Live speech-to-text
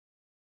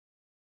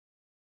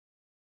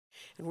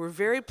And we're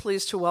very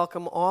pleased to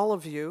welcome all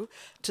of you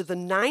to the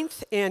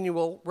 9th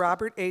annual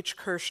Robert H.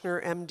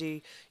 Kirschner,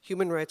 MD,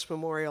 Human Rights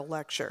Memorial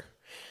Lecture.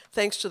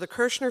 Thanks to the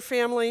Kirschner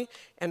family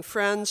and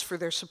friends for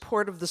their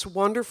support of this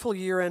wonderful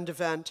year-end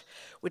event,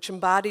 which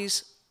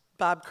embodies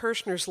Bob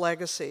Kirschner's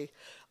legacy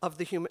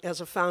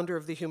as a founder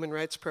of the Human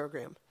Rights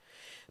Program.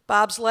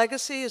 Bob's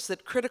legacy is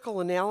that critical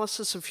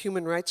analysis of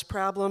human rights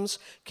problems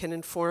can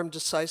inform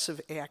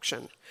decisive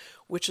action,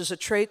 which is a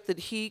trait that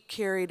he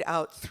carried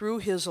out through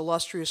his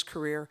illustrious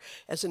career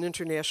as an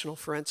international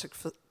forensic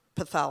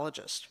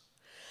pathologist.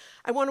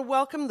 I want to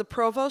welcome the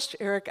provost,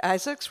 Eric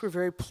Isaacs. We're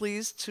very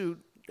pleased to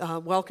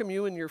welcome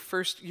you in your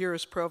first year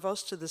as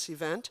provost to this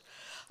event.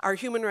 Our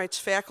human rights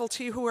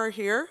faculty who are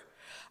here,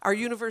 our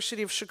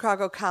University of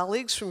Chicago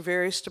colleagues from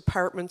various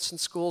departments and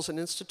schools and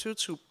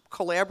institutes who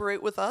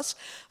collaborate with us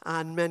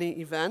on many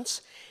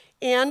events,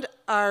 and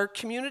our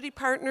community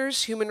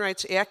partners, human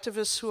rights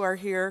activists who are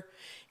here,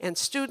 and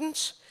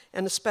students,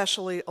 and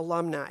especially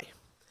alumni.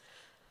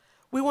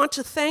 We want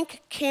to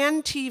thank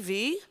CAN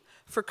TV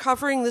for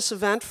covering this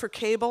event for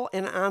cable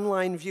and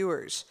online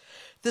viewers.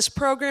 This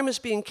program is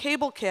being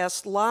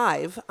cablecast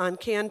live on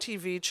CAN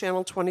TV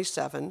Channel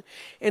 27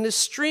 and is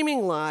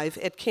streaming live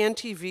at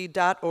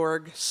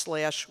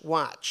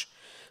cantv.org/watch.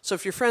 So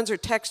if your friends are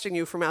texting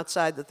you from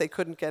outside that they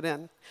couldn't get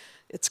in,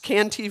 it's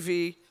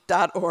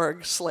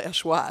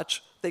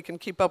cantv.org/watch. They can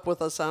keep up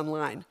with us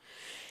online.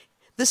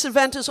 This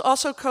event is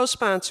also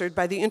co-sponsored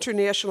by the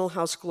International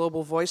House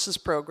Global Voices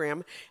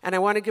program, and I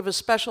want to give a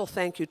special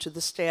thank you to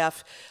the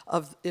staff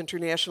of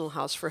International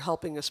House for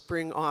helping us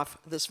bring off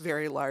this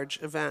very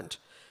large event.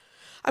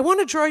 I want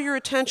to draw your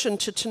attention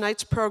to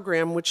tonight's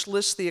program, which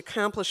lists the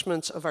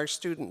accomplishments of our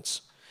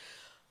students.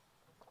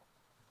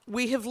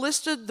 We have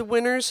listed the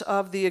winners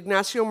of the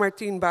Ignacio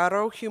Martin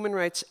Barro Human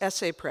Rights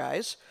Essay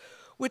Prize,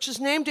 which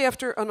is named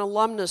after an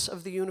alumnus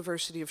of the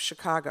University of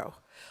Chicago,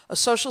 a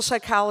social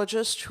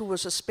psychologist who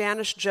was a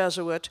Spanish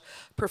Jesuit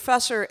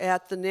professor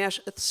at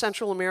the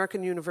Central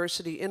American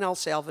University in El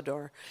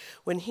Salvador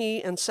when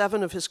he and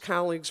 7 of his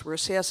colleagues were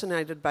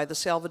assassinated by the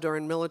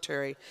Salvadoran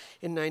military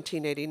in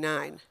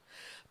 1989.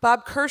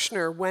 Bob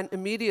Kirschner went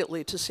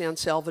immediately to San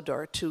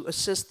Salvador to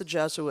assist the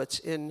Jesuits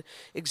in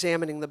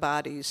examining the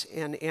bodies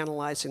and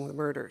analyzing the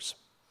murders.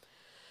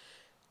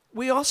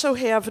 We also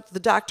have the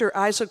Dr.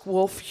 Isaac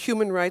Wolf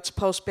Human Rights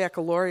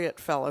Post-Baccalaureate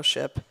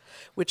Fellowship,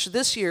 which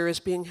this year is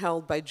being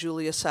held by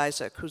Julius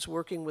Isaac, who's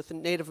working with the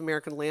Native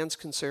American Lands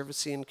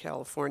Conservancy in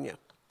California.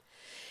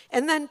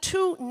 And then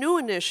 2 new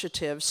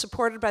initiatives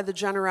supported by the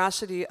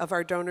generosity of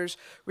our donors,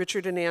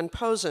 Richard and Ann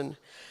Posen.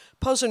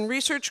 Posen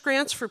research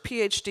grants for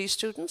PhD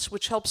students,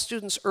 which help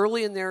students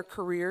early in their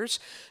careers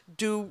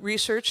do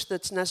research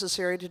that's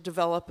necessary to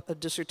develop a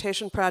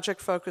dissertation project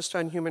focused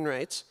on human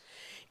rights.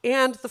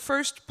 And the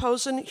first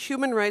Posen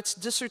Human Rights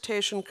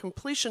Dissertation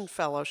Completion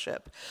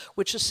Fellowship,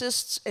 which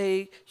assists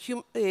a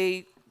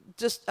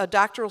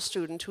doctoral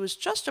student who is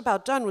just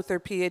about done with their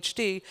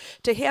PhD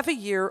to have a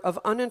year of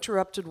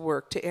uninterrupted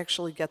work to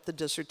actually get the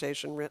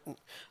dissertation written,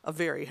 a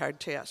very hard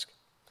task.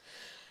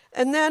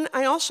 And then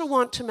I also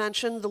want to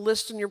mention the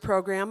list in your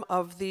program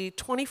of the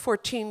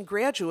 2014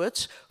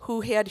 graduates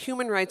who had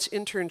human rights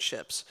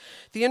internships.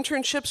 The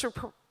internships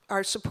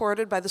are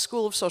supported by the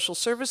School of Social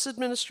Service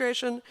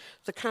Administration,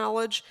 the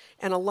college,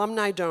 and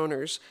alumni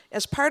donors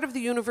as part of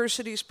the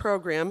university's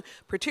program,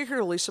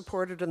 particularly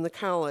supported in the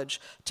college,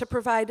 to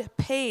provide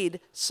paid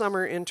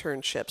summer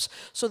internships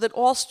so that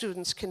all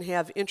students can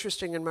have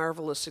interesting and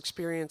marvelous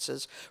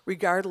experiences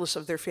regardless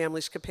of their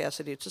family's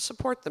capacity to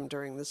support them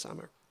during the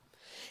summer.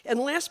 And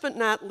last but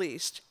not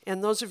least,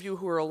 and those of you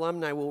who are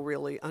alumni will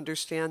really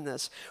understand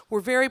this,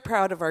 we're very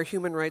proud of our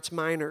human rights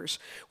minors.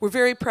 We're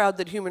very proud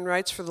that human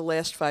rights for the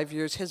last 5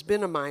 years has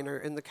been a minor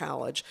in the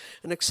college,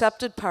 an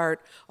accepted part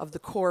of the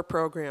core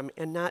program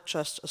and not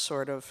just a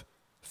sort of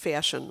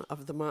fashion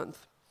of the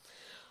month.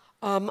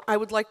 I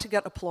would like to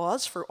get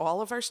applause for all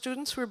of our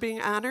students who are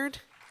being honored.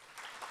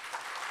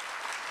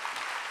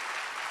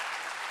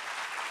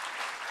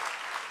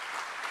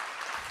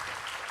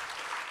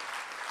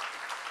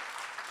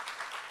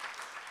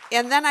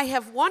 And then I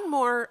have one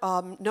more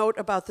note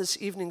about this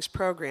evening's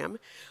program,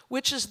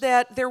 which is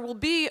that there will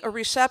be a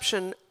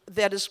reception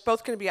that is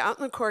both going to be out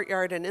in the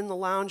courtyard and in the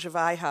lounge of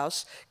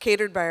iHouse,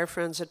 catered by our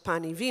friends at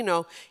Pani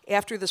Vino,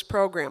 after this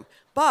program.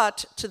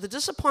 But, to the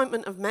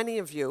disappointment of many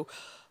of you,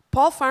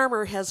 Paul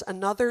Farmer has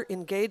another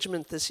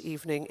engagement this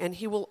evening, and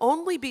he will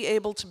only be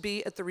able to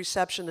be at the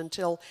reception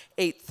until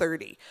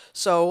 8:30.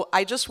 So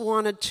I just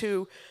wanted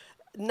to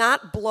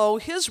not blow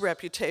his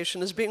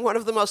reputation as being one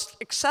of the most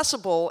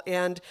accessible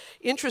and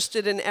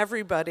interested in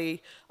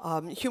everybody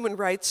human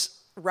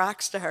rights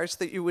rock stars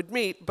that you would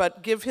meet,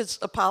 but give his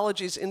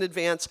apologies in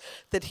advance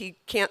that he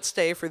can't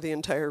stay for the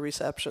entire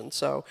reception.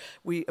 So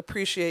we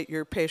appreciate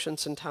your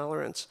patience and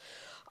tolerance.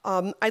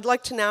 I'd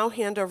like to now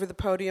hand over the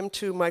podium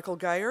to Michael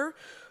Geyer,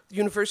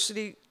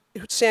 University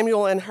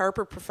Samuel N.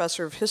 Harper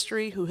Professor of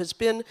History, who has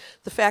been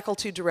the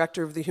faculty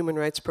director of the Human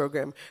Rights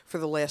Program for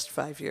the last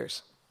 5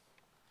 years.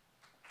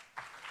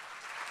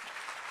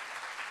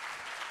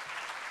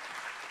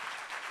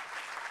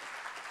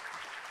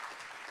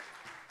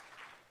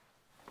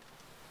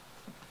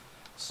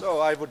 So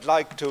I would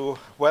like to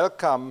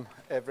welcome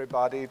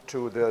everybody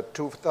to the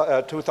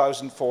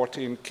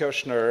 2014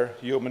 Kirschner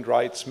Human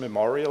Rights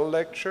Memorial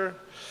Lecture.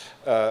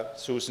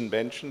 Susan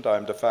mentioned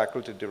I'm the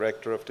faculty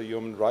director of the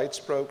Human Rights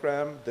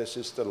Program. This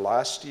is the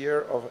last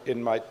year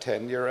in my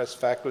tenure as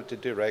faculty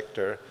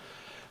director,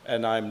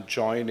 and I'm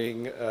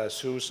joining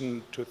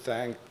Susan to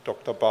thank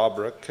Dr.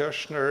 Barbara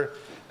Kirschner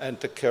and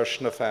the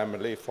Kirschner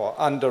family for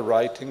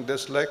underwriting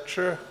this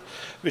lecture,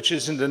 which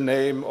is in the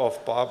name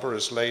of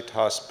Barbara's late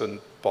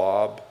husband,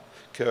 Bob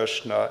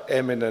Kirschner,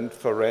 eminent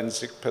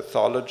forensic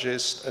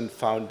pathologist and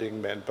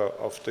founding member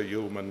of the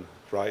Human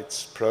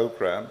Rights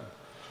Program.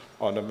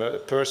 On a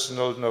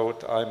personal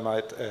note, I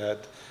might add,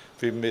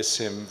 we miss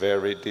him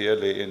very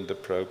dearly in the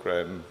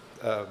program.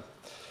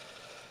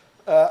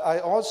 I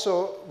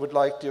also would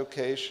like the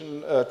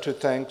occasion to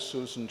thank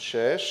Susan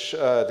Shesh,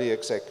 the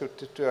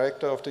Executive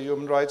Director of the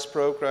Human Rights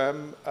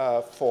Program,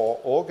 for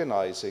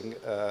organizing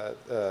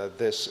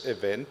this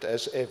event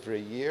as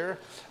every year,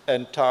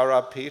 and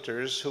Tara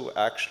Peters, who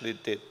actually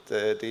did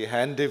the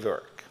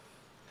handiwork.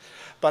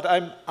 But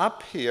I'm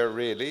up here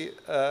really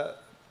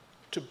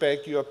to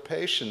beg your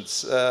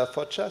patience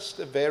for just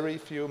a very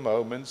few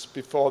moments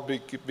before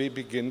we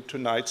begin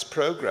tonight's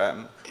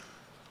program.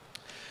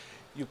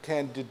 You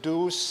can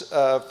deduce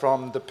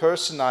from the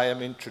person I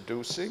am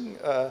introducing,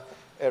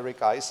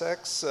 Eric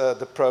Isaacs,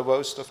 the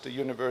provost of the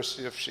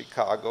University of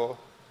Chicago,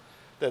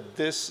 that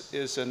this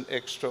is an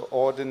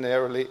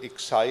extraordinarily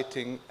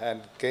exciting and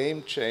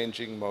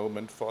game-changing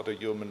moment for the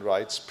Human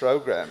Rights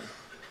Program.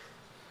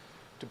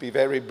 To be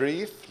very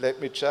brief, let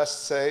me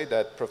just say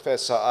that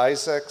Professor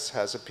Isaacs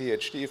has a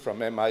PhD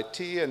from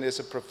MIT and is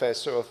a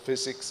professor of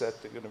physics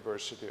at the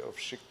University of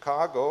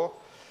Chicago.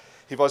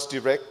 He was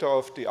director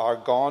of the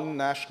Argonne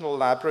National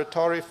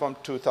Laboratory from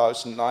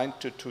 2009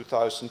 to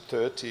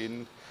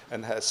 2013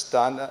 and has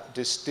done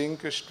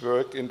distinguished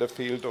work in the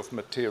field of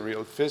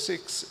material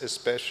physics,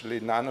 especially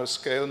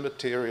nanoscale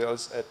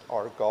materials at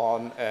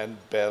Argonne and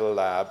Bell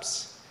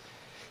Labs.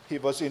 He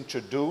was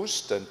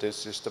introduced, and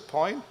this is the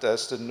point,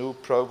 as the new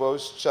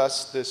provost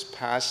just this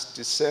past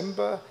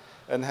December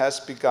and has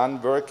begun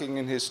working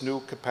in his new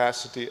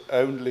capacity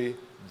only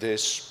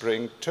this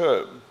spring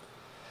term.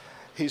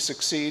 He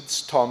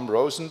succeeds Tom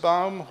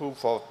Rosenbaum, who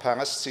for the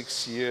past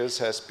 6 years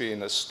has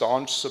been a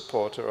staunch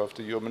supporter of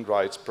the Human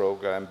Rights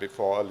Program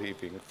before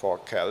leaving for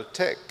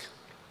Caltech.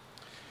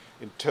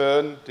 In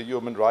turn, the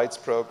Human Rights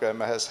Program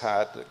has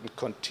had and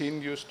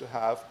continues to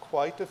have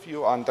quite a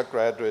few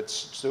undergraduate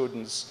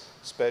students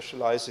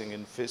specializing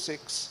in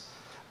physics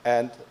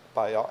and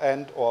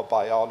or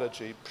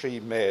biology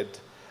pre-med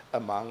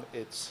among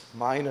its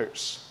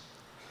minors.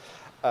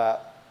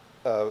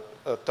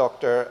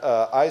 Dr.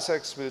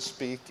 Isaacs will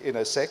speak in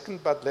a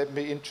second, but let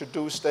me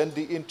introduce then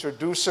the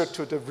introducer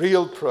to the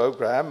real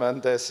program,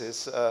 and this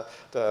is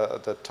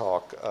the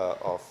talk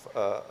of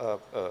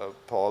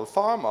Paul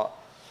Farmer.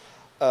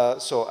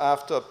 So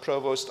after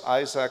Provost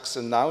Isaacs'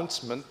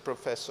 announcement,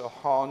 Professor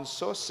Hans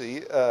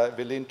Sossi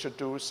will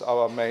introduce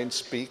our main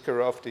speaker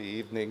of the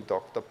evening,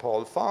 Dr.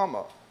 Paul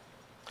Farmer.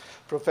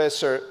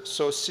 Professor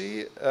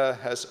Sossi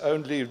has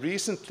only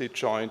recently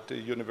joined the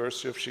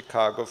University of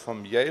Chicago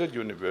from Yale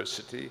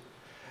University,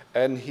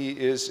 and he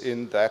is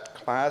in that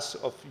class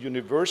of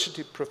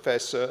university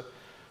professor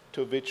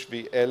to which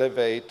we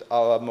elevate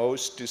our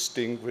most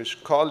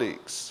distinguished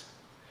colleagues.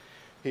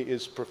 He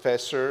is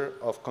professor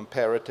of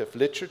comparative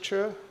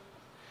literature.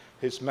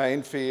 His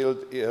main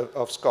field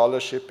of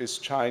scholarship is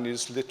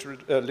Chinese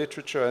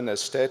literature and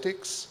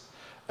aesthetics,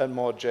 and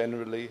more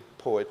generally,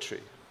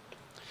 poetry.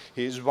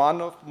 He is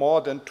one of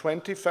more than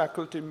 20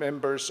 faculty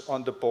members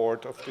on the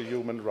board of the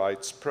Human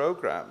Rights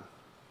Program.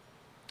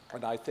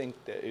 And I think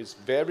there is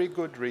very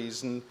good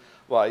reason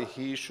why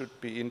he should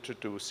be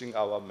introducing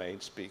our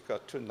main speaker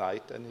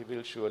tonight, and he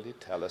will surely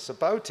tell us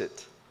about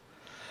it.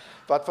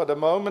 But for the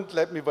moment,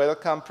 let me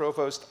welcome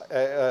Provost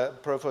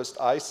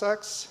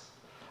Isaacs.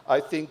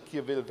 I think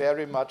you will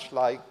very much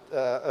like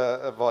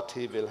what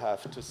he will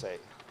have to say.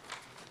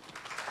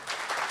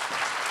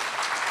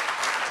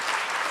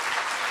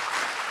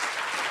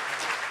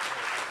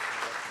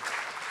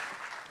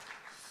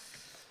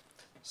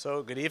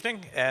 So good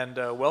evening, and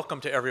welcome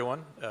to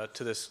everyone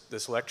to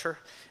this lecture.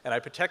 And I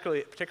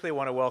particularly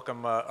want to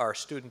welcome our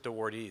student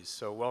awardees.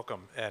 So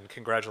welcome and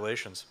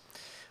congratulations.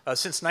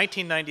 Since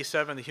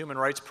 1997, the Human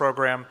Rights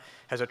Program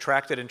has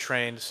attracted and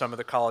trained some of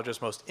the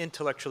college's most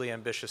intellectually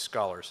ambitious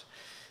scholars.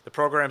 The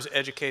program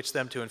educates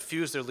them to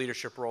infuse their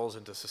leadership roles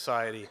into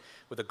society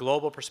with a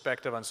global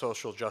perspective on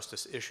social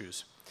justice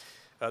issues.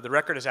 The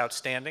record is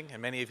outstanding,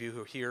 and many of you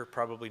who are here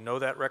probably know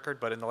that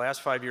record, but in the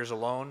last 5 years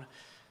alone,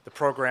 the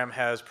program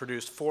has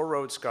produced 4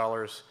 Rhodes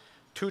Scholars,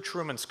 2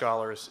 Truman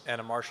Scholars, and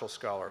a Marshall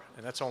Scholar,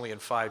 and that's only in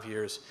 5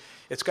 years.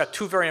 It's got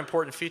 2 very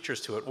important features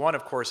to it. One,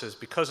 of course, is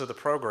because of the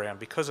program,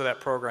 because of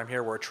that program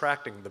here, we're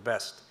attracting the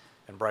best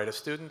and brightest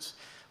students,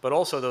 but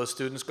also those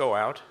students go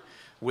out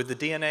with the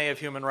DNA of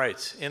human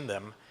rights in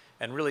them,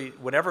 and really,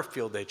 whatever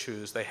field they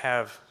choose, they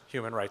have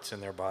human rights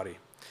in their body.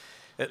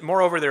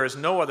 Moreover, there is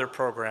no other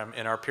program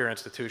in our peer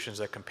institutions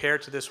that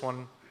compared to this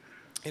one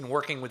in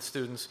working with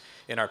students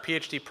in our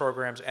PhD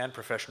programs and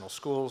professional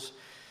schools,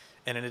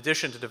 and in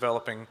addition to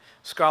developing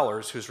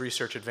scholars whose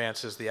research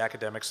advances the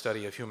academic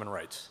study of human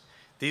rights.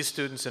 These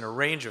students in a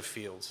range of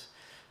fields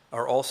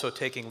are also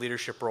taking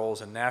leadership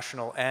roles in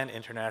national and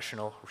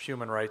international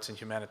human rights and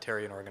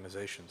humanitarian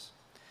organizations.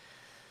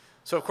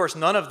 So of course,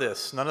 none of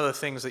the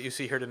things that you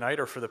see here tonight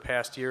or for the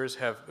past years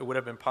would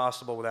have been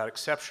possible without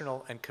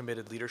exceptional and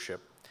committed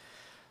leadership.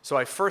 So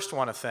I first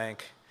want to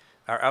thank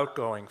our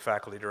outgoing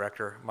faculty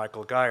director,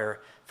 Michael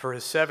Geyer, for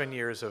his 7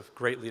 years of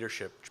great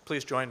leadership.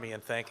 Please join me in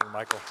thanking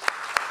Michael.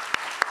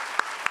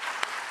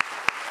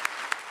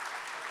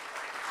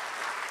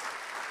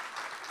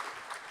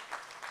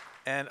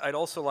 And I'd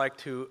also like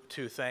to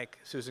thank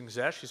Susan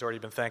Zesch. She's already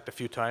been thanked a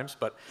few times,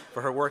 but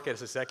for her work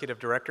as executive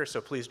director,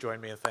 so please join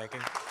me in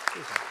thanking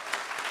Susan.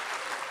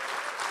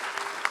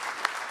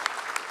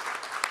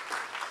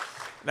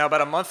 Now,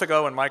 about a month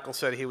ago, when Michael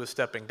said he was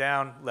stepping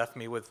down, left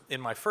me in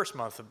my first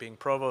month of being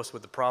provost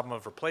with the problem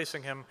of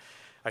replacing him,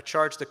 I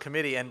charged the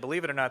committee, and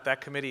believe it or not,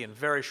 that committee in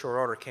very short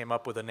order came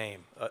up with a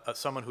name,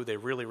 someone who they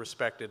really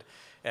respected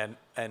and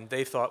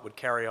they thought would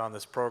carry on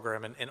this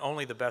program in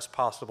only the best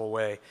possible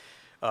way.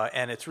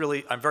 And it's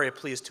really, I'm very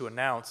pleased to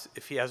announce,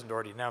 if he hasn't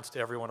already announced to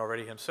everyone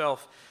already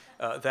himself,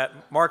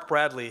 that Mark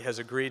Bradley has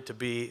agreed to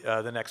be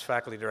the next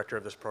faculty director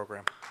of this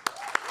program.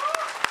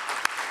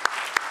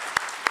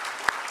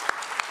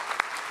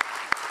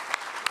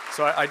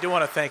 So I do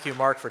want to thank you,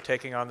 Mark, for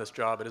taking on this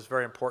job. It is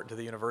very important to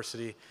the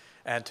university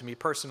and to me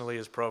personally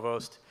as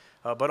provost.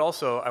 But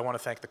also, I want to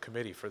thank the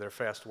committee for their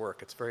fast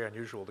work. It's very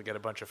unusual to get a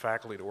bunch of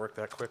faculty to work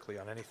that quickly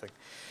on anything.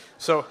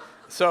 So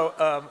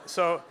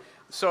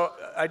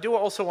I do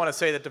also want to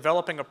say that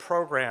developing a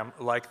program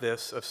like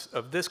this,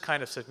 of this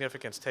kind of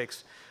significance,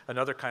 takes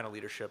another kind of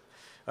leadership,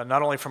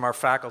 not only from our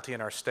faculty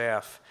and our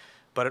staff,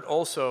 but it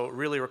also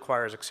really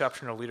requires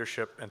exceptional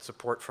leadership and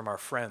support from our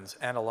friends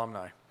and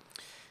alumni.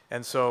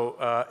 And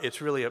so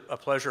it's really a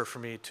pleasure for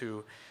me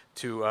to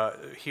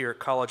hear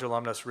college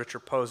alumnus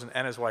Richard Posen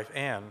and his wife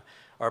Anne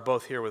are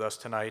both here with us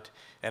tonight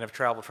and have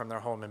traveled from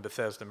their home in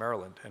Bethesda,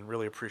 Maryland, and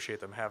really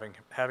appreciate them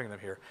having them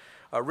here.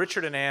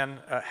 Richard and Anne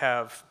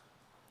have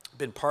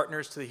been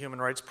partners to the Human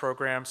Rights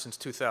Program since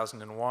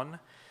 2001,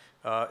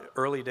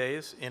 early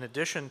days. In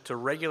addition to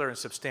regular and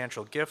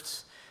substantial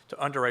gifts to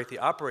underwrite the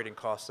operating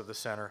costs of the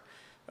center,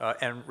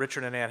 and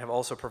Richard and Anne have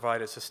also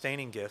provided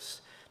sustaining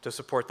gifts to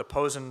support the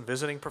Posen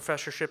Visiting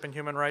Professorship in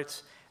Human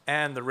Rights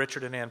and the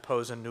Richard and Anne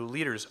Posen New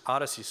Leaders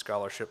Odyssey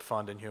Scholarship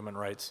Fund in Human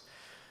Rights.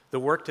 The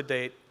work to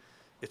date,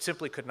 it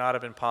simply could not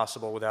have been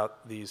possible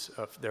without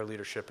their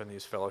leadership and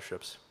these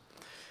fellowships.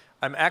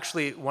 I'm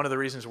actually, one of the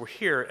reasons we're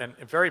here, and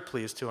very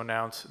pleased to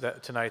announce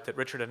that tonight that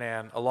Richard and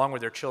Anne, along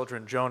with their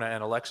children Jonah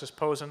and Alexis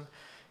Posen,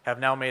 have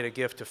now made a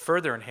gift to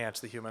further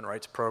enhance the Human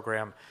Rights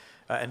Program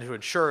and to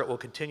ensure it will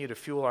continue to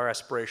fuel our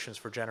aspirations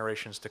for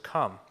generations to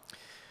come.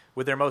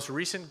 With their most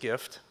recent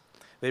gift,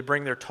 they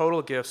bring their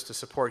total gifts to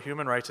support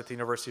human rights at the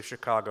University of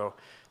Chicago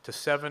to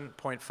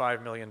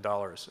 $7.5 million.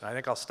 And I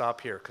think I'll stop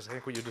here because I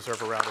think you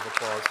deserve a round of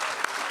applause.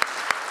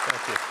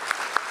 Thank you.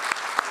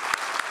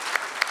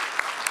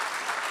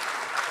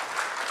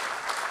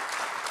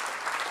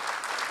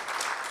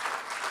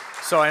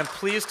 So I am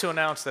pleased to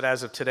announce that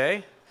as of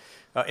today,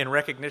 in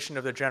recognition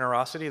of their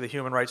generosity, the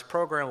Human Rights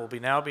Program will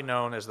now be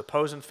known as the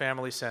Posen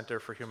Family Center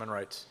for Human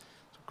Rights.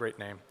 It's a great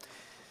name.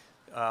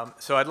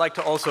 So I'd like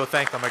to also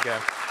thank them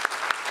again.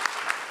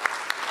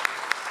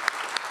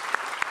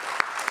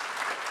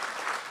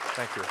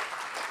 Thank you.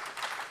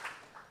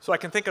 So I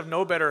can think of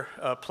no better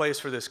place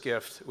for this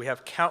gift. We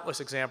have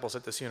countless examples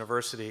at this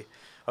university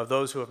of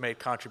those who have made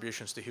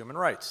contributions to human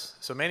rights.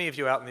 So many of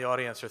you out in the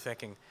audience are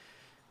thinking,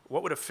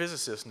 what would a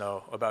physicist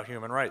know about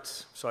human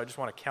rights? So I just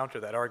want to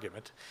counter that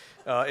argument.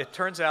 It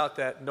turns out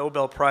that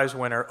Nobel Prize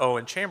winner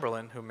Owen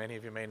Chamberlain, who many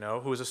of you may know,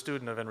 who was a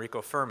student of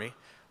Enrico Fermi,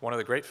 one of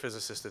the great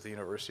physicists at the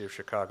University of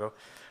Chicago,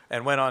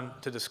 and went on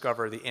to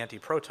discover the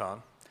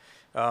antiproton.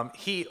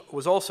 He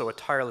was also a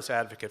tireless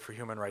advocate for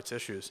human rights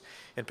issues,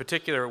 in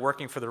particular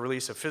working for the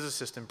release of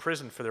physicists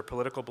imprisoned for their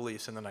political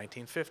beliefs in the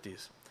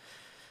 1950s.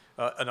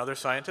 Another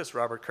scientist,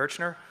 Robert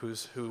Kirschner,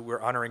 who we're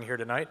honoring here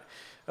tonight,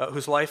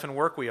 whose life and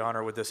work we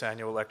honor with this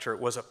annual lecture,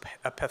 was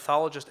a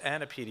pathologist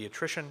and a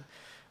pediatrician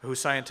whose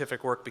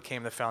scientific work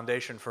became the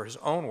foundation for his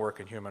own work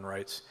in human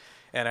rights.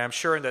 And I'm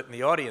sure that in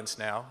the audience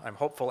now, I'm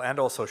hopeful and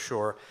also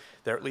sure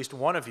that at least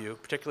one of you,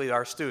 particularly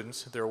our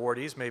students, their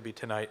awardees maybe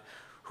tonight,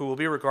 who will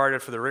be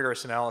regarded for the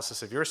rigorous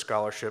analysis of your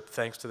scholarship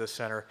thanks to this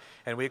center.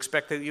 And we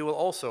expect that you will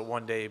also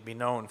one day be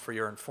known for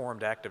your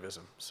informed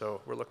activism.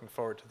 So we're looking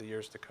forward to the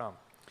years to come.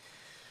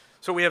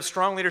 So we have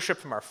strong leadership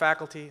from our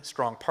faculty,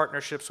 strong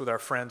partnerships with our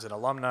friends and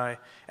alumni,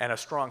 and a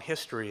strong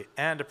history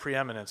and a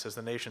preeminence as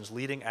the nation's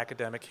leading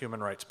academic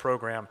human rights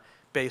program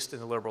based in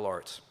the liberal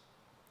arts.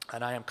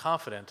 And I am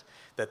confident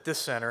that this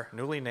center,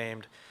 newly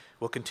named,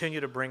 will continue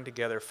to bring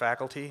together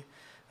faculty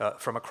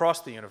from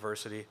across the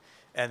university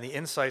and the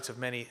insights of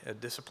many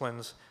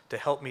disciplines to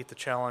help meet the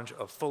challenge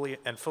of fully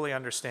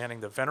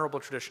understanding the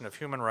venerable tradition of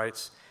human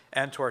rights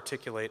and to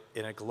articulate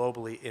in a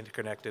globally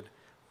interconnected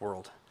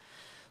world.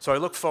 So I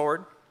look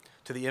forward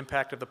to the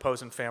impact of the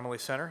Posen Family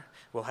Center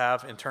will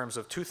have in terms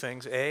of two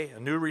things. A,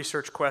 new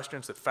research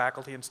questions that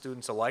faculty and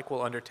students alike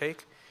will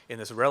undertake in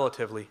this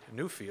relatively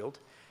new field.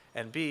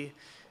 And B,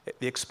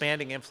 the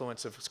expanding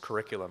influence of its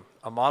curriculum,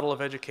 a model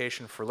of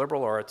education for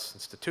liberal arts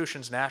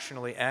institutions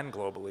nationally and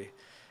globally.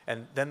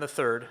 And then the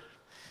third,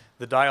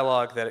 the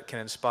dialogue that it can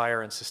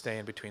inspire and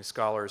sustain between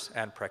scholars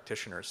and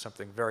practitioners,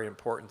 something very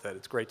important, that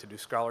it's great to do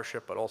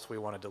scholarship, but also we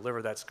want to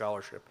deliver that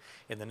scholarship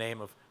in the name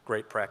of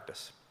great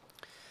practice.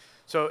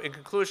 So in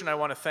conclusion, I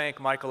want to thank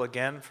Michael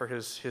again for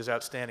his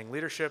outstanding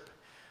leadership.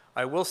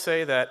 I will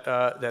say that,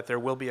 that there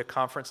will be a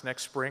conference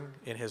next spring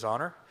in his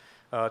honor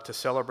to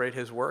celebrate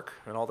his work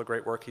and all the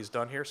great work he's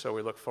done here, so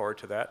we look forward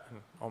to that, and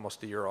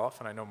almost a year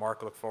off, and I know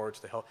Mark looks forward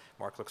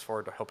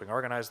to helping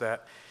organize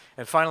that.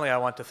 And finally, I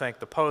want to thank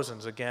the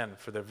Posens again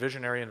for their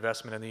visionary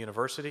investment in the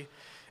university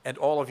and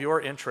all of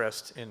your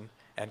interest in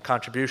and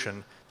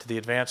contribution to the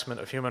advancement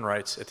of human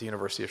rights at the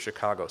University of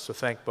Chicago. So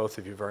thank both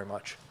of you very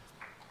much.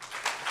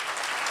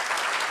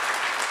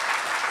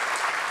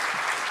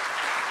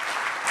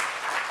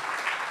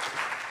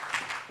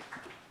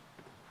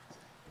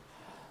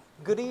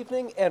 Good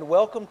evening and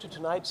welcome to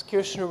tonight's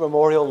Kirschner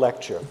Memorial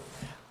Lecture.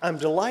 I'm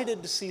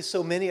delighted to see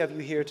so many of you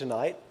here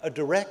tonight, a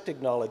direct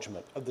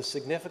acknowledgement of the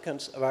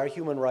significance of our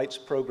human rights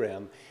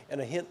program and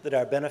a hint that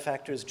our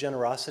benefactor's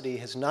generosity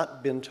has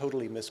not been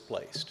totally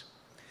misplaced.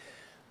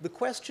 The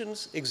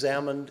questions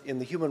examined in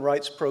the human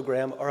rights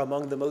program are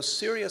among the most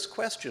serious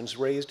questions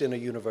raised in a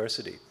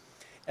university.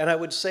 And I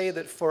would say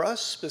that for us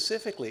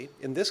specifically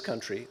in this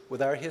country,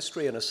 with our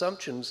history and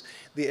assumptions,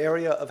 the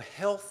area of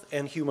health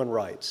and human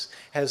rights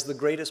has the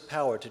greatest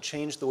power to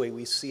change the way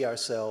we see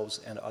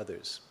ourselves and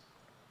others.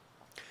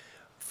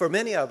 For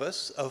many of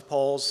us of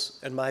Paul's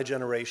and my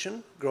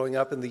generation, growing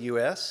up in the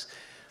US,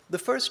 the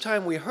first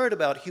time we heard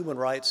about human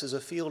rights as a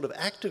field of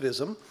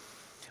activism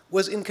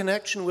was in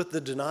connection with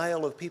the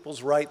denial of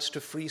people's rights to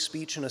free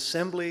speech and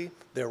assembly,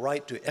 their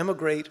right to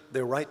emigrate,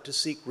 their right to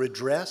seek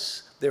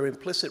redress, their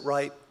implicit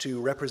right to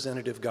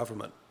representative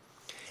government.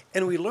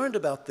 And we learned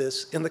about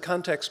this in the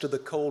context of the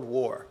Cold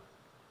War,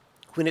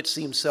 when it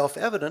seemed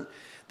self-evident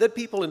that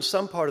people in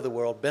some part of the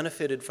world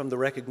benefited from the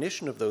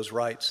recognition of those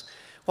rights,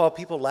 while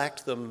people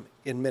lacked them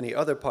in many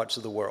other parts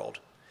of the world.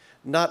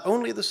 Not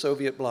only the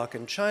Soviet bloc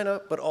in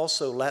China, but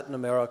also Latin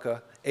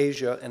America,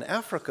 Asia, and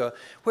Africa,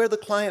 where the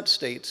client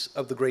states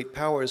of the great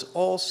powers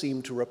all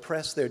seemed to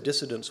repress their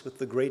dissidents with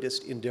the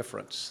greatest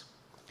indifference.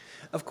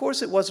 Of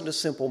course, it wasn't a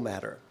simple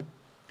matter.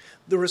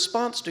 The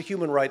response to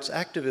human rights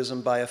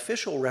activism by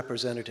official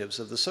representatives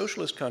of the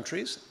socialist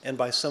countries and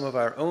by some of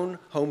our own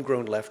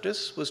homegrown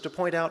leftists was to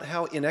point out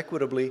how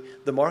inequitably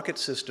the market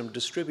system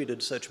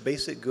distributed such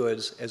basic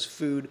goods as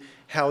food,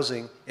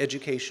 housing,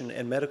 education,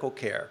 and medical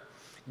care,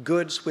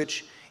 goods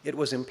which, it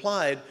was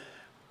implied,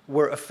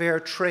 were a fair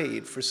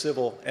trade for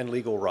civil and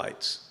legal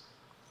rights.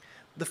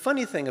 The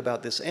funny thing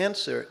about this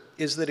answer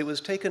is that it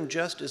was taken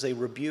just as a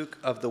rebuke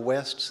of the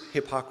West's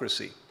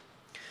hypocrisy.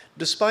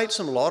 Despite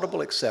some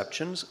laudable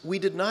exceptions, we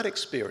did not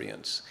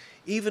experience,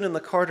 even in the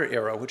Carter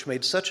era, which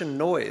made such a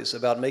noise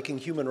about making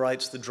human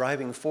rights the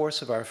driving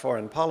force of our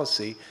foreign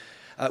policy,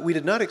 we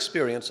did not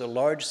experience a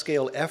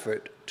large-scale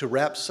effort to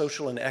wrap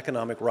social and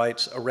economic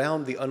rights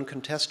around the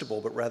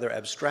uncontestable but rather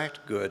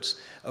abstract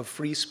goods of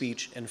free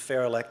speech and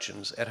fair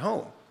elections at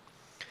home.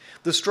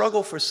 The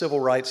struggle for civil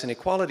rights and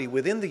equality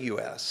within the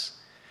US,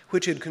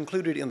 which had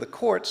concluded in the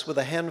courts with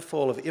a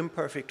handful of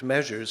imperfect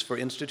measures for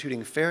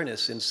instituting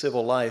fairness in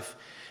civil life,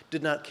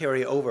 did not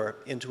carry over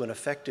into an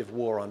effective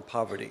war on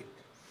poverty.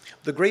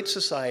 The Great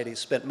Society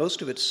spent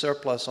most of its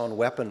surplus on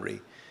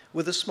weaponry,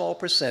 with a small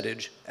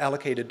percentage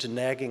allocated to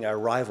nagging our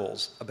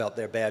rivals about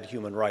their bad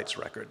human rights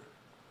record.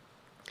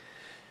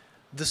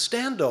 The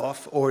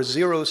standoff, or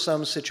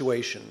zero-sum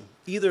situation,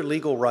 either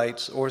legal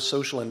rights or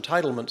social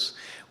entitlements,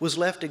 was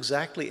left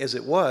exactly as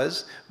it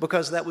was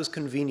because that was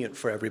convenient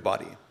for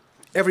everybody.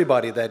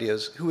 Everybody, that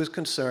is, who is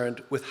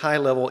concerned with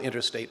high-level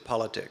interstate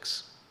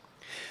politics.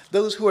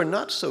 Those who are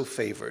not so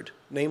favored,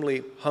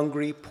 namely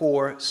hungry,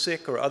 poor,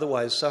 sick, or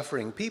otherwise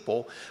suffering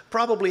people,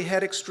 probably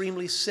had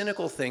extremely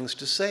cynical things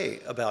to say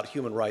about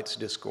human rights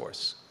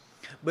discourse.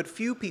 But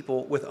few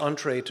people with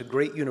entree to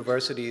great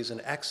universities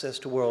and access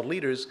to world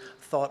leaders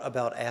thought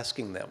about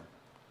asking them.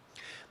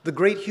 The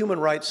great human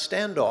rights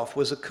standoff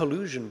was a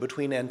collusion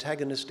between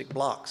antagonistic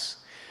blocs,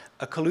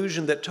 a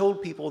collusion that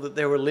told people that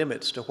there were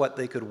limits to what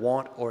they could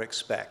want or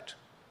expect.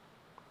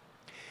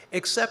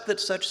 Except that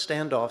such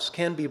standoffs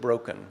can be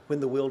broken when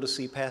the will to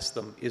see past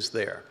them is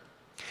there.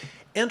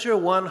 Enter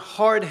one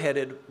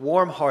hard-headed,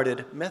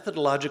 warm-hearted,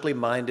 methodologically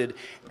minded,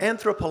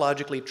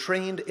 anthropologically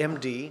trained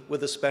MD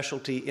with a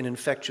specialty in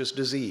infectious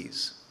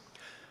disease.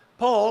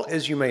 Paul,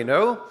 as you may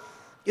know,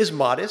 is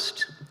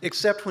modest,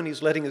 except when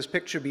he's letting his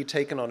picture be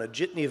taken on a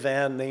jitney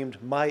van named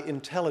My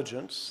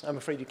Intelligence. I'm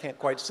afraid you can't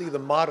quite see the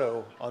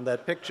motto on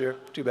that picture,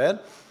 too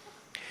bad.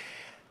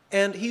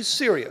 And he's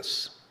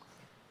serious,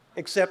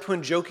 except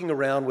when joking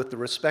around with the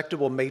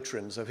respectable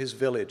matrons of his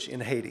village in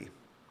Haiti.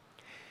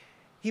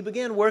 He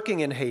began working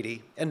in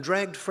Haiti and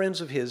dragged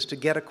friends of his to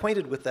get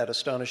acquainted with that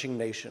astonishing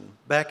nation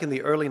back in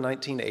the early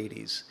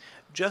 1980s,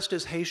 just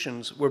as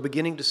Haitians were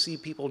beginning to see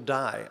people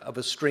die of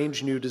a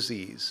strange new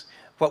disease,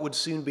 what would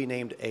soon be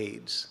named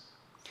AIDS.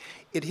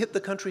 It hit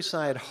the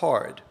countryside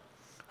hard,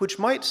 which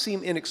might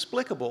seem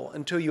inexplicable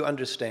until you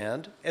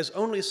understand, as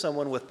only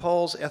someone with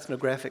Paul's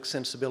ethnographic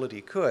sensibility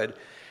could,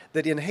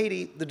 that in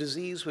Haiti, the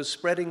disease was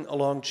spreading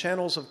along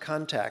channels of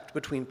contact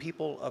between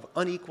people of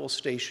unequal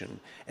station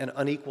and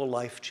unequal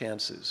life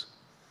chances.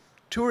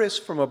 Tourists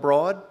from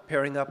abroad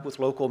pairing up with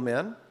local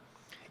men,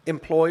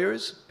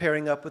 employers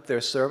pairing up with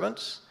their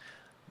servants,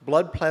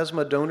 blood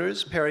plasma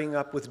donors pairing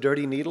up with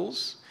dirty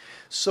needles,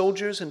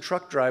 soldiers and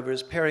truck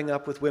drivers pairing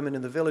up with women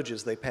in the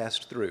villages they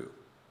passed through.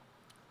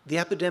 The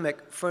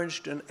epidemic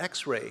furnished an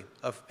X-ray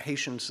of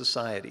Haitian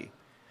society,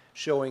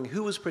 showing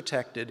who was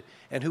protected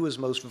and who was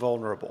most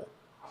vulnerable.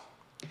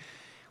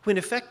 When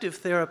effective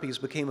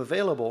therapies became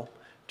available,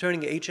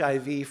 turning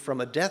HIV from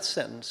a death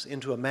sentence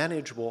into a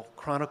manageable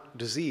chronic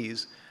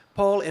disease,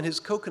 Paul and his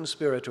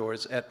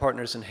co-conspirators at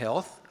Partners in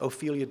Health,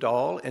 Ophelia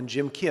Dahl and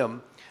Jim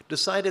Kim,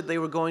 decided they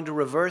were going to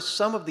reverse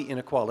some of the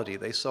inequality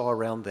they saw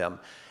around them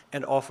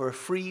and offer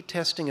free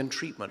testing and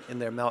treatment in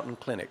their mountain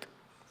clinic.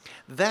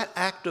 That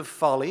act of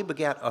folly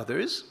begat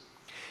others,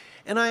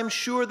 and I am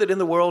sure that in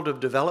the world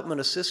of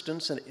development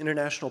assistance and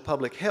international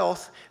public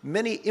health,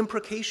 many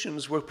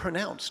imprecations were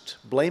pronounced,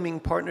 blaming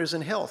Partners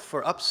in Health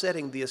for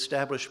upsetting the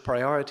established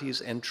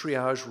priorities and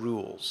triage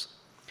rules.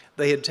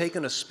 They had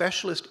taken a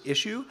specialist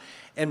issue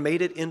and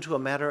made it into a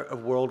matter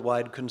of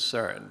worldwide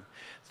concern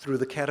through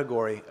the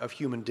category of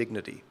human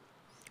dignity.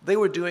 They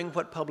were doing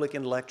what public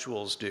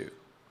intellectuals do.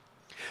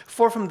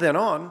 For from then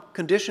on,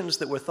 conditions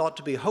that were thought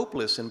to be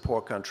hopeless in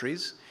poor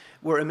countries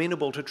were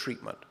amenable to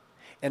treatment,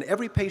 and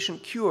every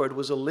patient cured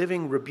was a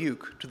living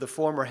rebuke to the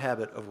former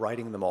habit of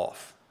writing them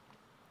off.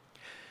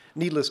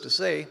 Needless to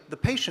say, the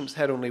patients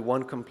had only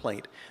one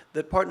complaint,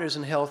 that Partners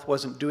in Health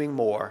wasn't doing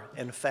more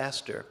and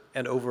faster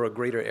and over a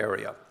greater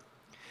area.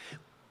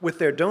 With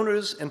their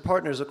donors and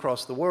partners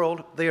across the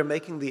world, they are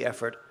making the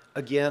effort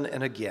again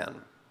and again.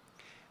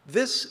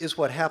 This is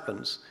what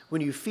happens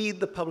when you feed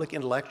the public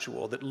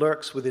intellectual that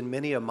lurks within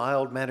many a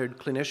mild-mannered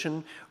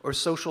clinician or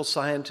social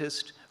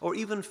scientist or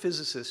even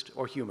physicist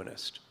or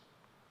humanist.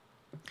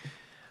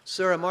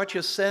 Sir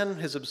Amartya Sen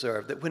has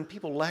observed that when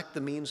people lack the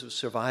means of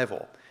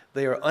survival,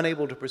 they are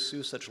unable to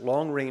pursue such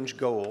long-range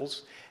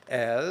goals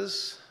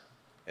as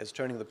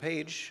turning the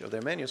page of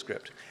their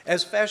manuscript,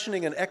 as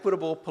fashioning an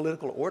equitable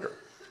political order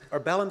or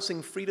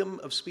balancing freedom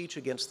of speech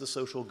against the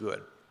social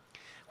good.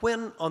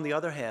 When, on the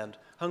other hand,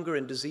 hunger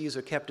and disease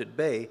are kept at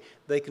bay,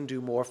 they can do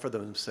more for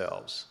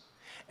themselves.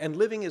 And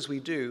living as we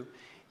do,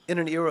 in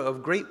an era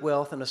of great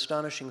wealth and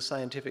astonishing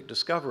scientific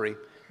discovery,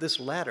 this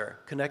latter,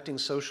 connecting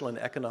social and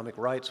economic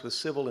rights with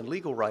civil and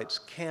legal rights,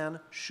 can,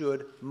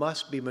 should,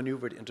 must be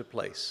maneuvered into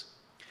place.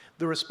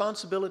 The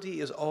responsibility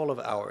is all of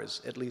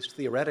ours, at least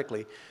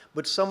theoretically,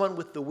 but someone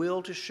with the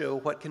will to show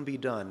what can be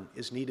done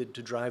is needed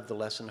to drive the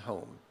lesson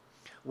home.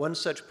 One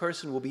such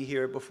person will be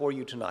here before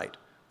you tonight,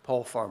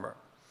 Paul Farmer.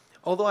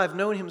 Although I've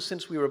known him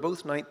since we were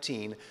both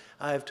 19,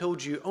 I have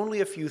told you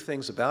only a few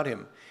things about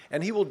him,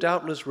 and he will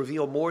doubtless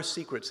reveal more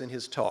secrets in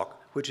his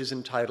talk, which is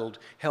entitled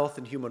Health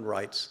and Human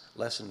Rights,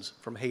 Lessons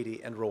from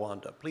Haiti and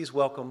Rwanda. Please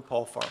welcome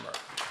Paul Farmer.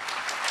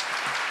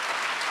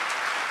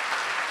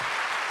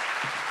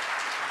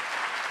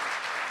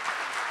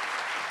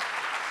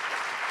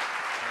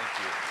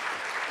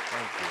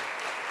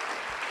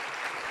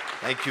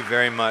 Thank you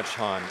very much,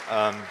 Han.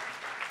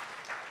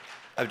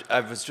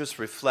 I was just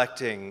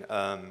reflecting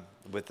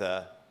with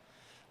a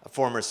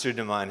former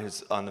student of mine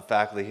who's on the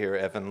faculty here,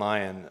 Evan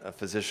Lyon, a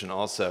physician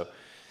also,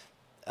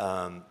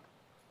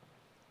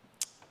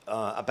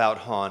 about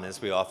Han, as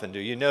we often do.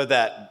 You know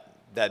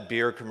that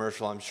beer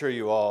commercial, I'm sure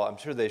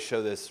they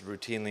show this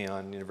routinely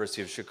on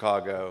University of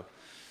Chicago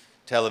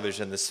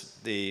television,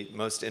 the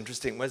most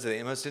interesting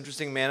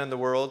man in the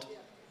world?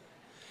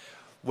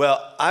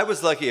 Well, I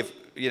was lucky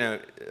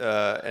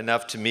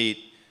enough to meet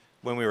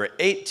when we were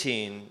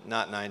 18,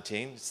 not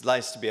 19. It's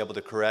nice to be able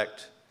to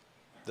correct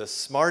the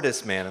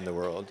smartest man in the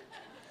world.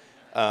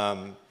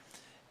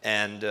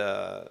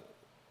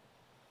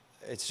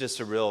 It's just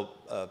a real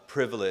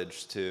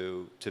privilege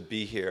to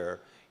be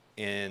here,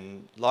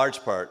 in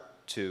large part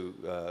to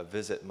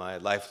visit my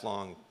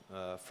lifelong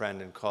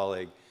friend and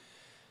colleague,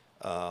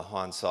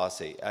 Han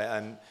Saucy.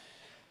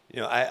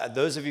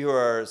 Those of you who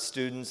are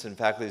students and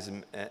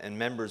faculty and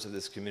members of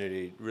this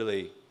community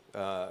really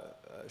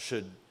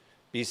should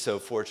be so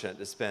fortunate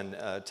to spend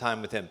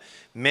time with him.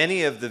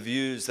 Many of the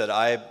views that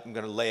I'm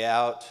going to lay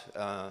out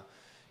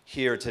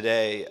here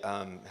today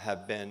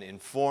have been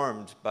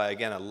informed by,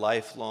 again, a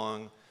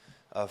lifelong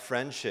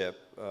friendship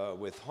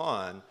with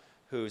Han,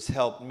 who's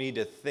helped me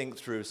to think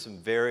through some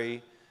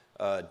very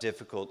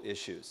difficult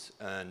issues.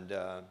 And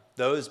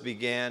those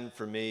began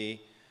for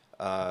me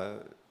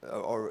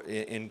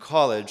in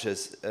college,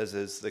 as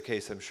is the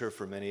case, I'm sure,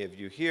 for many of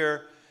you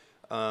here,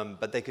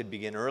 but they could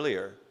begin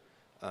earlier.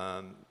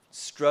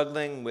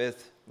 Struggling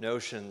with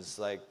notions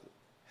like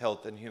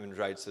health and human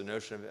rights, the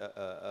notion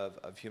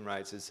of human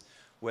rights, is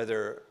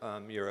whether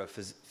you're a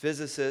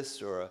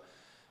physicist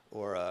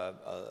or a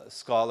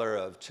scholar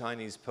of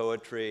Chinese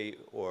poetry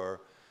or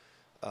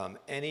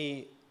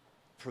any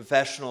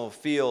professional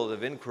field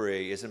of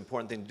inquiry is an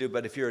important thing to do.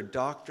 But if you're a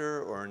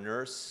doctor or a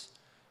nurse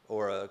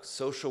or a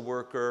social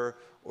worker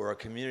or a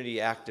community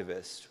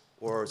activist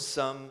or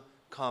some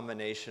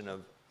combination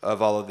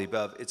of all of the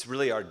above, it's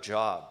really our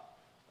job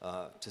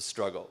to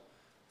struggle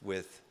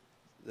with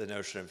the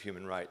notion of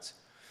human rights.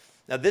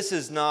 Now, this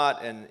is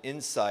not an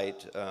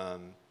insight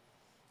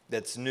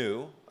that's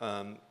new.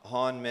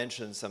 Han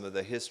mentioned some of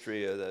the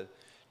history, the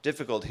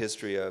difficult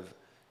history of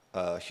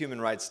human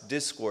rights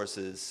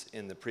discourses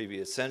in the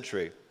previous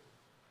century.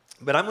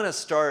 But I'm going to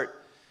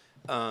start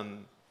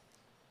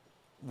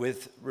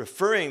with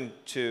referring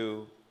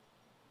to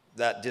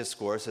that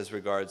discourse as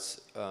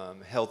regards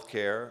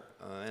healthcare,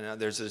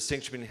 and there's a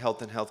distinction between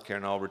health and healthcare,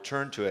 and I'll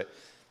return to it.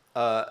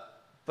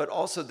 But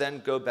also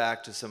then go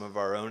back to some of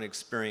our own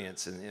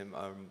experience, and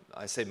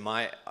I say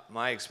my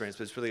experience,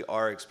 but it's really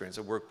our experience.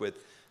 I work with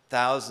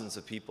thousands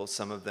of people,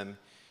 some of them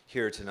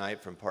here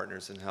tonight from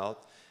Partners in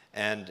Health,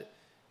 and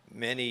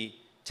many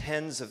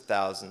tens of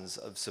thousands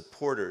of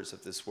supporters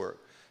of this work.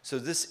 So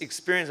this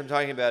experience I'm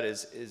talking about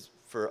is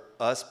for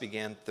us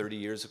began 30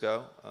 years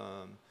ago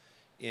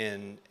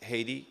in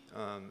Haiti,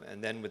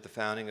 and then with the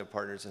founding of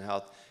Partners in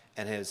Health,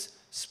 and has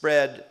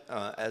spread,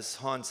 as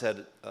Han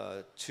said,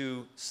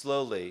 too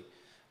slowly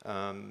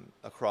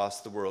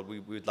across the world. We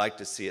would like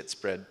to see it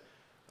spread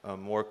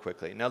more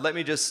quickly. Now let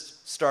me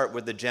just start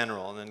with the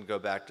general and then go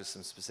back to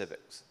some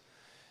specifics.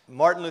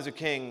 Martin Luther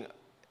King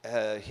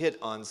hit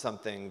on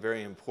something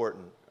very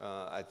important,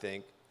 I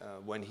think,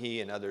 when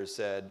he and others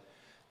said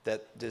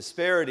that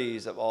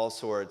disparities of all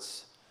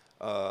sorts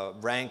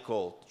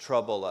rankle,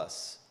 trouble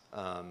us,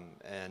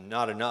 and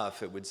not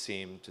enough, it would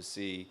seem,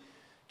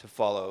 to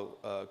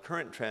follow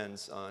current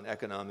trends on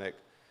economic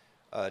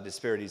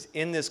disparities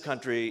in this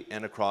country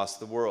and across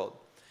the world.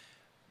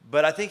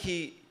 But I think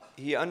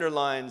he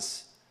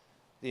underlines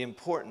the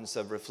importance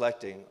of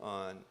reflecting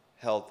on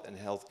health and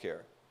healthcare.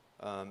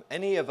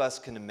 Any of us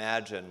can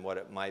imagine what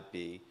it might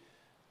be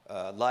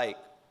like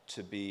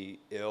to be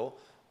ill,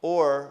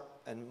 or,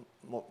 and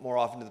more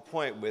often to the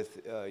point,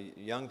 with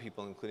young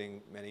people,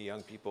 including many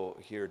young people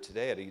here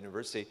today at a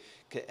university,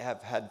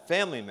 have had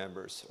family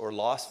members or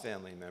lost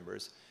family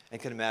members, and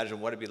can imagine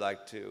what it'd be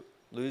like to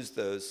lose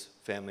those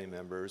family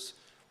members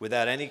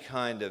without any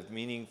kind of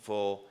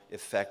meaningful,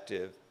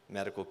 effective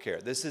medical care.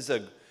 This is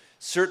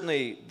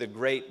certainly the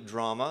great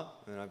drama,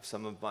 and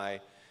some of my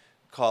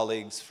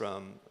colleagues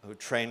who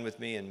train with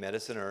me in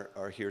medicine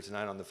are here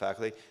tonight on the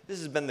faculty. This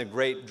has been the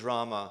great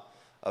drama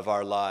of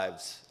our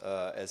lives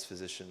as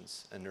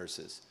physicians and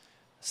nurses.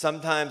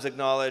 Sometimes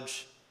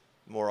acknowledged,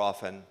 more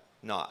often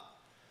not.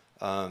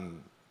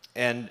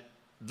 And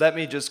let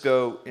me just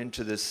go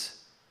into this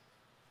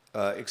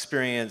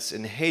experience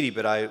in Haiti,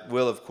 but I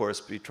will, of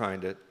course, be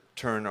trying to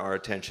turn our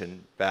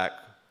attention back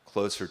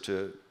closer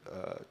to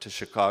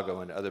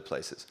Chicago and other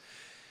places.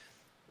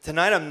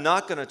 Tonight, I'm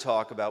not going to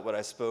talk about what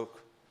I spoke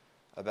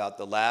about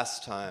the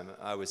last time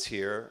I was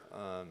here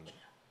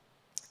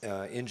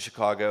in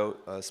Chicago,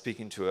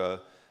 speaking to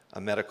a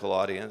medical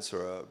audience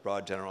or a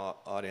broad general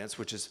audience,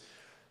 which is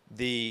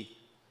the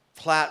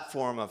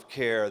platform of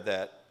care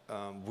that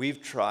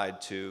we've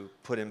tried to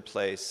put in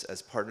place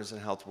as Partners in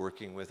Health,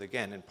 working with,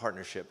 again, in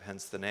partnership,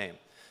 hence the name.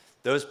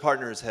 Those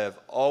partners have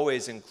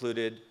always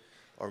included,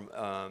 or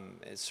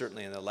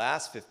certainly in the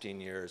last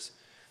 15 years,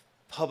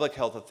 public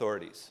health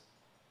authorities,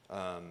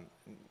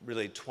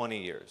 really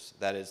 20 years.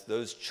 That is,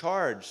 those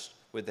charged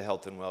with the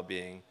health and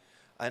well-being,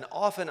 and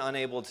often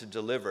unable to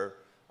deliver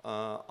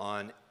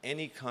on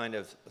any kind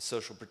of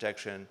social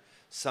protection,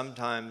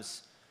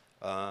 sometimes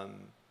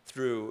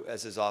through,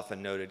 as is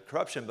often noted,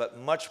 corruption, but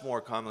much more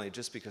commonly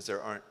just because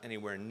there aren't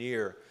anywhere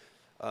near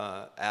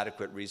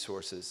adequate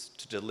resources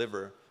to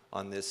deliver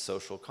on this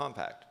social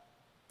compact.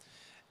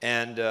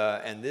 And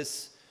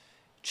this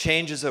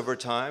changes over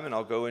time, and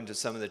I'll go into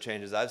some of the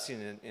changes I've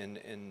seen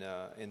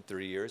in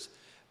 30 years,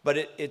 but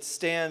it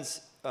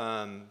stands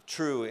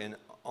true in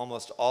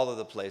almost all of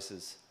the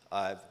places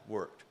I've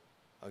worked.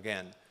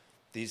 Again,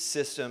 these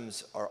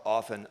systems are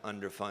often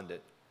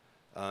underfunded,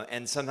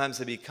 and sometimes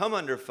they become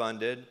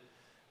underfunded,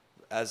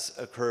 as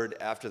occurred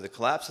after the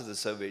collapse of the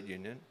Soviet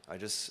Union. I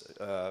just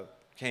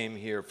came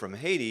here from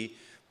Haiti,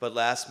 but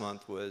last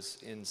month was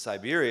in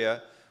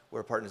Siberia,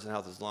 where Partners in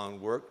Health has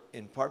long worked,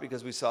 in part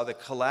because we saw the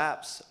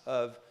collapse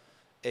of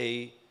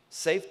a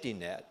safety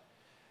net.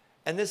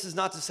 And this is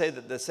not to say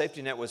that the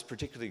safety net was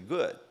particularly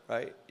good,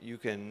 right?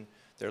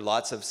 There are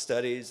lots of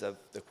studies of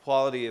the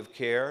quality of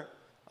care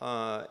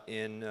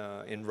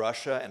in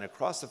Russia and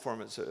across the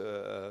former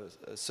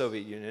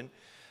Soviet Union.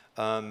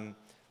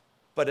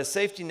 But a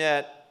safety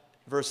net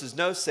versus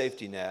no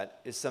safety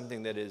net is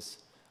something that is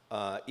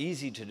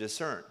easy to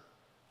discern.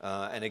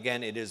 And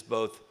again, it is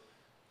both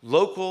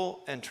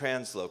local and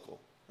translocal,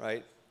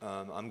 right?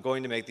 I'm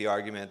going to make the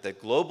argument that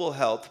global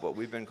health, what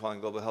we've been calling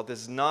global health,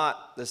 is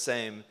not the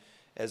same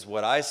as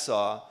what I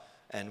saw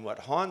and what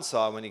Hans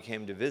saw when he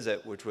came to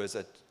visit, which was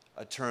a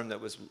term that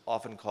was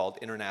often called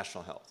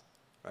international health,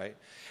 right?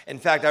 In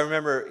fact, I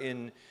remember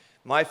in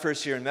my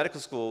first year in medical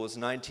school was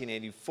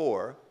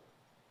 1984,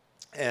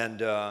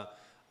 and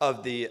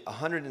of the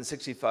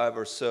 165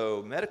 or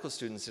so medical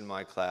students in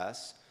my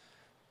class,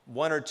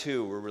 1 or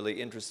 2 were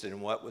really interested in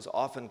what was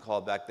often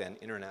called back then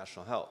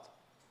international health.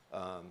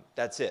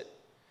 That's it.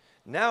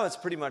 Now it's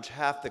pretty much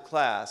half the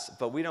class,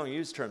 but we don't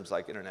use terms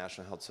like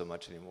international health so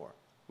much anymore.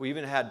 We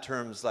even had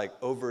terms like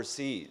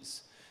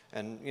overseas,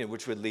 and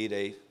which would lead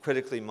a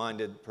critically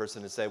minded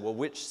person to say, well,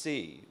 which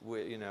sea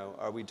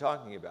are we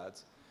talking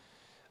about?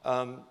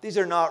 These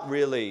are not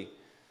really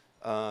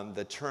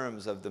the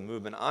terms of the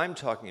movement I'm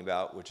talking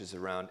about, which is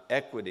around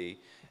equity.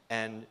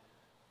 And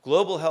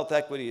global health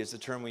equity is the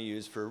term we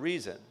use for a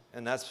reason,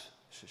 and that's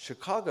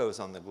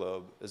Chicago's on the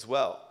globe as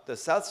well. The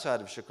south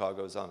side of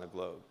Chicago is on the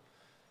globe.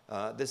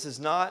 This is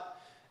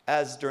not,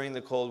 as during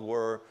the Cold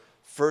War,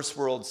 first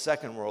world,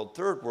 second world,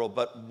 third world,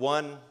 but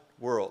one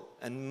world.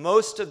 And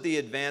most of the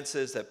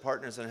advances that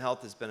Partners in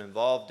Health has been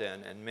involved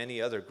in, and many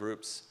other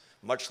groups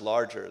much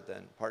larger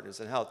than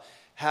Partners in Health,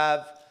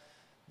 have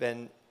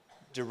been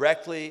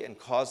directly and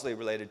causally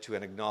related to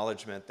an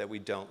acknowledgement that we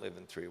don't live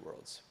in 3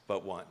 worlds,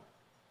 but one.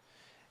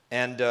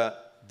 And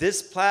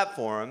this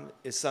platform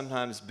is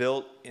sometimes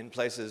built in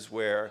places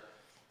where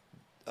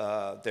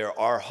there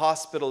are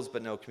hospitals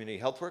but no community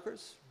health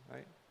workers,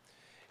 right?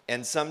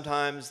 And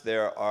sometimes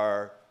there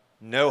are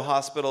no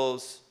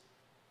hospitals,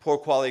 poor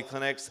quality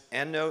clinics,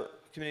 and no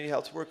community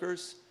health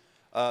workers.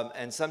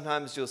 And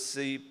sometimes you'll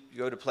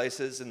go to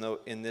places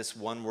in this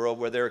one world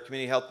where there are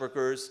community health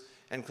workers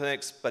and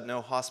clinics but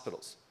no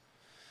hospitals.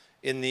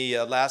 In the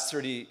last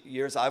 30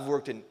 years, I've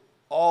worked in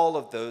all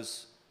of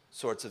those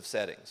sorts of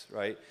settings,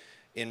 right?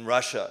 In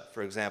Russia,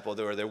 for example,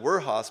 there were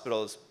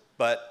hospitals,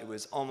 but it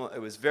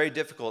was very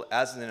difficult,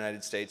 as in the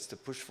United States, to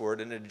push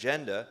forward an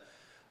agenda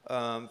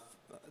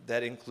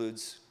that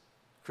includes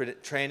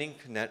training,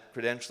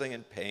 credentialing,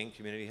 and paying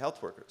community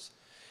health workers.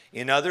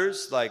 In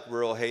others, like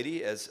rural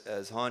Haiti,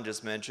 as Han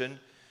just mentioned,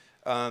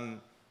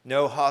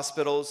 no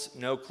hospitals,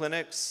 no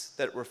clinics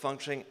that were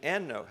functioning,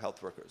 and no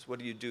health workers. What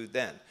do you do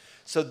then?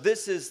 So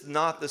this is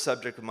not the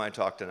subject of my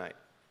talk tonight,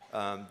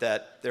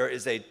 that there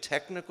is a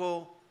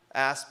technical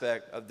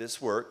aspect of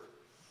this work,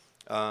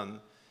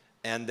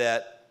 and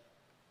that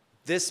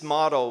this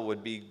model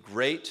would be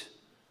great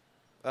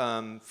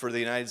for the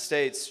United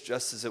States,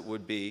 just as it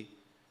would be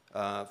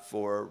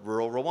for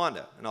rural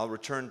Rwanda. And I'll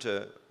return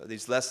to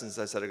these lessons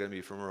I said are going to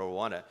be from rural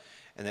Rwanda.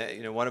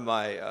 And one of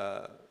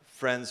my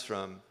friends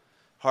from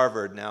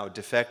Harvard now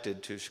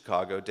defected to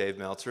Chicago, Dave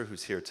Meltzer,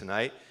 who's here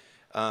tonight.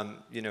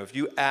 If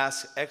you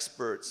ask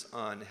experts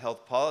on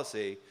health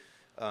policy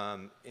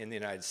in the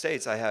United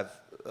States, I have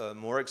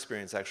more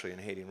experience actually in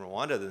Haiti and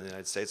Rwanda than the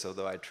United States,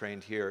 although I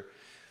trained here.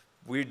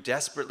 We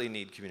desperately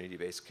need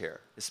community-based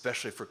care,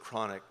 especially for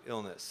chronic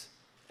illness,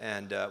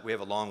 and we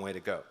have a long way to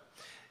go.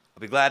 I'll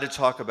be glad to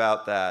talk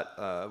about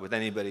that with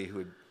anybody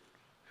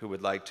who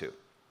would like to.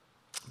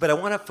 But I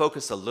want to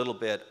focus a little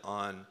bit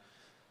on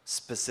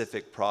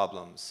specific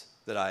problems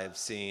that I have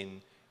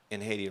seen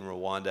in Haiti and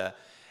Rwanda,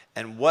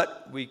 and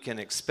what we can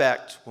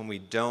expect when we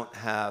don't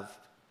have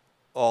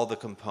all the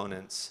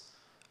components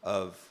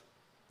of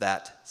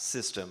that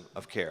system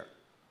of care.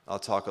 I'll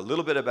talk a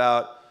little bit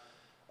about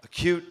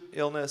acute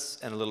illness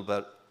and a little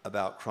bit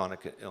about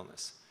chronic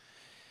illness.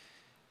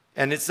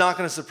 And it's not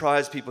going to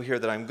surprise people here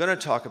that I'm going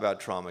to talk about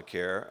trauma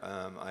care.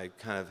 I'm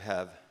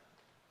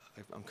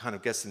kind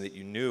of guessing that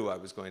you knew I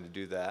was going to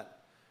do that.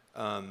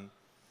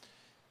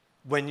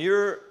 When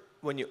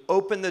you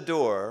open the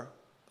door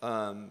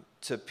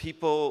to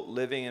people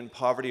living in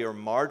poverty or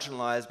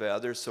marginalized by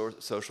other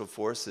social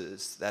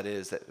forces, that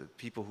is, that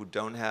people who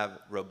don't have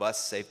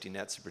robust safety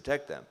nets to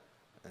protect them,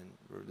 and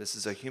this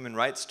is a human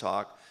rights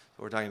talk,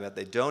 we're talking about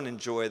they don't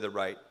enjoy the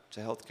right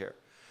to health care,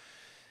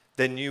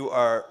 then you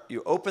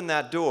open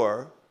that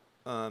door,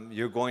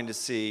 you're going to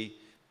see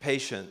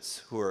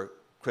patients who are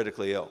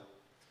critically ill.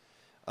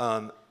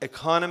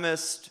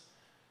 Economists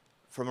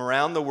from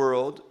around the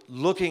world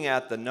looking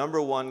at the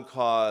 #1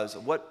 cause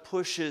of what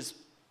pushes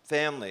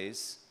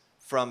families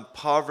from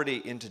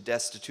poverty into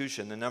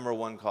destitution, the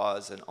 #1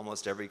 cause in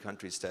almost every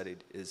country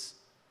studied is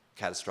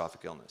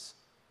catastrophic illness.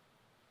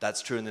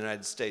 That's true in the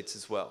United States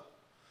as well.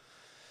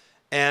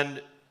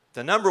 And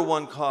the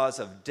 #1 cause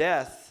of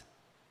death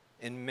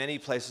in many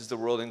places of the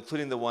world,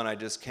 including the one I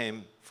just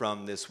came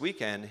from this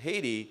weekend,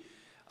 Haiti,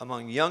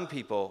 among young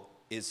people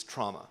is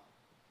trauma.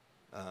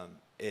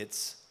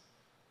 It's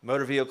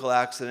motor vehicle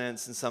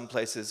accidents in some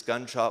places,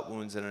 gunshot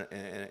wounds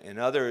in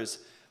others,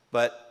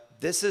 but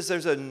there's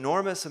an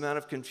enormous amount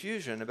of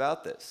confusion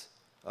about this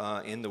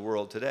in the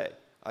world today.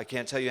 I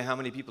can't tell you how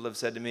many people have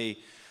said to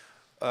me,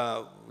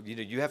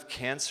 you have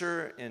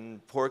cancer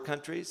in poor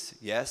countries?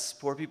 Yes,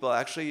 poor people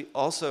actually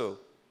also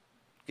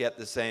get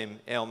the same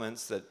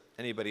ailments that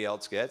anybody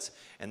else gets,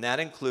 and that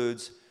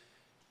includes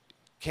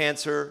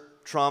cancer,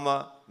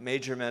 trauma,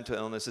 major mental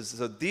illnesses.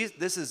 So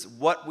this is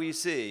what we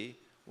see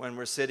when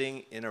we're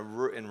sitting in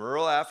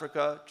rural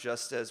Africa,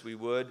 just as we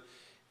would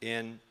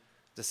in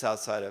the south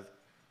side of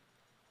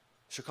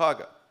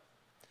Chicago.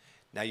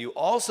 Now, you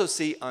also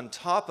see on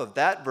top of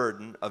that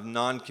burden of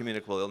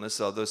non-communicable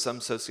illness, although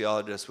some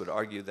sociologists would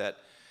argue that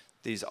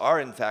these are,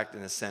 in fact,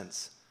 in a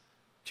sense,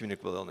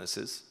 communicable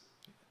illnesses,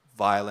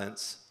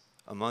 violence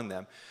among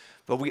them,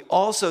 but we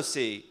also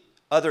see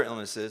other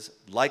illnesses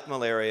like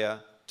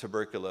malaria,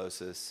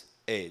 tuberculosis,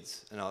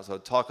 AIDS, and I'll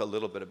talk a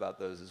little bit about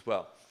those as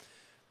well.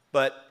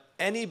 But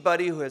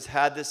anybody who has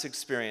had this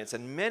experience,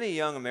 and many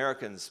young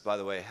Americans, by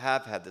the way,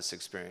 have had this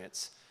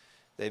experience.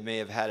 They may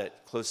have had it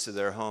close to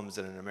their homes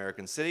in an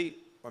American city,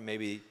 or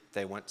maybe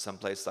they went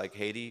someplace like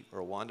Haiti or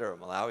Rwanda or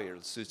Malawi or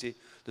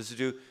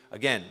Lesotho.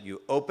 Again,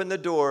 you open the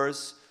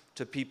doors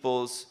to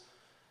people's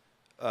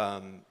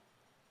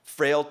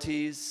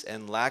frailties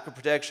and lack of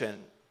protection,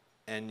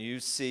 and you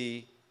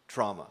see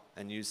trauma,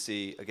 and you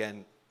see,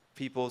 again,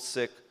 people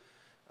sick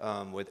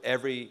with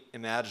every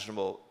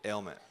imaginable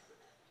ailment.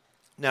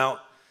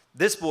 Now,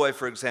 this boy,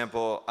 for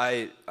example,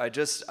 I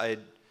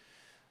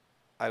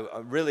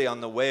really, on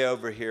the way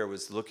over here,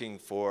 was looking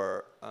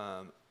for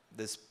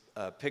this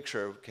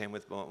picture. Came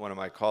with one of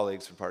my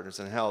colleagues from Partners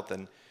in Health,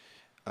 and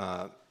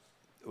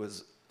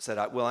said,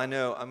 well, I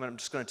know, I'm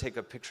just going to take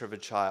a picture of a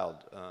child,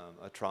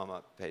 a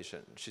trauma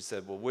patient. And she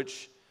said, well,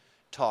 which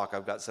talk?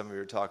 I've got some of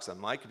your talks on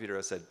my computer.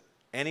 I said,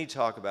 any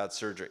talk about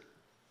surgery,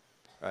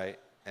 right?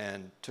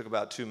 And took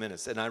about 2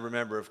 minutes. And I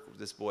remember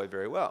this boy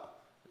very well.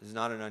 It's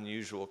not an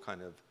unusual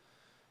kind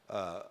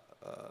of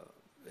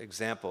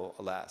example,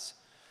 alas.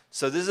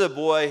 So this is a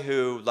boy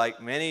who,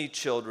 like many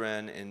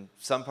children in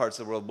some parts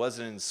of the world,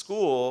 wasn't in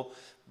school,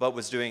 but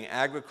was doing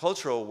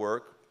agricultural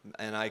work.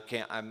 And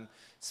I'm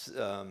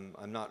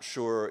not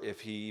sure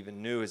if he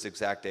even knew his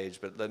exact age,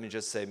 but let me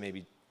just say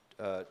maybe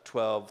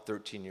 12,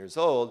 13 years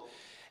old,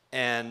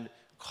 and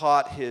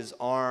caught his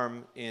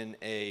arm in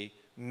a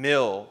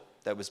mill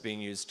that was being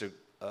used to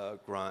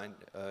grind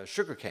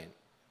sugarcane.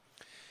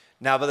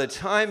 Now, by the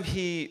time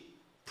he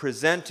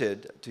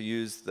presented, to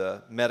use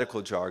the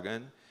medical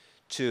jargon,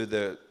 to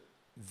the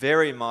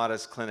very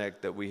modest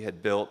clinic that we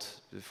had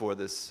built before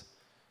this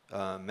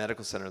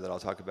medical center that I'll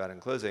talk about in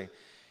closing,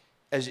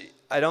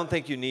 I don't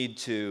think you need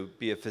to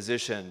be a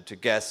physician to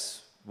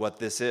guess what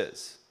this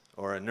is,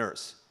 or a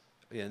nurse.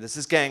 You know, this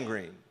is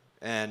gangrene,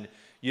 and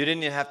you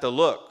didn't even have to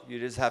look. You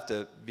just have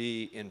to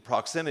be in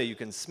proximity. You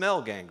can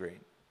smell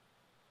gangrene.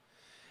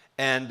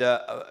 And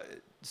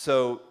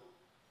so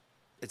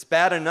it's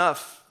bad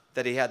enough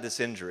that he had this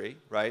injury,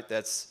 right?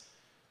 That's,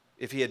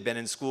 if he had been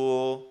in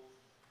school,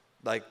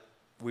 like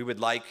we would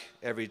like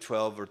every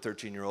 12 or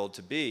 13-year-old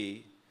to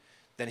be,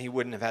 then he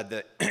wouldn't have had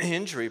the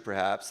injury,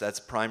 perhaps. That's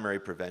primary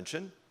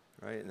prevention,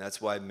 right? And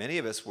that's why many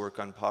of us work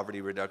on poverty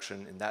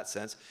reduction in that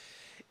sense.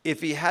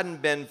 If he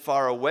hadn't been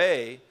far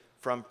away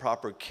from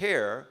proper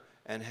care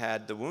and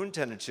had the wound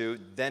tended to,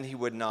 then he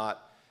would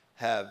not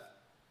have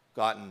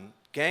gotten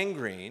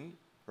gangrene,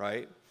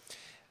 right?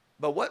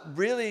 But what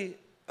really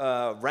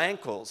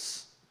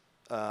rankles,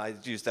 I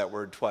used that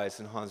word twice,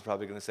 and Han's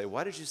probably going to say,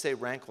 why did you say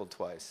rankled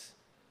twice?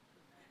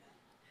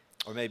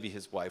 Or maybe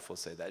his wife will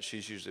say that.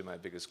 She's usually my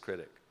biggest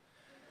critic.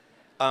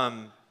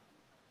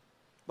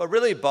 What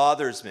really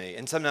bothers me,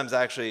 and sometimes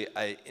actually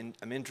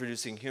I'm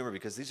introducing humor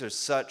because these are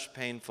such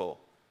painful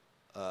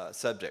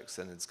subjects,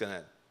 and it's going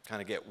to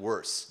kind of get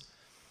worse.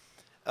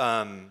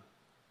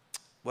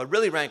 What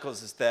really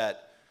rankles is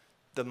that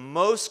the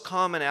most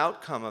common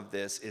outcome of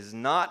this is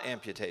not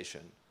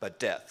amputation, but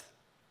death.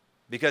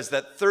 Because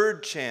that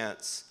third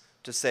chance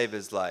to save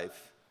his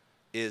life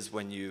is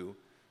when you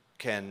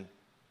can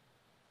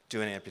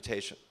do an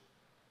amputation.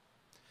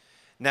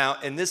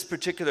 Now, in this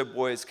particular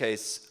boy's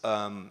case,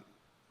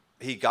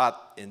 he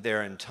got in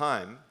there in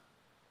time,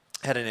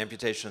 had an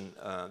amputation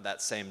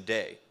that same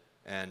day,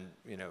 and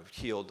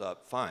healed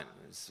up fine.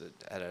 He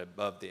had an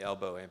above the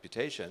elbow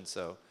amputation,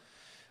 so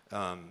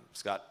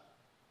he's got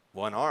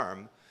one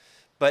arm.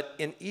 But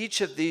in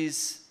each of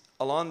these,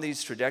 along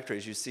these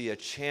trajectories, you see a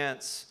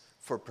chance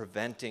for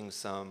preventing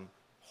some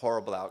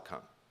horrible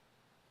outcome.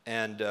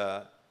 And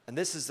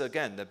this is,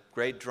 again, the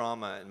great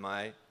drama in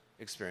my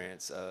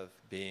experience of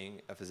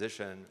being a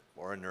physician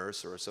or a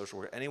nurse or a social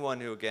worker, anyone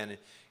who, again,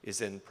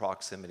 is in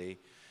proximity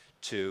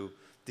to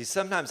these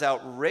sometimes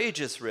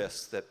outrageous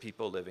risks that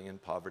people living in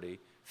poverty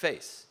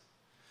face.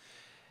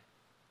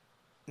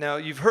 Now,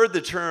 you've heard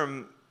the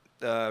term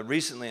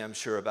recently, I'm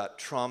sure, about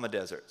trauma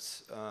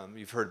deserts.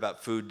 You've heard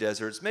about food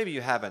deserts. Maybe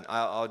you haven't.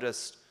 I'll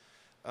just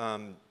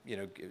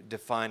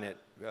define it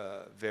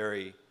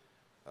very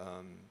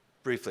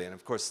briefly. And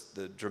of course,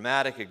 the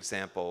dramatic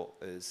example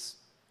is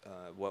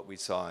what we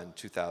saw in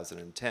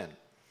 2010.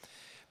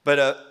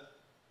 But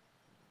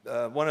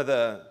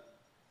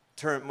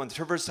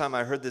the first time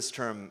I heard this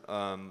term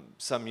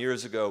some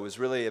years ago was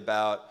really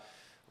about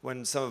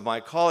when some of my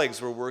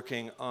colleagues were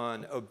working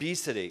on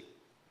obesity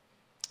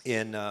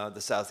in the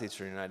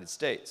southeastern United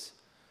States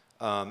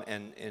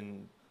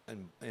and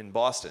in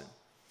Boston.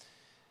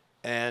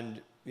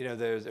 And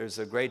there's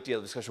a great deal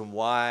of discussion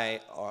why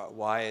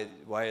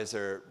is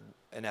there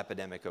an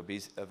epidemic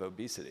of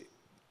obesity?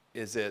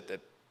 Is it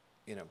that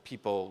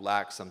people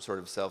lack some sort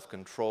of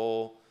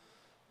self-control,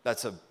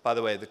 That's, by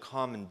the way, the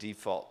common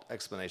default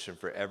explanation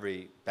for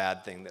every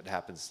bad thing that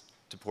happens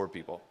to poor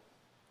people,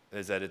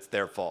 is that it's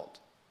their fault,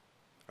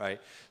 right?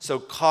 So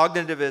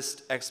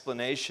cognitivist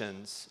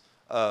explanations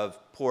of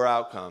poor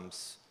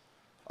outcomes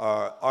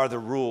are the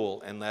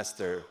rule unless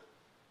they're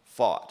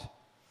fought.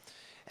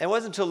 And it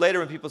wasn't until later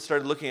when people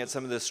started looking at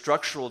some of the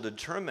structural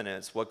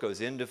determinants, what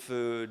goes into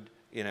food,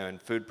 in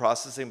food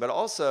processing, but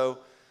also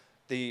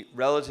the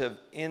relative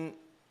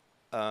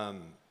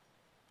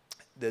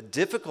the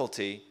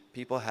difficulty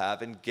people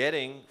have in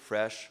getting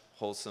fresh,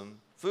 wholesome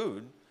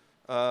food,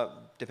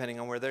 depending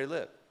on where they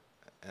live.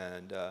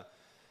 And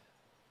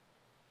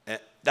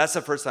that's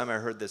the first time I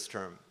heard this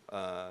term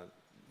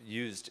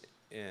used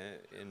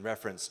in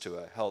reference to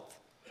a health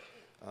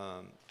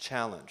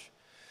challenge.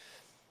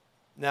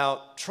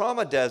 Now,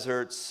 trauma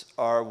deserts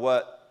are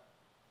what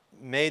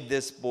made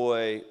this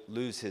boy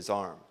lose his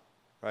arm,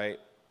 right?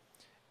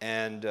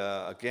 And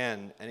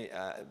again,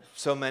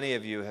 so many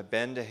of you have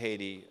been to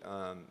Haiti,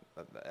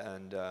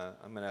 and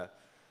I'm going to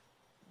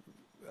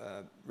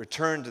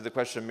return to the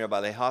question of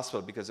Mirbalais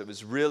Hospital because it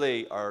was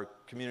really our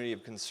community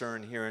of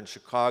concern here in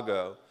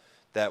Chicago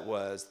that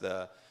was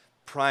the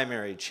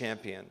primary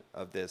champion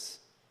of this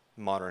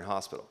modern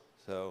hospital.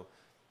 So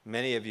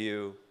many of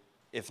you,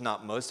 if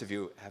not most of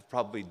you, have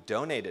probably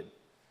donated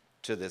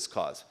to this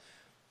cause.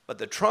 But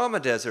the trauma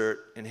desert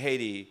in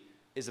Haiti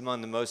is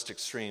among the most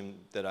extreme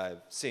that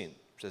I've seen.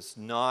 Just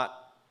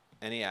not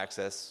any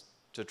access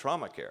to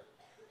trauma care.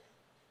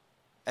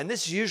 And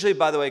this usually,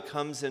 by the way,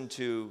 comes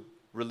into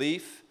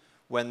relief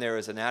when there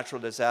is a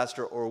natural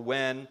disaster or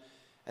when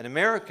an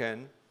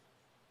American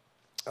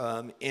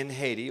in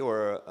Haiti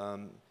or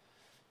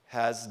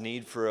has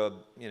need for a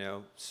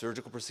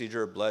surgical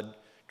procedure or blood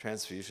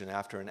transfusion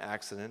after an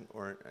accident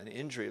or an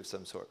injury of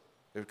some sort.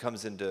 It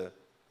comes into,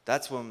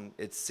 that's when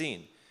it's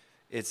seen.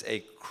 It's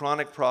a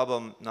chronic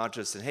problem, not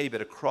just in Haiti,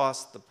 but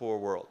across the poor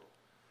world.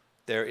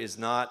 There is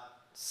not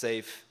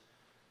safe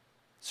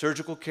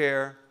surgical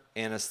care,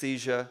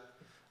 anesthesia,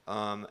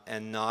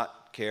 and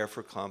not care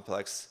for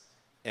complex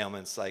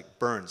ailments like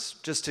burns.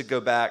 Just to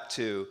go back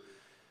to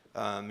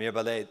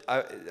Mirbalais,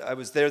 I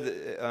was there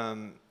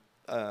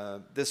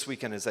this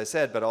weekend, as I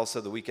said, but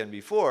also the weekend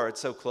before.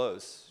 It's so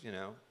close,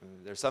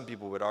 There's some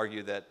people who would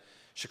argue that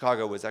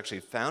Chicago was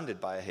actually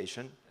founded by a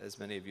Haitian, as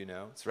many of you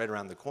know. It's right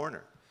around the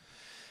corner.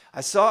 I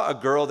saw a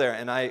girl there,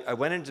 and I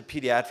went into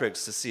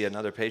pediatrics to see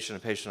another patient,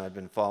 a patient I've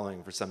been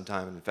following for some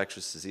time, an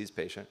infectious disease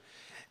patient.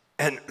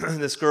 And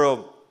this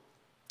girl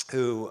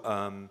who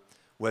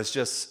was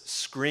just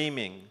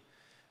screaming,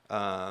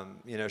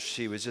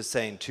 she was just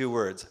saying two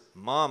words,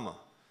 Mama,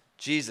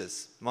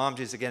 Jesus, Mom,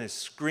 Jesus, again, is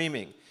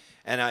screaming.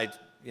 And I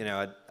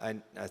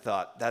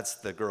thought, that's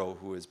the girl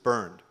who was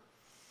burned.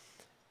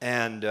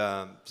 And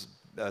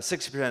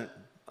 60%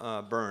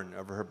 burn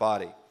over her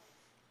body.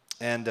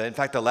 And in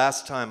fact, the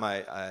last time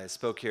I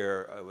spoke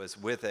here, I was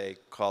with a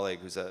colleague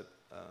who's an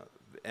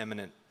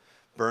eminent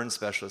burn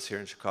specialist here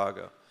in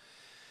Chicago.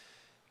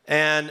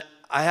 And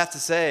I have to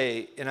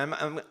say, and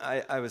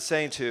I was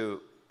saying to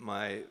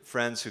my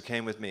friends who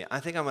came with me, I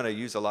think I'm going to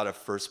use a lot of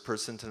first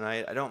person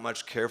tonight. I don't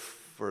much care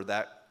for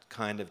that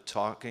kind of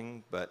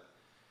talking, but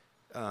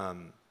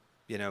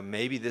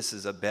maybe this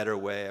is a better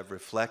way of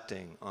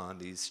reflecting on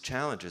these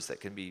challenges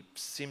that can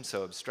seem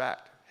so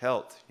abstract.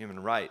 Health,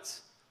 human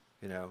rights,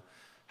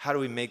 How do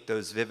we make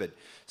those vivid?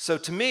 So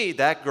to me,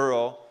 that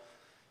girl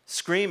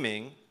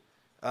screaming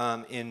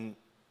in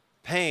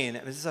pain,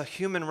 this is a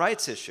human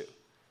rights issue.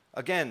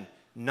 Again,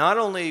 not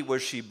only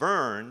was she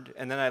burned,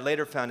 and then I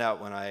later found out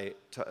when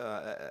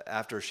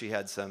after she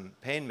had some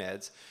pain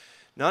meds,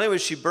 not only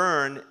was she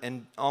burned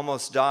and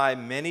almost died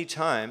many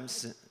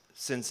times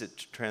since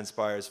it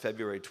transpires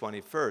February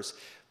 21st,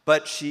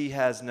 but she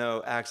has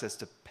no access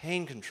to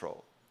pain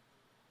control.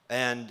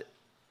 And,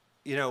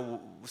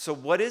 so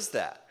what is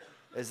that?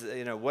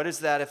 What is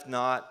that if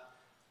not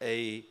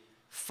a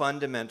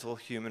fundamental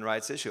human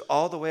rights issue?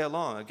 All the way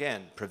along,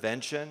 again,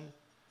 prevention,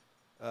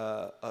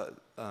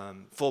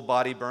 full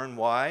body burn.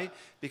 Why?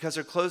 Because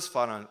her clothes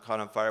caught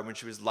on fire when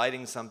she was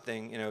lighting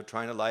something,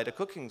 trying to light a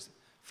cooking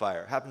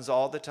fire. Happens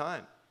all the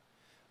time.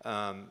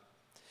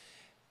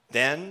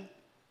 Then,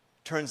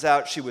 turns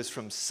out she was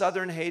from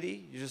southern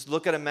Haiti. You just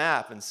look at a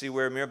map and see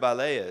where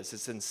Mirbalais is.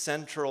 It's in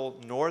central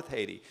North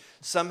Haiti.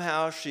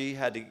 Somehow she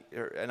had to,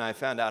 and I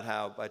found out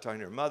how by talking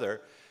to her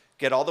mother,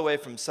 get all the way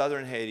from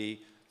southern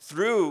Haiti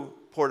through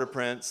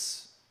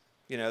Port-au-Prince,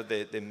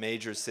 the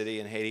major city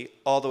in Haiti,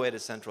 all the way to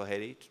central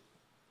Haiti,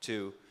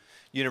 to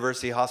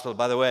University Hospital.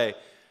 By the way,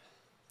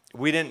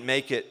 we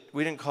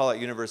didn't call it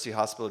University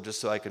Hospital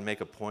just so I could make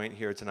a point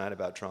here tonight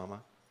about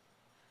trauma.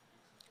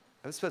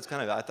 That's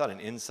kind of, I thought, an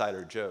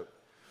insider joke.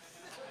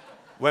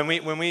 When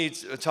we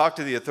talked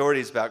to the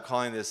authorities about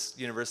calling this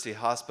University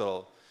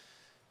Hospital,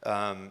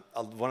 some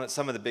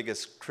of the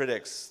biggest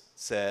critics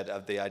said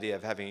of the idea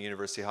of having a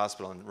university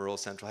hospital in rural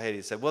central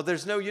Haiti said, well,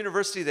 there's no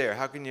university there.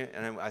 How can you?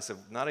 And I said,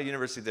 not a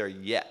university there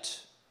yet.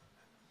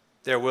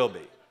 There will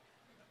be,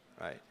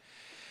 right?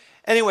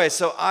 Anyway,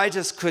 so I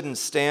just couldn't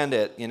stand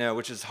it,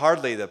 which is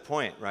hardly the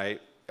point, right?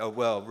 Oh,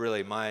 well,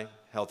 really, my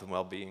health and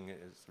well-being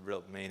is the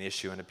real main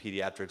issue in a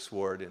pediatrics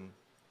ward in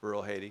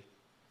rural Haiti.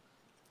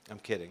 I'm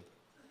kidding.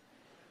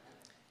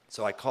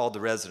 So I called the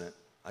resident.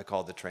 I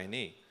called the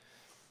trainee.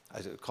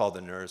 I called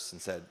the nurse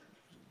and said,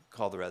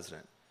 call the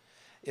resident.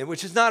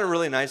 Which is not a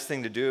really nice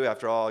thing to do.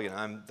 After all,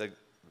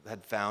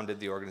 had founded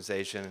the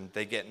organization, and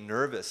they get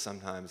nervous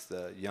sometimes,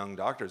 the young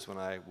doctors, when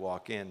I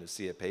walk in to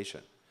see a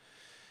patient.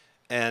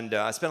 And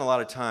I spent a lot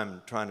of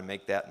time trying to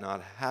make that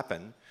not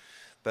happen,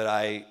 but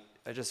I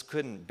just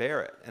couldn't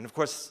bear it. And of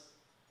course,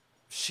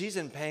 she's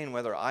in pain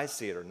whether I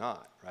see it or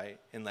not, right?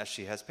 Unless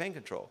she has pain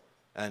control.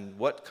 And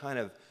what kind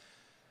of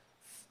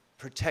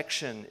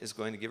protection is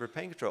going to give her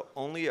pain control?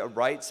 Only a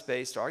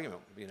rights-based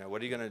argument.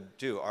 What are you going to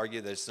do?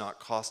 Argue that it's not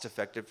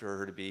cost-effective for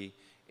her to be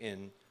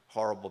in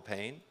horrible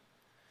pain?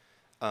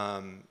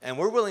 And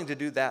we're willing to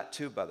do that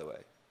too, by the way.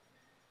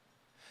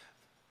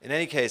 In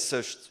any case,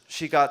 so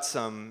she got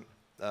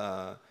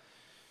a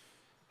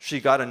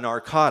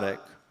narcotic,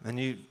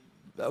 and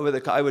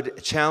I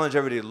would challenge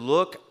everybody to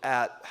look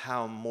at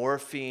how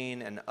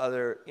morphine and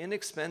other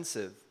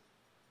inexpensive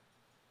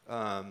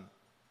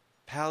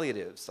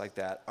palliatives like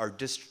that are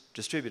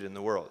distributed in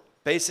the world.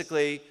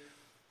 Basically,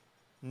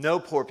 no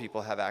poor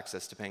people have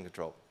access to pain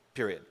control,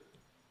 period.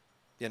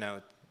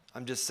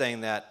 I'm just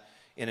saying that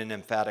in an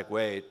emphatic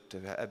way,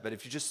 but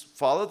if you just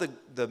follow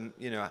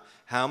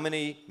how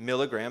many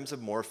milligrams of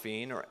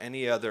morphine or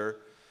any other,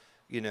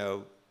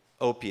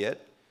 opiate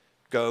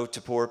go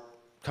to poor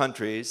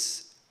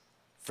countries,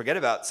 forget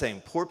about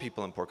saying poor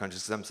people in poor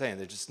countries, because I'm saying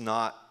they're just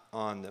not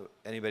on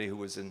anybody who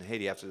was in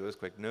Haiti after the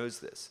earthquake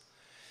knows this.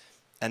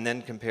 And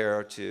then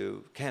compare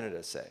to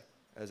Canada, say,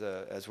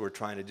 as we're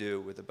trying to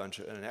do with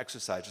an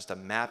exercise, just a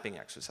mapping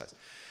exercise.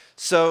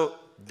 So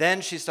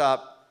then she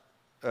stopped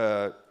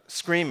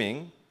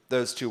screaming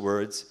those two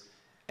words,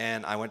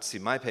 and I went to see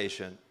my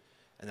patient,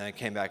 and then I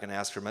came back and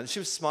asked her mother. She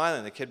was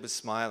smiling. The kid was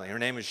smiling. Her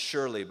name is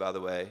Shirley, by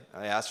the way.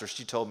 I asked her.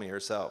 She told me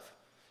herself.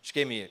 She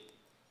gave me a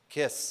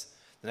kiss.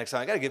 The next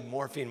time, I got to give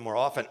morphine more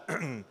often.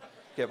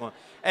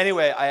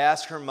 Anyway, I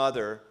asked her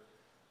mother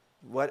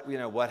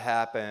what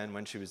happened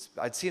when she was.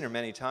 I'd seen her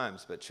many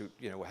times, but she,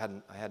 I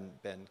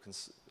hadn't been.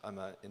 I'm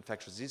an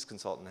infectious disease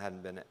consultant.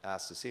 Hadn't been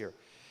asked to see her.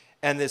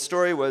 And the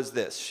story was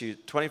this: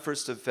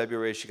 21st of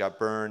February, she got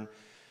burned.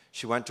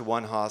 She went to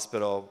one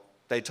hospital.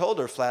 They told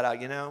her flat out,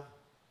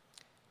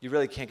 you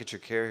really can't get your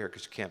care here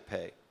because you can't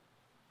pay.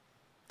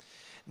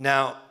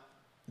 Now,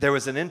 there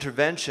was an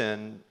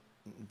intervention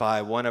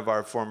by one of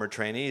our former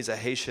trainees, a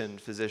Haitian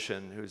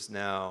physician who's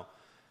now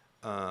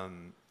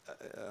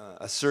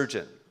a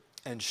surgeon.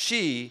 And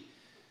she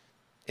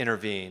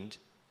intervened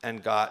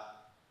and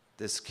got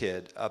this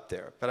kid up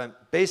there.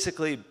 But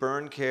basically,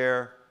 burn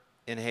care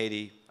in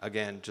Haiti,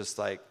 again, just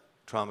like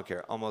trauma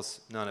care,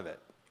 almost none of it.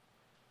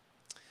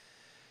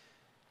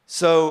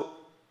 So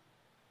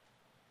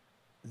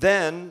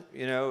then,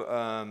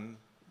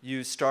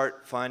 you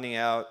start finding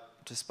out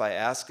just by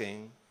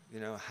asking,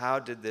 how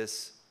did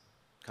this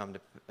come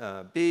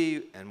to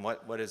be, and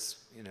what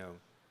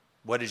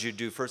did you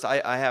do first?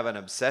 I have an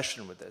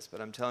obsession with this,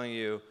 but I'm telling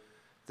you,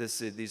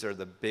 these are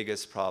the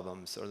biggest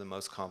problems, or the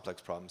most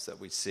complex problems that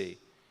we see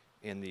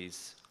in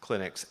these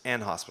clinics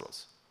and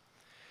hospitals.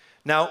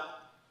 Now,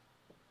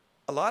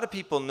 a lot of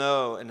people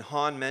know, and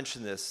Han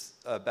mentioned this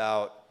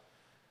about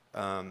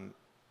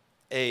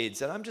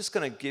AIDS, and I'm just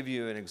going to give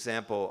you an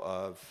example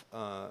of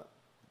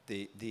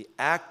the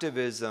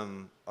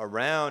activism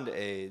around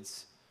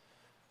AIDS.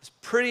 It's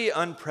pretty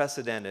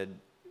unprecedented,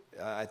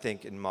 I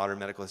think, in modern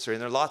medical history,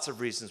 and there are lots of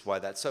reasons why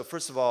that. So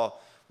first of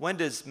all, when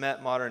does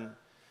modern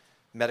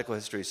medical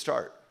history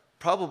start?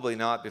 Probably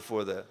not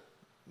before the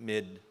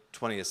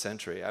mid-20th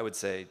century. I would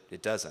say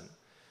it doesn't.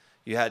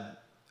 You had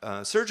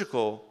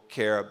surgical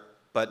care,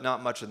 but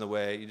not much in the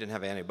way. You didn't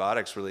have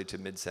antibiotics really to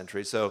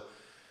mid-century. So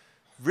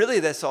really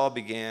this all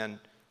began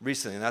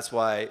recently, and that's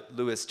why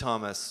Lewis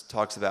Thomas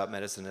talks about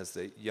medicine as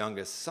the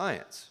youngest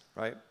science,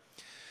 right?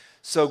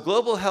 So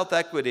global health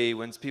equity,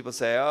 when people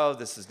say, oh,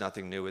 this is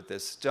nothing new with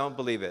this, don't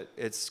believe it.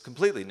 It's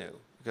completely new,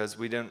 because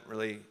we didn't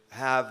really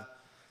have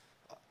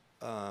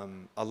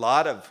a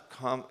lot of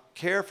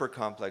care for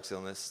complex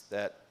illness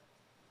that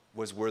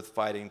was worth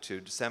fighting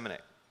to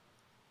disseminate.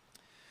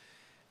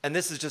 And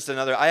this is just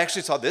another, I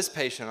actually saw this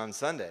patient on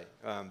Sunday,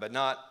 but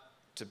not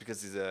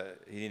because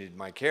he needed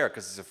my care,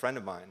 because he's a friend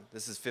of mine.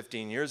 This is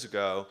 15 years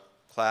ago,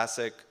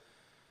 classic,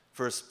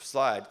 first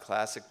slide,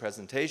 classic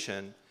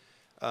presentation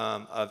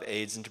of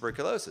AIDS and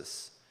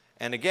tuberculosis.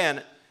 And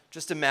again,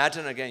 just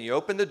imagine, again, you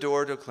open the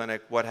door to a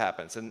clinic, what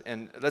happens?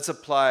 And let's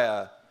apply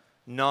a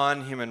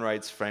non-human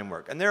rights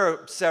framework. And there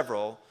are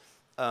several.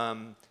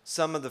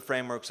 Some of the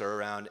frameworks are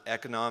around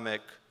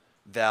economic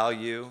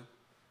value.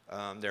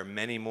 There are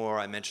many more.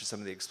 I mentioned some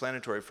of the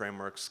explanatory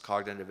frameworks,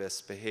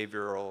 cognitivist,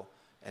 behavioral,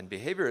 and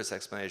behaviorist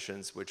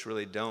explanations, which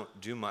really don't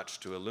do much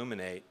to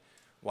illuminate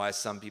why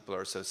some people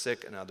are so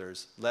sick and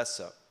others less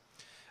so.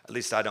 At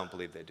least I don't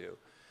believe they do.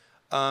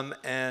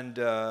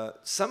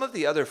 Some of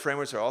the other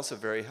frameworks are also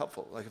very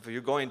helpful. Like if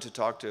you're going to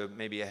talk to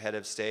maybe a head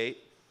of state,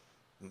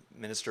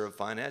 minister of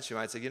finance, you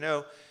might say,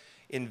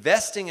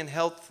 investing in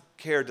health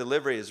care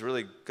delivery is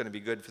really going to be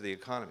good for the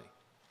economy.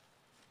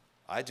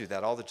 I do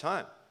that all the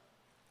time.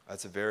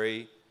 It's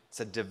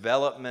a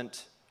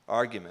development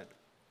argument.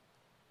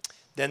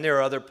 Then there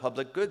are other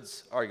public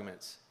goods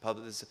arguments.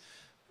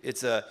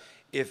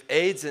 If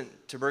AIDS and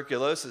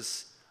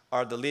tuberculosis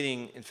are the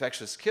leading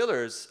infectious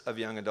killers of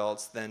young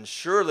adults, then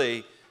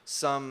surely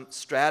some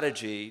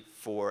strategy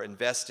for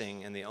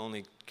investing in the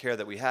only care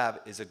that we have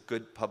is a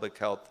good public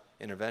health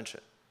intervention.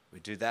 We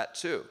do that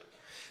too.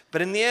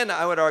 But in the end,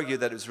 I would argue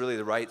that it was really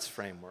the rights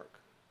framework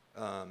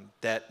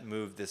that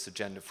moved this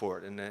agenda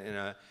forward. And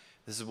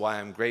this is why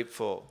I'm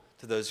grateful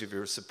to those of you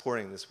who are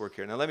supporting this work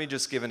here. Now let me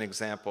just give an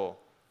example.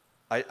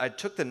 I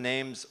took the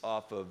names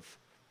off of,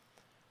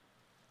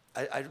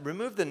 I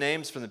removed the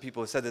names from the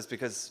people who said this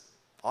because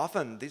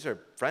often these are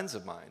friends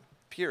of mine,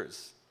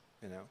 peers,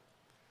 you know,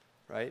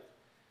 right?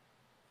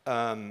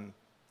 And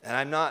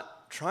I'm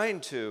not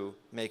trying to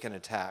make an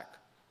attack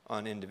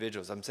on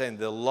individuals. I'm saying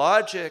the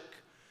logic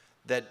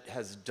that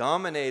has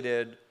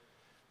dominated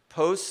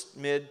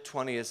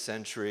post-mid-20th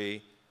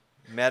century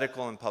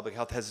medical and public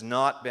health has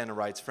not been a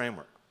rights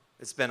framework.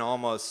 It's been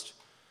almost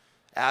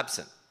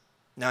absent.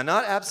 Now,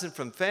 not absent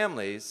from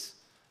families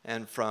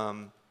and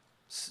from,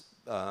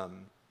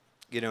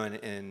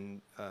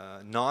 in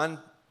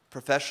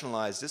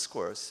non-professionalized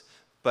discourse,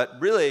 but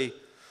really,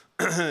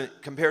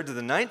 compared to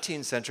the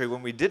 19th century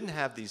when we didn't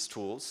have these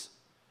tools,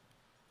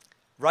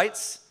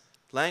 rights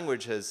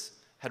language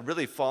had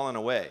really fallen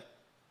away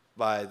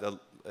by the,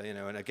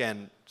 and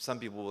again, some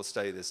people will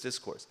study this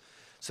discourse.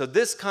 So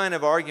this kind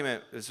of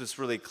argument is just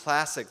really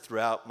classic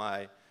throughout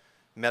my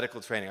medical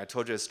training. I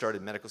told you I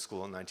started medical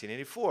school in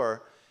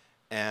 1984,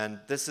 and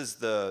this is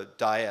the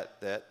diet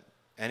that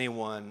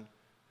anyone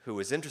who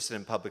was interested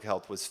in public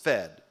health was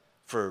fed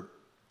for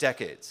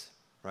decades,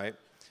 right?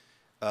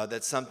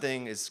 That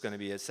something is going to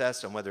be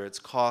assessed on whether it's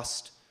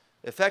cost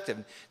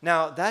effective.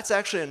 Now, that's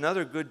actually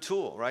another good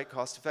tool, right?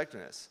 Cost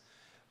effectiveness.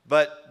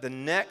 But the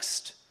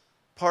next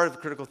part of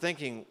critical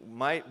thinking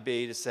might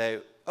be to say,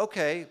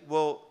 okay,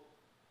 well,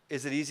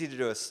 is it easy to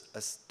do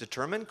a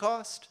determined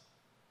cost?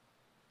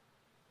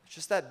 It's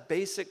just that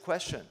basic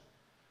question.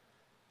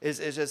 It's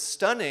just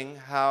stunning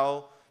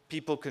how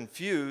people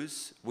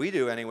confuse, we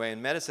do anyway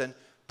in medicine,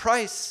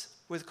 price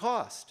with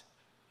cost.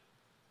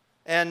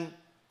 And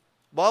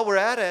while we're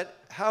at it,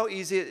 how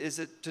easy is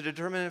it to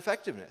determine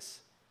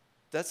effectiveness?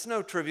 That's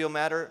no trivial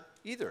matter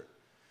either.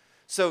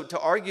 So to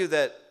argue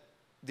that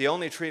the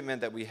only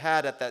treatment that we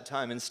had at that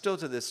time, and still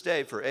to this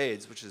day for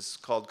AIDS, which is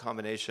called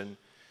combination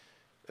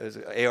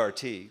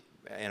ART,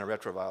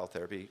 antiretroviral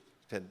therapy,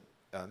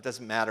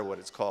 doesn't matter what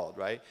it's called,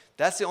 right?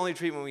 That's the only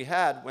treatment we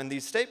had when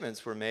these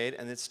statements were made,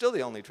 and it's still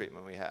the only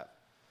treatment we have.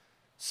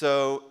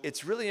 So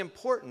it's really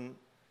important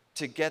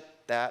to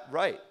get that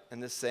right.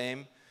 And the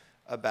same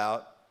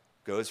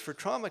goes for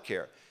trauma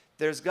care.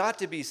 There's got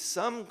to be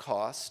some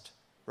cost,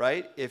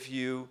 right, if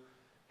you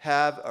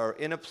are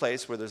in a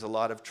place where there's a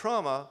lot of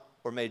trauma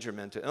or major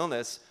mental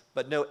illness,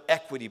 but no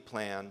equity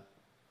plan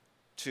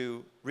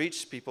to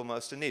reach people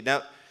most in need.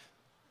 Now,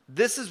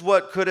 this is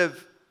what could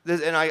have,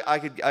 and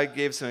I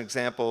gave some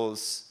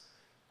examples.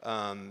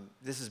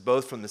 This is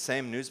both from the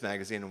same news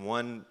magazine in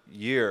 1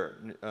 year.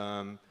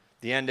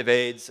 The end of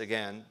AIDS,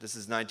 again, this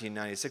is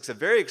 1996. A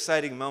very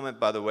exciting moment,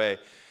 by the way.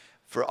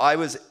 In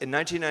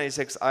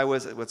 1996, I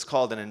was what's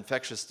called an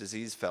infectious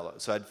disease fellow.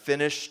 So I'd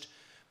finished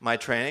my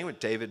training with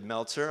David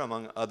Meltzer,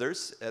 among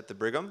others, at the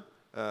Brigham,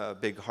 a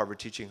big Harvard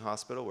teaching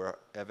hospital where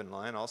Evan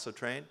Lyon also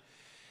trained,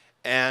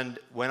 and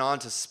went on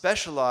to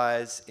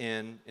specialize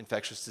in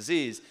infectious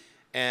disease.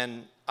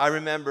 And I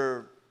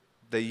remember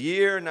the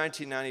year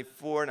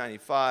 1994,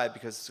 95,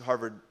 because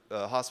Harvard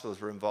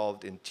hospitals were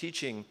involved in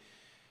teaching,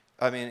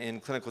 in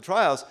clinical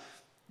trials,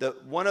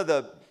 one of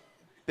the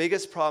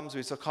biggest problems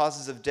we saw,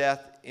 causes of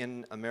death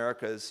in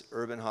America's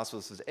urban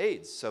hospitals, was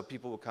AIDS. So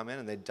people would come in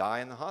and they'd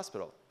die in the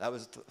hospital. That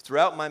was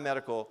throughout my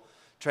medical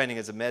training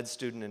as a med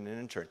student and an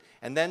intern.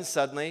 And then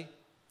suddenly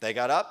they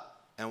got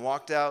up and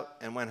walked out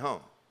and went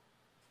home,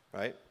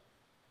 right?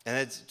 And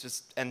it's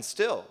just, and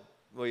still,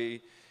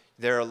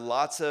 there are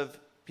lots of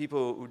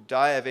people who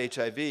die of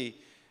HIV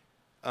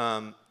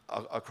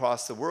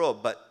across the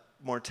world, but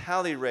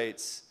mortality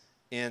rates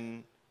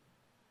in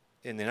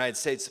the United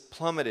States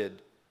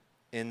plummeted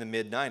in the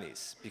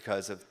mid-90s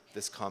because of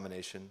this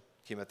combination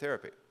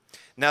chemotherapy.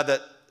 Now,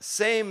 the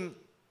same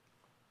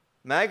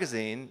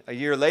magazine, a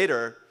year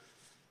later,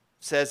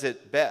 says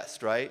it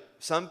best, right?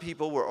 Some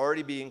people were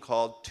already being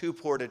called too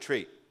poor to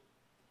treat,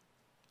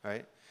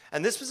 right?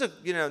 And this was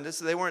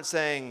they weren't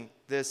saying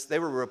this, they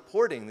were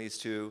reporting, these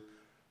two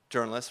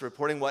journalists,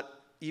 reporting what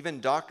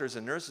even doctors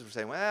and nurses were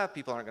saying, well,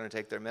 people aren't going to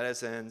take their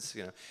medicines,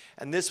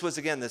 And this was,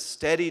 again, the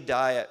steady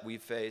diet we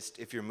faced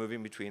if you're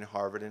moving between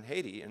Harvard and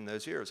Haiti in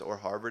those years, or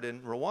Harvard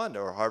and Rwanda,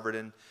 or Harvard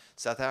and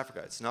South Africa.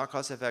 It's not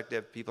cost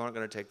effective. People aren't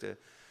going to take the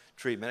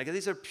treatment. Again,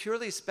 these are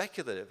purely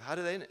speculative. How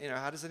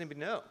does anybody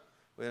know?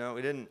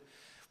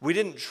 We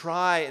didn't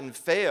try and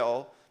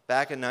fail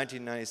back in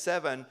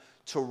 1997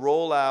 to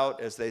roll out,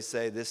 as they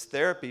say, this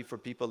therapy for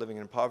people living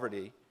in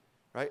poverty,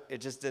 right? It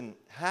just didn't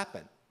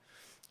happen.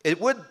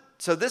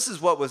 so this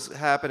is what was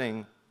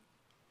happening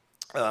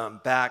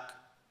back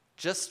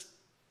just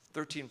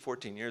 13,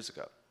 14 years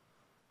ago,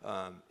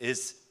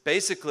 is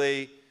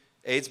basically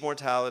AIDS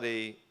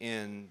mortality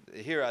in,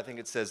 here I think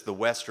it says the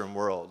Western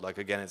world. Like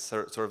again, it's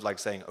sort of like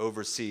saying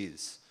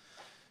overseas.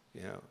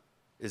 You know,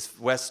 is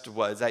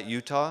that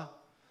Utah?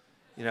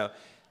 You know,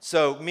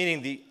 so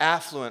meaning the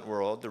affluent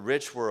world, the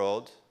rich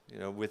world, you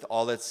know, with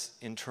all its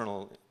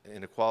internal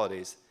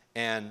inequalities,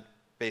 and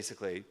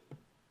basically,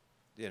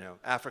 you know,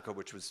 Africa,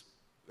 which was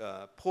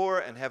poor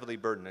and heavily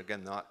burdened.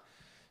 Again,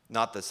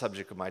 not the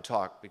subject of my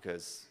talk,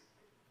 because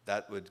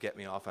that would get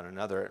me off on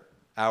another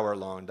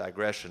hour-long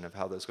digression of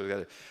how those go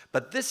together.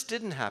 But this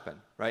didn't happen,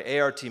 right?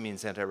 ART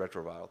means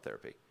antiretroviral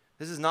therapy.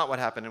 This is not what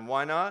happened, and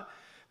why not?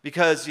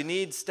 Because you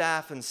need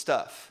staff and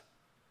stuff.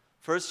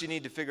 First, you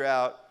need to figure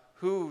out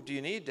who do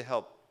you need to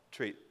help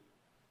treat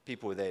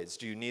people with AIDS.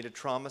 Do you need a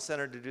trauma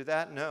center to do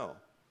that? No.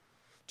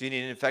 Do you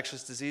need an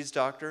infectious disease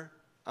doctor?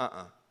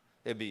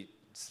 It'd be,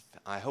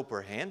 I hope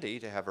we're handy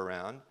to have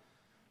around,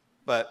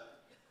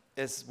 but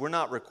we're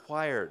not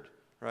required,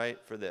 right,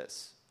 for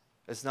this.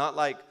 It's not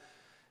like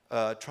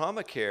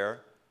trauma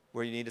care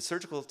where you need a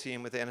surgical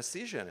team with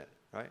anesthesia in it,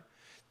 right?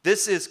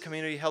 This is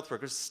community health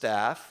workers,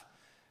 staff,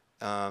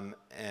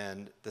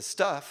 and the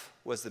stuff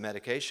was the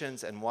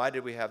medications. And why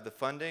did we have the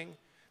funding?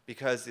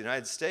 Because the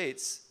United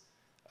States,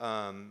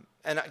 and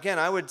again,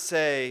 I would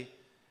say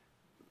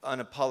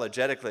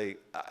unapologetically,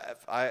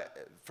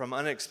 from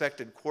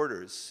unexpected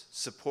quarters,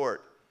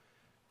 support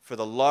for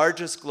the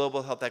largest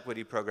global health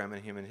equity program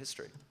in human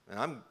history. And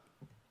I'm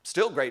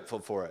still grateful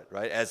for it,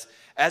 right?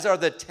 As are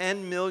the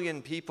 10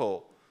 million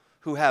people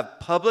who have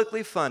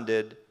publicly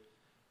funded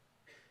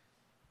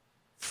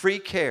free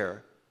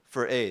care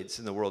for AIDS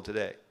in the world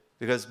today.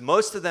 Because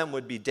most of them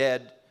would be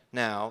dead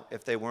now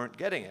if they weren't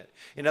getting it.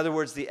 In other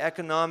words, the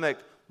economic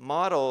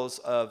models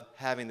of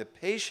having the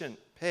patient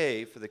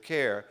pay for the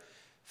care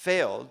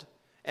failed,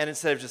 and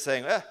instead of just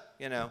saying,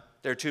 you know,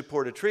 they're too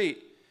poor to treat,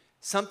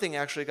 something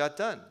actually got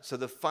done. So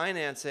the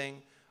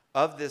financing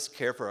of this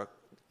care for an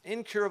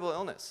incurable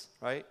illness,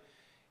 right,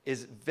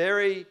 is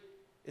very,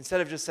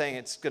 instead of just saying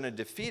it's going to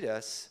defeat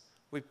us,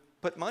 we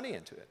put money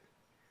into it.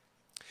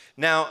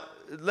 Now,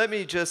 let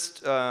me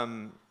just,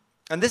 and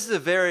this is a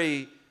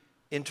very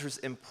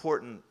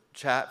important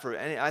chat for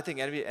I think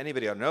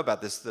anybody ought to know about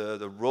this.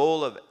 The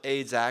role of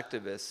AIDS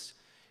activists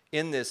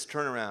in this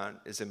turnaround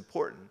is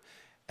important,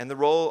 and the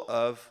role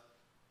of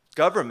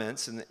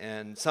governments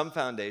and some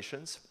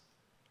foundations.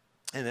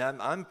 And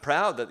I'm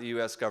proud that the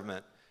U.S.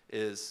 government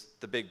is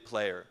the big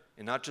player,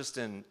 and not just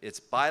in its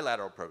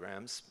bilateral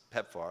programs,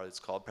 PEPFAR, it's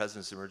called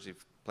President's Emergency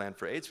Plan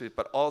for AIDS,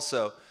 but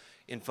also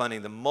in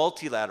funding the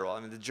multilateral. I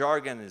mean, the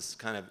jargon is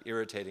kind of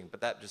irritating,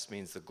 but that just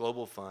means the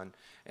Global Fund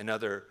and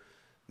other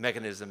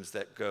mechanisms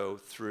that go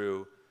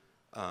through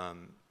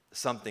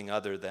something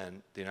other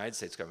than the United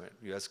States government.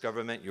 U.S.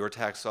 government, your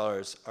tax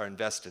dollars are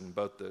invested in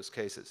both those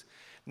cases.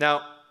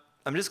 Now,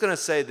 I'm just going to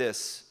say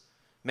this,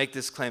 make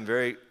this claim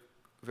very,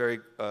 very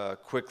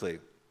quickly,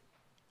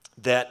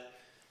 that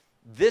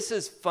this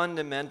is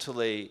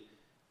fundamentally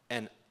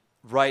an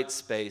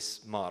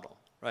rights-based model,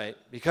 right?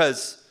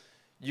 Because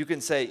you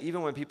can say,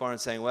 even when people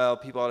aren't saying, well,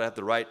 people ought to have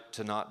the right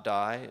to not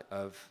die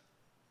of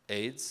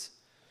AIDS,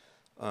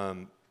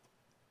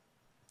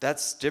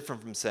 that's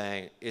different from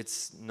saying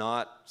it's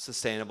not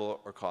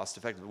sustainable or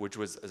cost-effective, which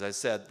was, as I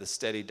said, the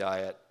steady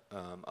diet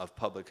of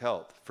public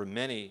health for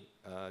many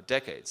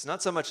decades.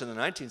 Not so much in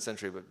the 19th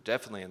century, but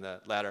definitely in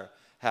the latter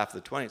half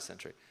of the 20th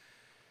century.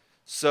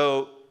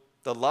 So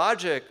the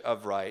logic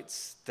of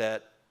rights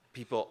that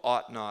people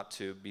ought not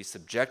to be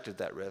subjected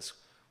to that risk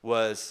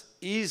was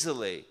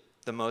easily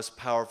the most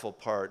powerful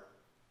part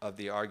of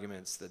the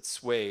arguments that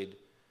swayed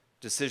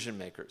decision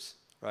makers,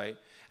 right?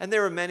 And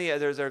there are many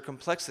others, there are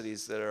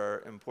complexities that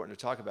are important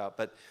to talk about,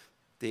 but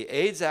the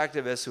AIDS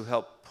activists who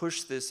helped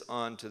push this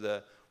onto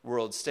the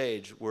world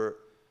stage were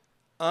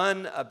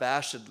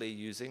unabashedly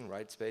using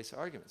rights-based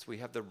arguments. We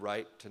have the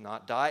right to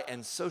not die,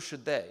 and so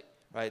should they,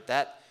 right?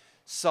 That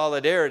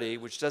solidarity,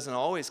 which doesn't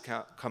always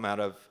come out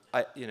of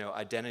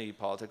identity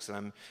politics, and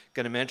I'm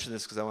going to mention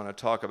this because I want to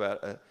talk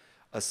about a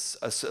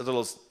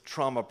little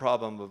trauma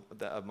problem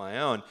of my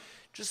own.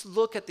 Just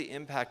look at the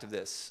impact of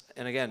this.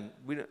 And again,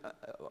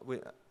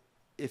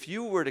 if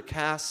you were to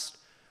cast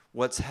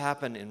what's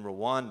happened in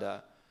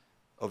Rwanda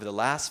over the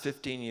last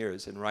 15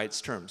 years in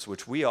rights terms,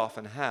 which we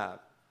often have,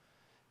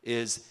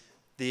 is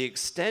the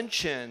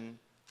extension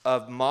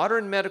of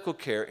modern medical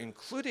care,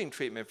 including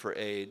treatment for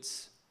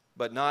AIDS,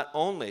 but not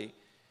only,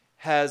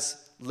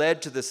 has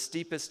led to the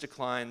steepest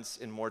declines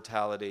in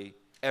mortality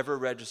ever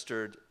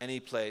registered any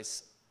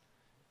place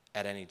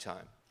at any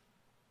time.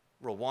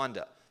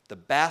 Rwanda, the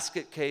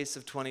basket case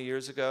of 20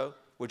 years ago,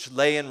 which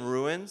lay in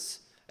ruins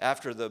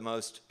after the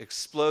most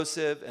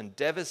explosive and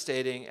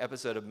devastating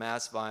episode of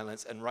mass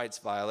violence and rights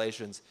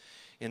violations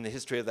in the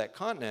history of that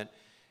continent,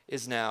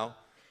 is now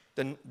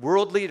the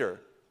world leader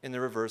in the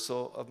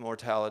reversal of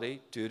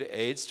mortality due to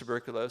AIDS,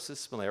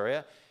 tuberculosis,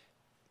 malaria,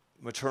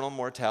 maternal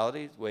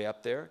mortality way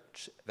up there,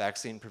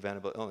 vaccine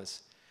preventable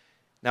illness.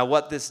 Now,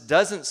 what this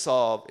doesn't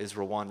solve is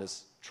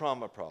Rwanda's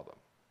trauma problem.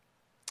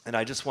 And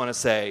I just want to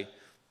say,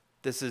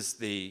 this is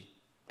the,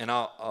 and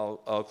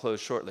I'll close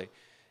shortly.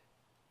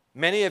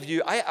 Many of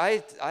you,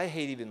 I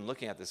hate even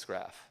looking at this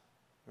graph,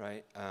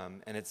 right?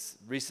 And it's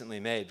recently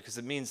made because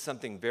it means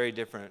something very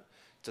different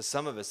to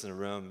some of us in the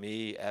room,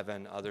 me,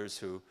 Evan, others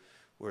who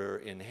were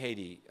in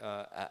Haiti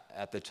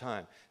at the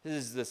time. This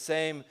is the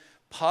same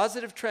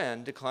positive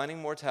trend,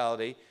 declining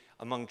mortality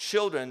among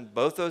children,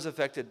 both those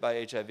affected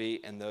by HIV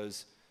and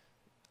those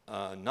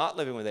not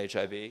living with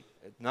HIV.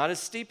 Not as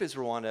steep as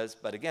Rwanda's,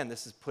 but again,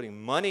 this is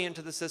putting money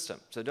into the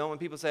system. So don't, when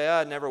people say,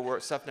 it never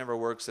works, stuff never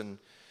works in,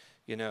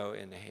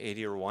 in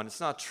Haiti or Rwanda, it's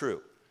not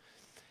true.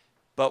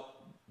 But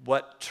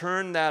what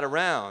turned that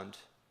around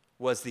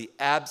was the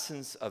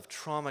absence of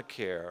trauma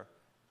care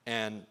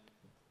and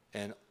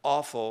an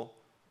awful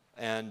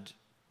and,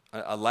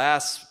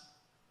 alas,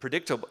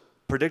 predictable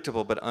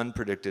but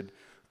unpredicted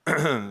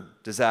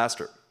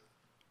disaster.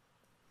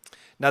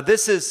 Now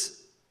this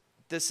is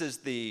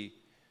the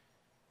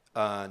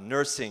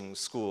nursing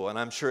school, and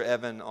I'm sure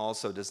Evan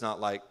also does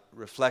not like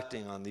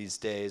reflecting on these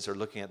days or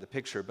looking at the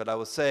picture, but I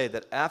will say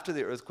that after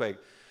the earthquake,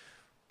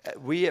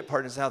 we at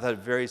Partners Health had a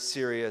very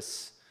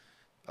serious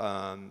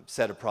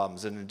set of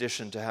problems. In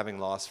addition to having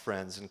lost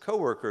friends and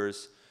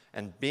coworkers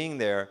and being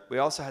there, we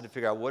also had to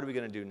figure out what are we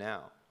going to do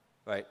now,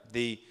 right?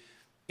 The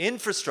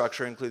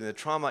infrastructure, including the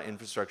trauma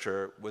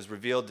infrastructure, was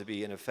revealed to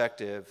be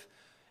ineffective,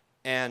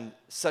 and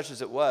such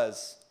as it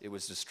was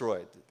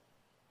destroyed.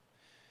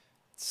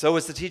 So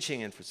is the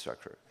teaching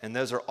infrastructure, and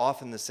those are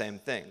often the same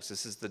things.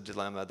 This is the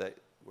dilemma that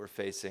we're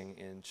facing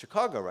in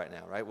Chicago right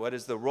now, right? What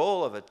is the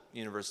role of a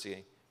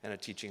university and a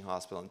teaching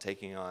hospital in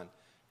taking on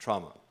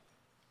trauma?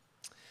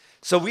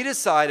 So we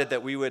decided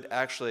that we would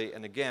actually,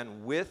 and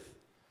again, with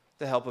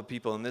the help of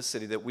people in this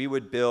city, that we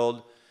would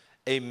build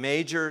a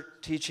major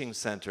teaching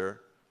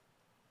center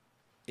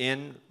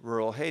in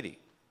rural Haiti.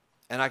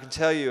 And I can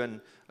tell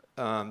you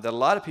that a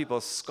lot of people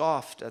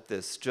scoffed at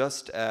this,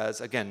 just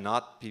as, again,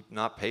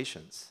 not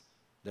patients.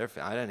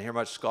 I didn't hear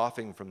much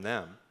scoffing from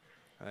them,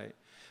 right?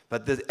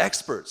 But the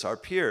experts, our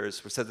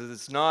peers, said that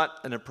it's not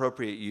an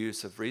appropriate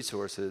use of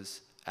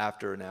resources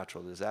after a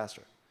natural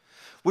disaster,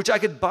 which I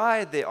could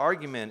buy the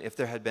argument if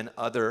there had been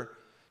other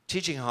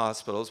teaching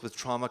hospitals with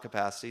trauma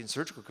capacity and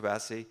surgical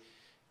capacity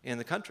in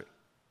the country.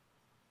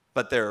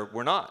 But there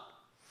were not.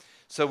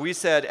 So we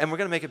said, and we're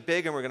going to make it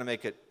big, and we're going to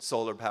make it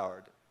solar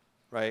powered,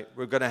 right?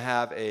 We're going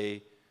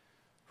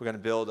to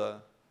build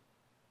a,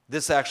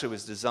 this actually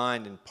was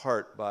designed in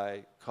part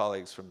by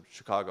colleagues from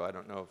Chicago. I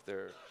don't know if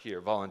they're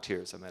here,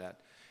 volunteers, I might add.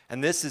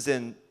 And this is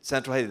in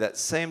Central Haiti, that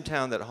same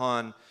town that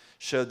Han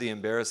showed the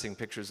embarrassing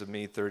pictures of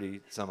me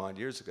 30 some odd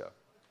years ago.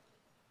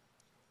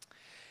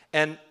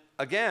 And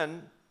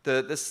again,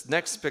 this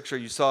next picture,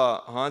 you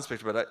saw Han's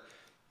picture, but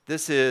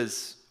this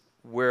is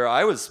where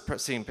I was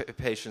seeing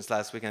patients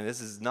last weekend. This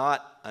is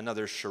not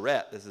another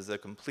charrette. This is a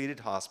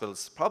completed hospital.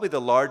 It's probably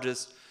the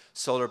largest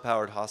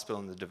solar-powered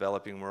hospital in the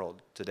developing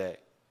world today.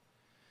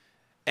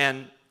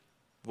 And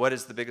what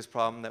is the biggest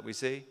problem that we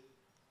see?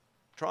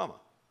 Trauma.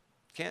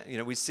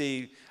 We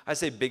see, I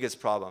say biggest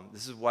problem.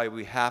 This is why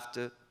we have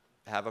to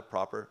have a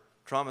proper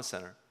trauma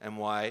center, and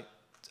why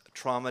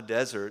trauma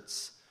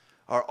deserts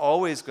are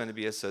always going to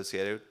be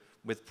associated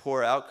with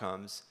poor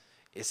outcomes,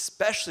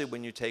 especially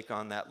when you take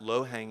on that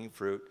low-hanging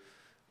fruit.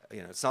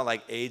 It's not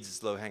like AIDS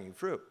is low-hanging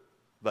fruit,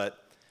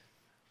 but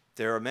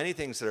there are many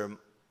things that are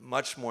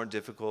much more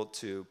difficult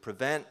to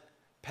prevent,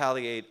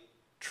 palliate,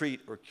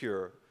 treat, or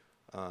cure.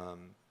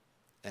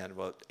 And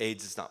well,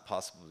 AIDS is not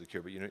possible to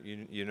cure, but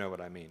you know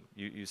what I mean.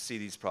 You see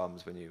these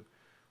problems when you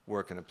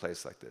work in a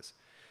place like this.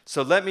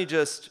 So let me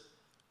just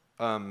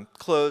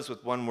close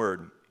with one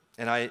word.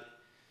 And like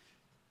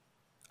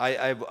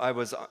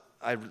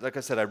I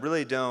said, I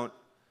really don't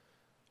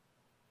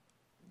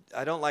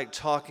like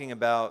talking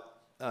about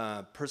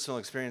personal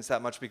experience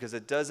that much, because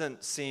it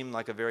doesn't seem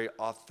like a very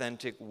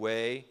authentic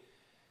way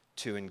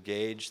to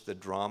engage the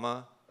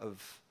drama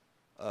of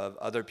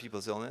other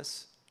people's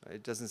illness.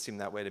 It doesn't seem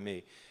that way to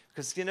me.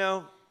 Because,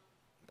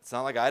 it's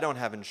not like I don't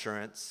have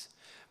insurance,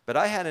 but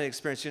I had an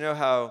experience. You know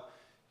how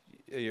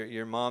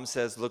your mom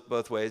says, look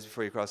both ways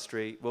before you cross the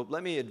street? Well,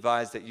 let me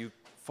advise that you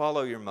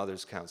follow your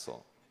mother's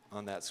counsel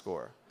on that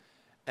score.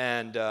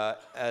 And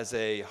as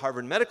a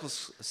Harvard medical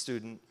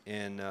student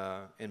in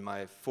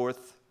my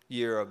 4th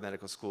year of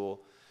medical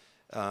school,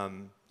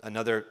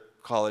 another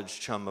college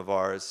chum of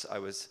ours, I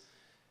was,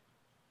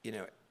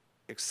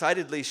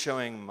 excitedly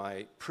showing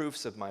my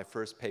proofs of my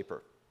first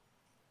paper.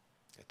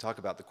 Talk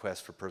about the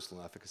quest for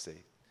personal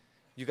efficacy.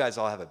 You guys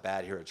all have it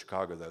bad here at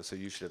Chicago, though, so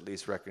you should at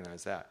least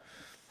recognize that.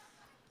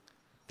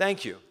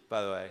 Thank you,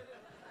 by the way.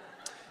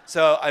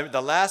 So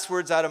the last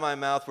words out of my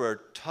mouth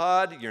were,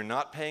 Todd, you're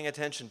not paying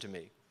attention to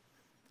me.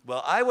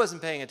 Well, I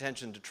wasn't paying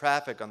attention to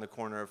traffic on the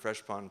corner of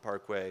Fresh Pond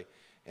Parkway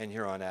and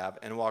Huron Ave,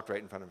 and walked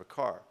right in front of a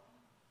car.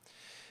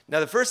 Now,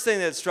 the first thing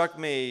that struck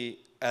me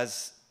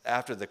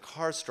after the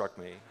car struck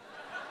me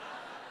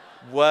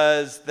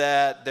was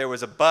that there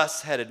was a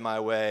bus headed my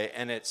way,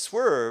 and it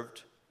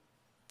swerved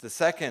the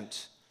second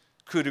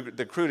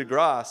the coup de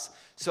grace.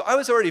 So I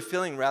was already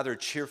feeling rather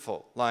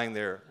cheerful lying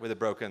there with a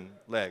broken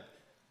leg.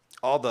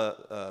 All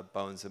the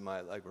bones in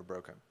my leg were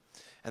broken.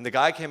 And the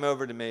guy came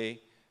over to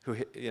me, who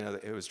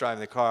was driving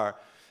the car,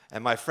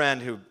 and my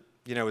friend, who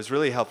was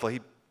really helpful, he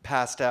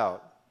passed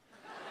out.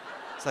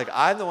 It's like,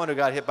 I'm the one who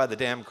got hit by the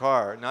damn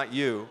car, not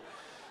you.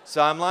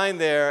 So I'm lying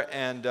there,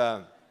 and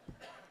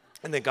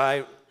the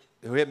guy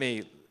who hit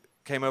me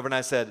came over, and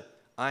I said,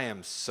 I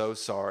am so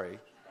sorry.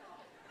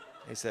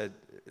 He said,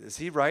 is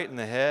he right in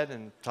the head?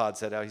 And Todd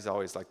said, oh, he's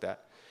always like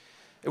that.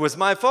 It was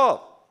my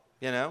fault,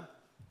 That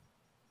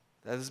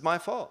was my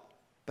fault.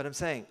 But I'm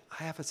saying,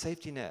 I have a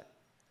safety net.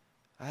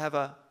 I have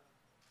a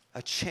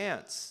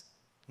chance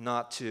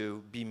not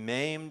to be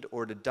maimed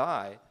or to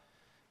die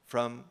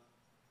from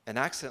an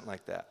accident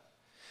like that.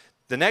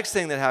 The next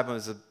thing that happened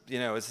was,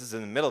 this is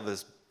in the middle of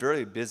this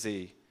very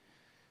busy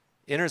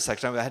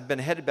intersection. I had been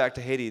headed back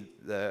to Haiti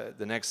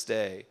the next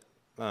day,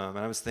 and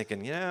I was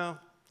thinking,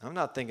 I'm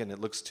not thinking it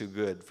looks too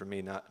good for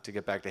me not to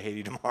get back to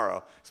Haiti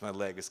tomorrow, because my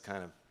leg is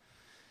kind of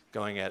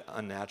going at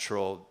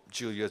unnatural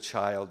Julia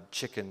Child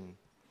chicken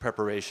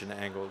preparation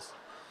angles.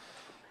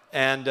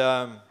 And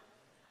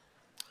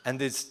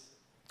these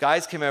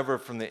guys came over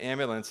from the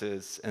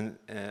ambulances, and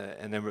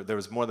there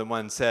was more than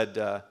one, said,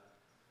 we're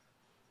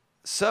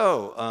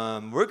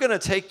going to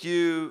take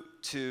you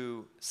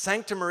to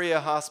Sancta Maria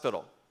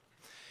Hospital.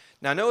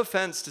 Now, no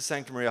offense to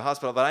Sancta Maria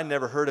Hospital, but I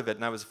never heard of it,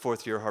 and I was a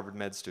fourth-year Harvard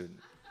med student.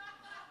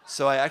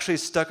 So I actually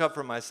stuck up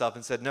for myself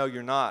and said, no,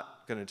 you're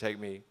not going to take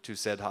me to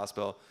said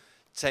hospital.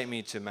 Take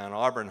me to Mount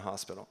Auburn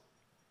Hospital,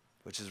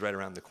 which is right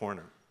around the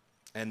corner.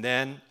 And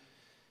then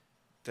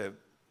the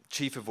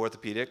chief of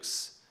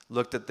orthopedics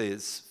looked at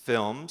these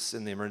films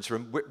in the emergency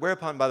room,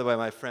 whereupon, by the way,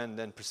 my friend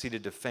then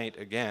proceeded to faint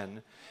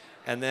again.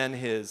 And then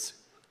his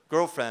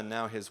girlfriend,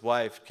 now his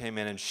wife, came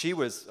in, and she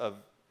was of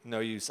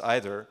no use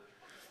either.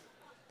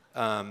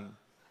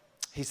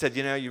 He said,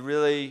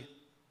 we're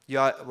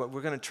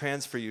going to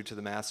transfer you to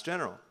the Mass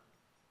General.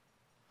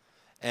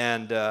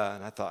 And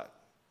I thought,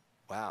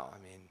 wow,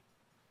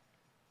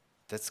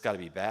 that's got to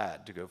be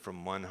bad to go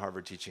from one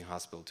Harvard teaching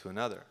hospital to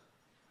another.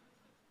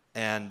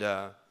 And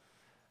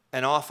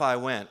off I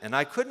went. And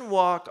I couldn't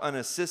walk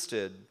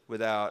unassisted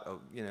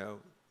without,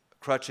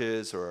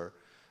 crutches or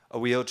a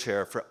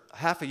wheelchair for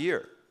half a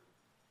year.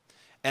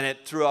 And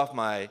it threw off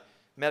my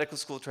medical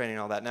school training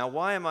and all that. Now,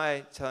 why am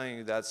I telling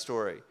you that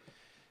story?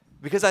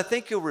 Because I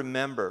think you'll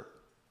remember,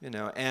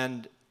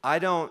 and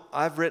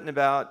I've written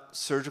about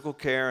surgical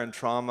care and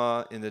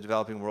trauma in the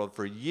developing world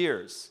for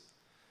years.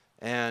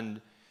 And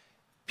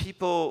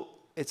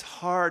it's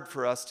hard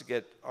for us to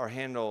get our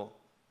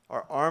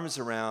arms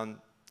around,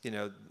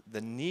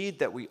 the need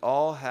that we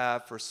all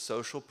have for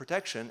social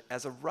protection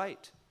as a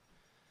right.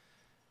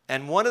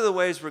 And one of the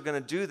ways we're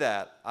going to do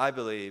that, I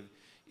believe,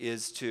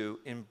 is to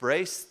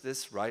embrace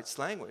this rights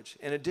language,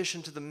 in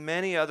addition to the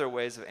many other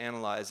ways of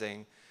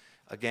analyzing,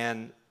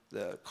 again,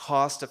 the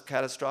cost of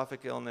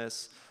catastrophic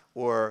illness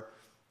or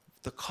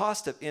the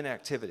cost of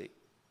inactivity.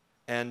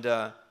 And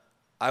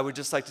I would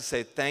just like to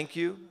say thank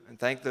you, and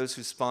thank those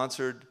who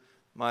sponsored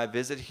my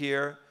visit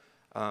here.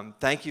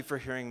 Thank you for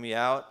hearing me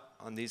out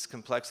on these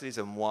complexities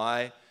and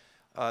why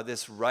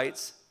this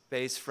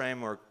rights-based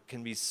framework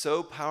can be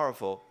so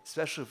powerful,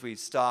 especially if we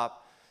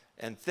stop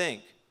and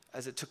think,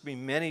 as it took me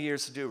many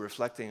years to do,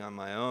 reflecting on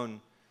my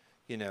own,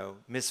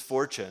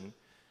 misfortune,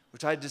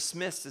 which I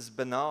dismissed as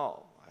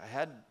banal. I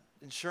had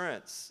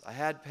insurance, I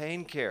had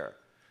pain care,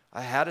 I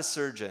had a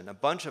surgeon, a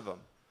bunch of them.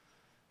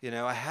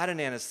 I had an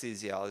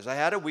anesthesiologist, I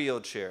had a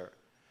wheelchair.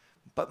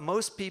 But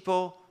most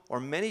people,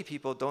 or many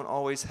people, don't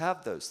always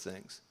have those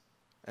things.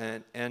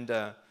 And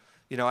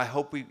I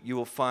hope you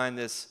will find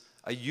this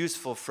a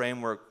useful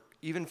framework,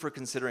 even for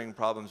considering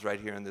problems right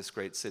here in this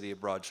great city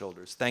of broad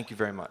shoulders. Thank you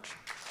very much.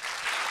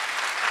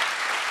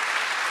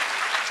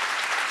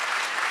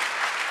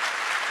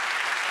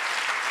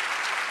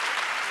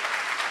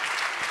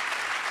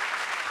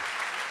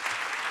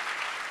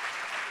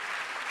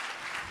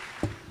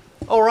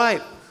 All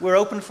right, we're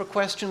open for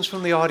questions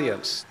from the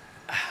audience.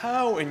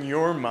 How, in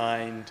your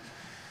mind,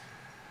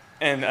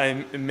 and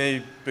it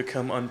may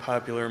become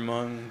unpopular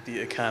among the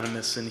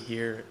economists in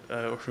here,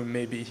 or who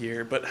may be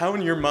here, but how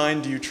in your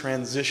mind do you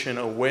transition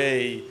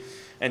away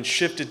and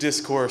shift a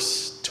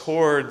discourse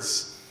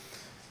towards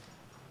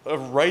a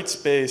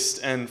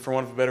rights-based and, for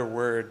want of a better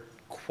word,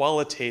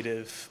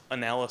 qualitative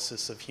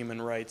analysis of human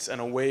rights,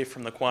 and away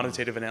from the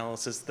quantitative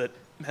analysis that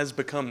has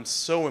become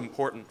so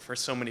important for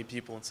so many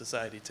people in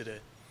society today?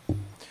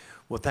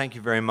 Well, thank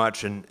you very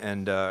much,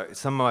 and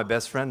some of my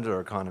best friends are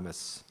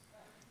economists,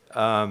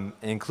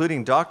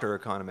 including doctor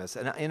economists.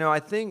 And I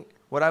think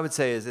what I would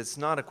say is it's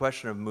not a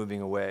question of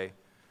moving away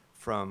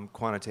from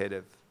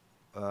quantitative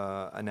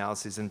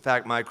analyses. In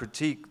fact, my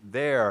critique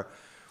there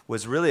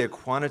was really a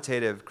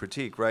quantitative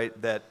critique, right?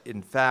 That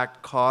in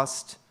fact,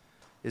 cost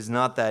is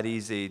not that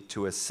easy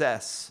to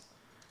assess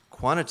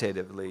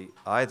quantitatively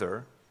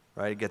either,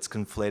 right? It gets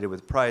conflated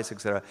with price,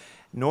 et cetera,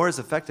 nor is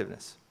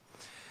effectiveness.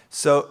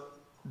 So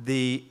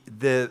the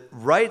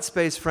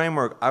rights-based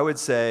framework, I would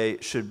say,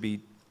 should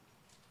be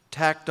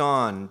tacked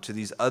on to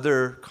these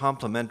other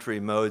complementary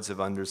modes of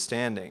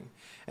understanding.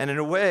 And in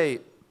a way,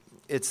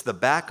 it's the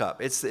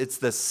backup. It's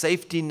the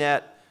safety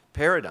net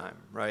paradigm,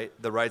 right?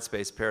 The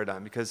rights-based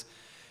paradigm. Because,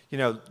 you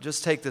know,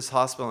 just take this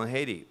hospital in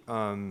Haiti.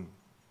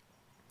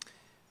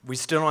 We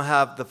still don't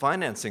have the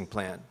financing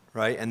plan,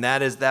 right? And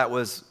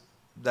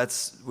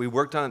we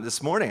worked on it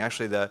this morning.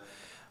 Actually, the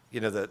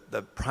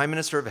Prime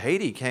Minister of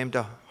Haiti came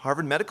to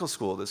Harvard Medical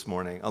School this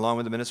morning, along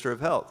with the Minister of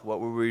Health.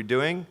 What were we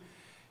doing?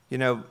 You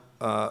know,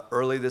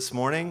 early this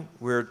morning,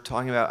 we were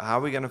talking about how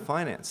are we going to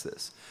finance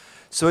this.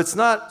 So it's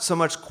not so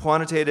much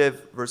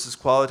quantitative versus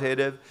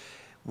qualitative.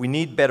 We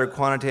need better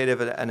quantitative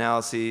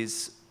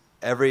analyses.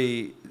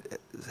 Every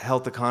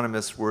health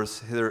economist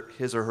worth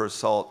his or her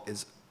salt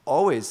is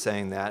always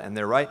saying that, and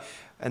they're right.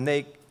 And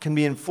they can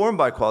be informed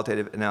by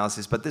qualitative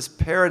analyses, but this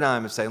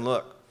paradigm of saying,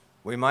 look,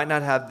 we might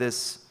not have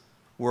this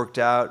worked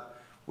out.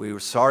 We're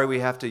sorry we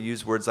have to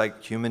use words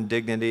like human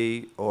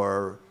dignity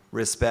or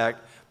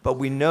respect, but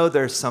we know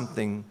there's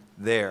something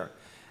there.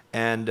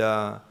 And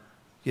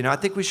you know, I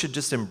think we should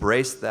just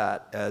embrace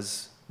that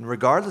as,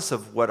 regardless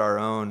of what our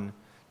own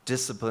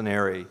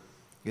disciplinary,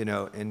 you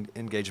know,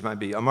 engagement might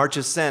be.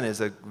 Amartya Sen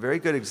is a very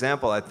good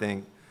example, I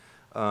think,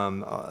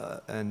 and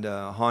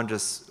Han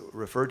just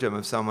referred to him,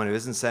 of someone who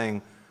isn't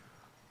saying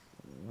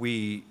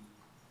we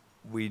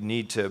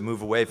need to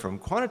move away from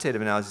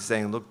quantitative analysis,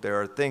 saying, look, there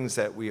are things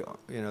that you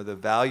know, the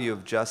value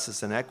of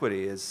justice and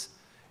equity is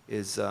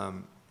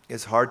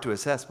hard to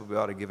assess, but we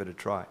ought to give it a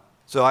try.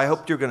 So I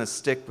hope you're going to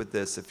stick with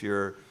this if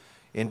you're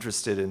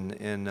interested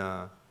in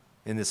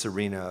this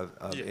arena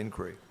of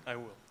inquiry. I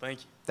will. Thank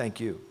you. Thank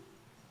you.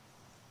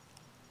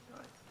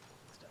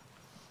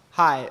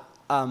 Hi,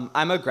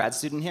 I'm a grad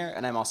student here,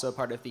 and I'm also a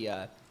part of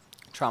the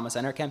Trauma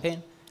Center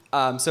campaign.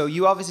 So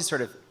you obviously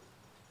sort of,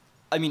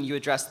 I mean, you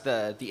addressed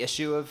the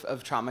issue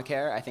of trauma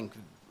care, I think,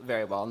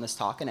 very well in this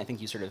talk, and I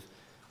think you sort of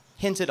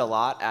hinted a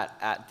lot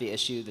at the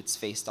issue that's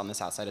faced on the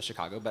south side of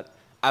Chicago. But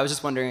I was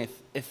just wondering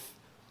if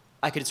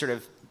I could sort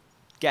of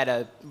get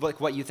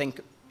what you think,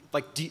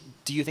 like, do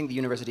you think the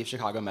University of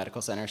Chicago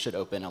Medical Center should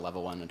open a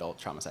level 1 adult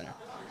trauma center?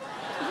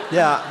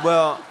 Yeah,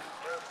 well,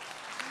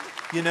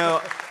 you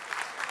know,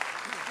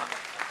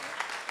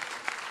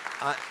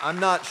 I'm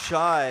not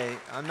shy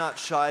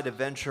to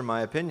venture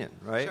my opinion,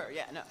 right? Sure,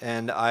 yeah, no.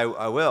 And I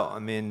will. I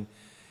mean,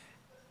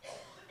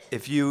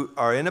 if you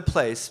are in a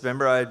place,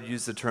 remember I'd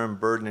use the term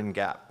burden and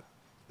gap,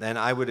 then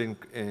I would,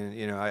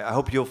 you know, I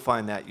hope you'll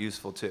find that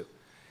useful too.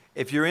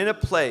 If you're in a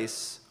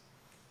place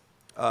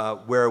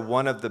where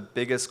one of the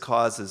biggest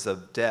causes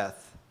of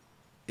death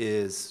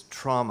is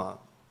trauma,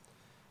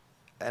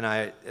 and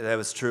that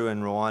was true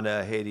in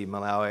Rwanda, Haiti,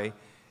 Malawi,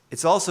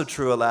 it's also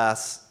true,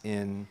 alas,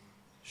 in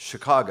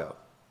Chicago.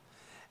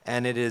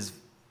 And you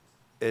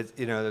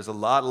know, there's a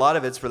lot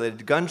of it's related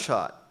to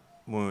gunshot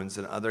wounds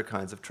and other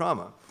kinds of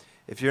trauma.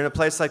 If you're in a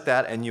place like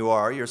that, and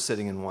you're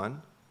sitting in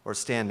one, or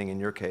standing in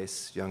your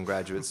case, young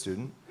graduate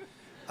student,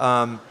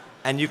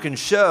 and you can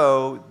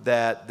show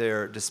that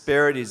their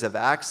disparities of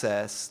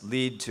access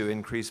lead to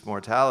increased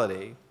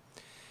mortality,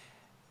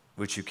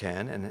 which you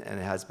can, and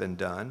it has been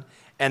done.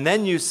 And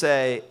then you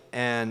say,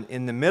 and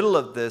in the middle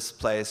of this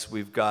place,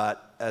 we've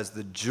got, as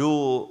the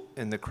jewel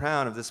in the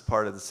crown of this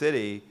part of the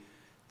city,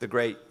 the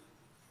great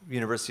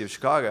University of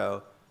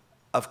Chicago.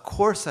 Of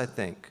course I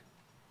think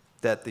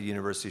that the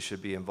university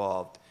should be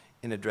involved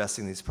in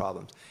addressing these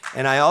problems.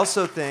 And I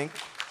also think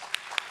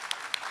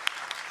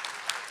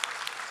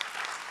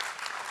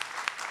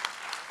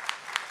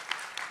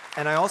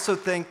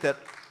that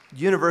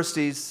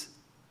universities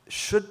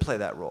should play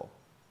that role,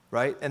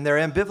 right? And they're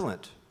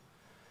ambivalent.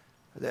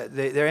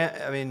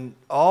 I mean,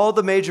 all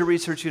the major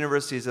research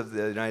universities of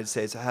the United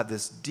States have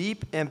this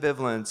deep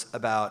ambivalence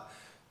about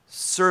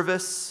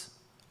service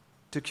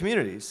to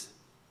communities.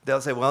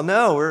 They'll say, well,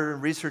 no, we're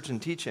research and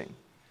teaching.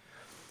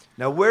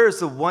 Now, where is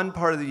the one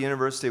part of the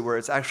university where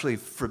it's actually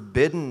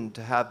forbidden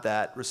to have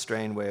that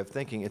restrained way of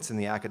thinking? It's in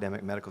the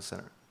academic medical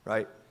center,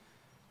 right?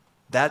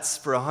 That's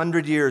for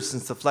 100 years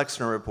since the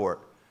Flexner Report.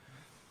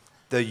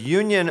 The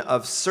union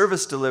of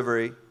service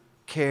delivery,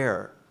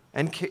 care,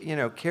 and you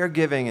know,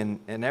 caregiving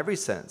in every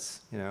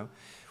sense, you know,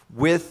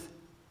 with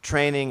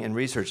training and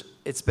research.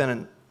 It's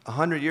been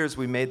 100 years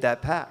we made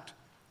that pact,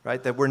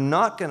 right? That we're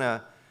not going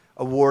to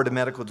award a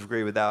medical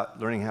degree without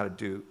learning how to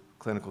do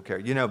clinical care.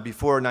 You know,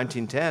 before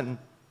 1910,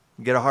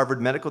 you get a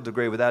Harvard medical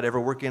degree without ever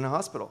working in a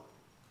hospital.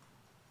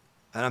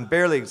 And I'm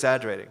barely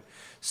exaggerating.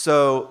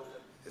 So,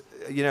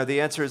 you know, the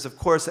answer is, of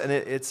course, and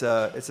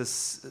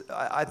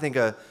I think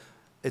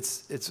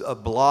it's a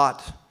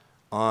blot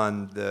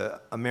on the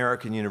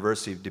American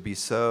university to be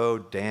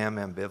so damn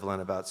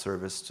ambivalent about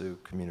service to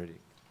community.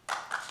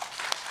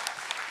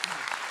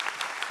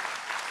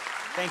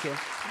 Thank you.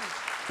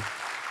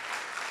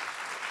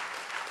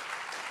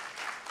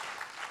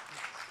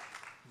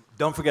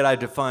 Don't forget, I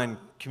define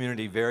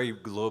community very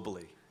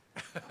globally.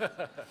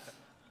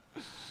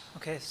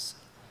 Okay,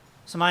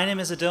 so my name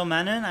is Adil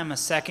Menon. I'm a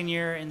second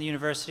year in the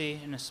university,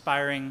 an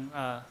aspiring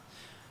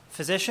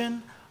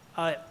physician.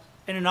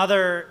 in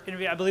another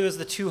interview, I believe it was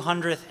the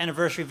 200th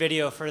anniversary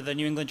video for the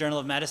New England Journal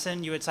of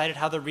Medicine, you had cited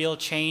how the real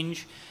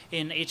change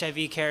in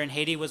HIV care in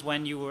Haiti was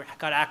when you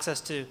got access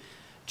to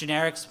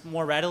generics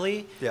more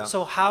readily. Yeah.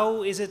 So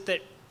how is it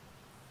that,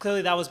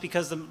 clearly that was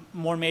because the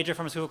more major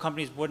pharmaceutical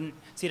companies wouldn't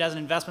see it as an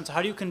investment. So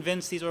how do you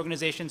convince these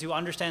organizations who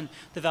understand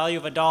the value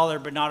of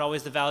 $1, but not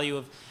always the value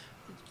of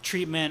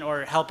treatment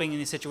or helping in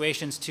these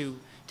situations to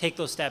take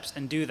those steps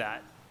and do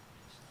that?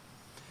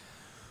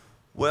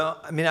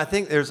 Well, I mean, I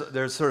think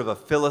there's sort of a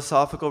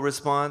philosophical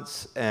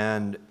response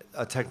and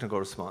a technical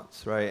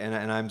response, right?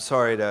 And I'm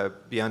sorry to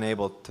be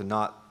unable to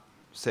not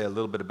say a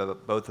little bit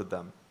about both of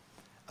them.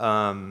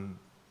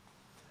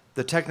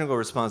 The technical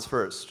response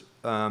first.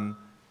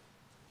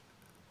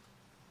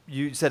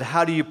 You said,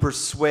 how do you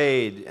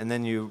persuade, and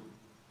then you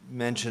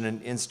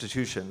mentioned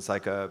institutions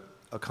like a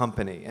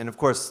company. And of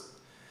course,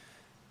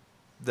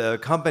 the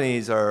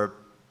companies are,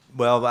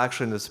 well,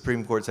 actually the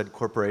Supreme Court said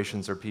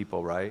corporations are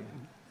people, right?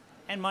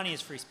 And money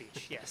is free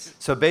speech, yes.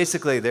 So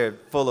basically, they're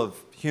full of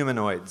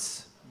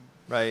humanoids,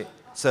 right?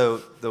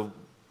 So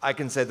I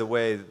can say the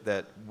way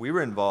that we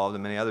were involved,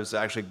 and many others,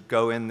 actually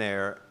go in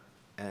there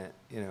and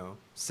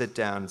sit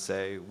down and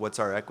say, what's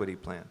our equity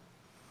plan?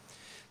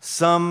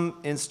 Some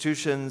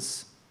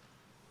institutions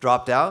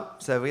dropped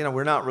out, said,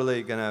 we're not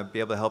really going to be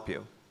able to help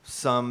you.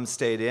 Some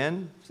stayed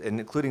in,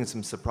 and including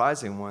some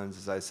surprising ones,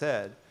 as I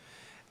said.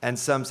 And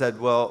some said,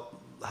 well,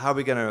 how are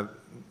we going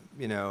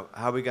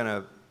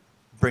to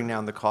bring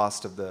down the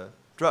cost of the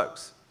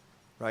drugs,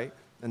 right?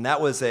 And that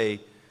was a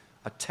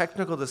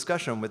technical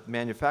discussion with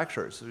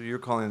manufacturers. So you're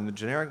calling them the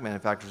generic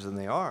manufacturers, and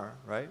they are,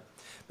 right?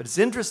 But it's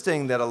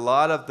interesting that a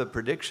lot of the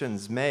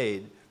predictions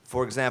made,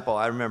 for example,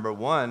 I remember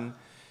one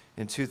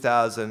in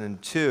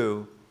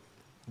 2002,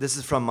 this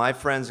is from my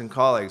friends and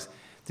colleagues,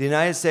 the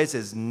United States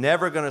is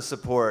never going to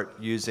support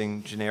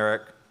using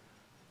generic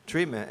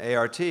treatment,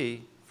 ART,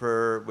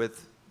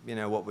 with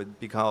what would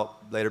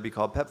later be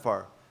called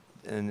PEPFAR.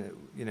 And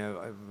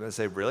I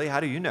say, really? How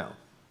do you know,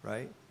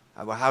 right?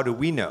 How do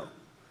we know?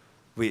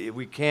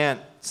 We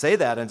can't say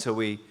that until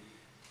we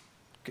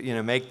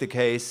make the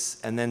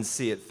case and then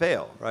see it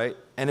fail, right?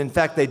 And in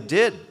fact, they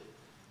did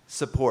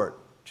support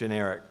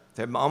generic.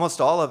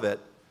 Almost all of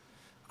it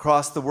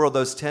across the world,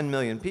 those 10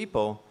 million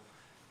people,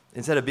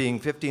 instead of being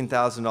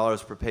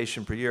 $15,000 per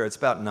patient per year, it's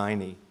about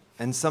 90,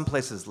 and some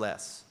places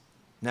less.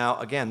 Now,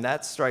 again,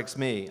 that strikes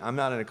me. I'm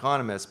not an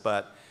economist,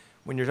 but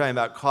when you're talking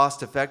about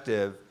cost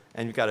effective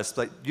and you've got to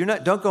split,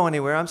 don't go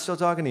anywhere, I'm still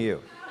talking to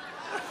you.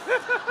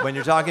 When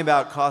you're talking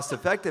about cost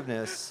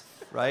effectiveness,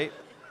 right?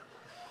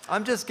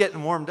 I'm just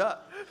getting warmed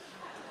up.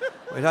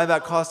 When you're talking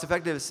about cost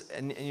effectiveness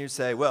and you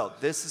say, well,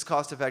 this is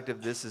cost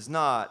effective, this is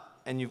not,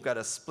 and you've got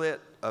a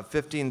split of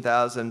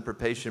 15,000 per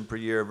patient per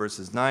year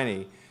versus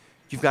 90,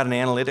 you've got an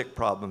analytic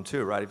problem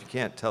too, right? If you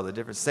can't tell the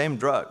difference. Same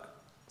drug,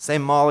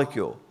 same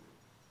molecule.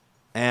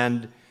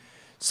 And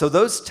so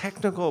those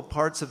technical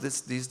parts of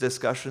these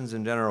discussions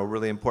in general are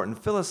really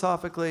important.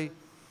 Philosophically,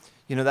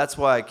 that's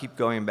why I keep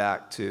going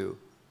back to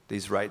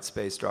these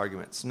rights-based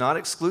arguments. Not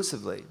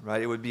exclusively,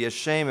 right? It would be a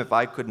shame if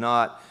I could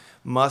not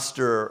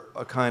muster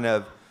a kind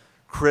of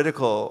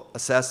critical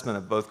assessment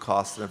of both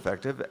cost and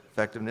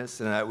effectiveness,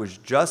 and I was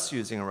just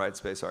using a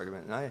rights-based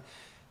argument. And I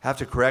have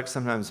to correct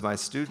sometimes my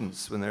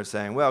students when they're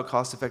saying, well,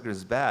 cost effectiveness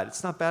is bad.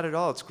 It's not bad at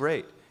all, it's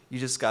great. You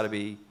just got to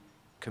be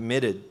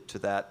committed to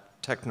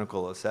that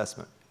technical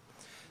assessment.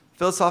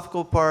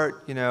 Philosophical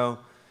part,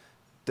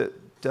 this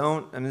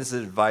is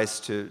advice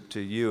to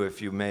you,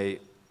 if you may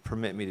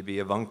permit me to be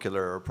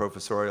avuncular or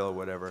professorial or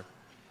whatever.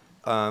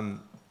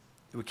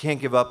 We can't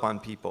give up on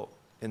people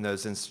in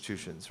those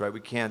institutions, right? We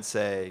can't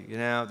say,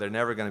 they're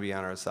never going to be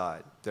on our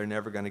side. They're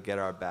never going to get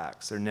our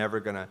backs. They're never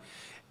going to,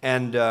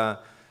 and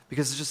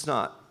because it's just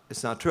not.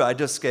 It's not true. I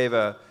just gave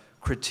a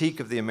critique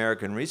of the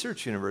American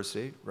Research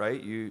University,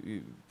 right?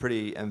 You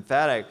pretty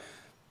emphatic,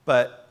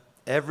 but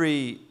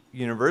every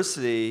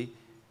university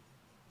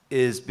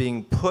is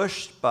being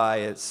pushed by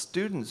its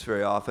students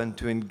very often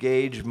to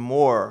engage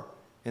more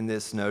in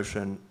this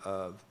notion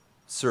of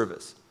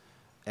service.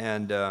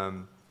 And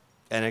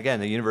again,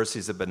 the university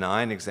is a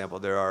benign example.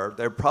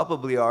 There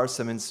probably are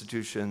some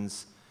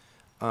institutions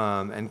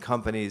and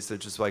companies that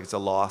just like it's a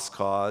lost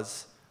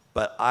cause,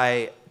 but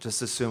I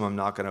just assume I'm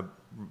not going to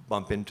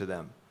bump into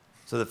them.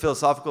 So the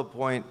philosophical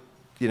point,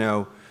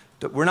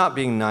 we're not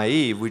being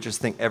naive. We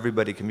just think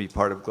everybody can be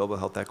part of global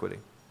health equity.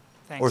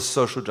 Thanks. Or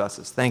social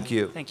justice. Thank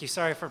you. Thank you.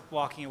 Sorry for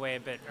walking away a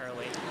bit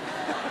early.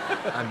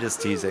 I'm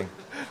just teasing.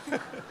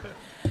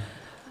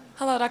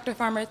 Hello, Dr.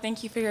 Farmer.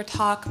 Thank you for your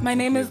talk. My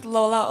name is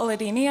Lola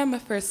Oladini. I'm a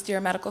first-year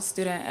medical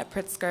student at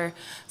Pritzker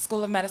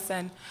School of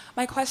Medicine.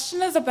 My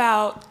question is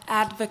about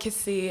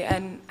advocacy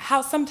and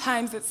how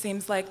sometimes it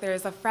seems like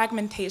there's a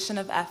fragmentation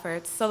of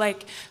efforts. So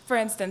like, for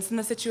instance, in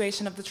the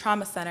situation of the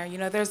trauma center,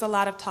 there's a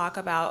lot of talk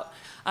about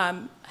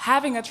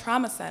having a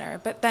trauma center,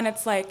 but then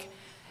it's like,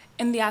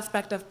 in the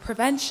aspect of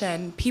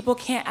prevention, people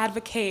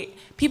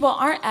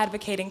aren't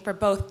advocating for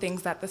both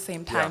things at the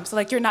same time. Yeah. So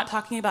like, you're not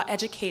talking about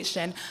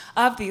education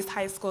of these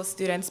high school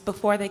students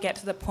before they get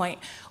to the point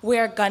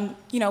where gun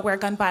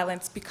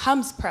violence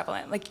becomes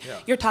prevalent. Like,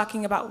 you're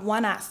talking about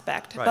one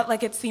aspect, Right. but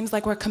like, it seems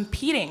like we're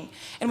competing.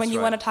 And when That's you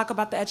right. want to talk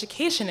about the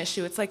education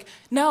issue, it's like,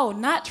 no,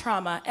 not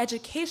trauma,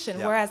 education,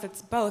 Yeah. whereas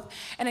it's both.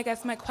 And I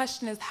guess my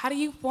question is, how do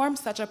you form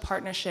such a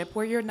partnership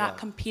where you're not Yeah.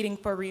 competing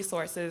for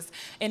resources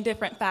in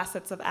different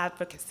facets of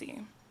advocacy?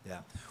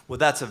 Yeah, well,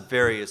 that's a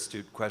very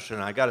astute question.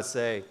 And I got to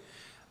say,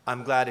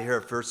 I'm glad to hear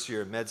a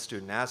first-year med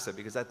student ask that,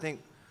 because I think,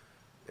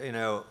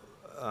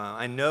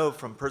 I know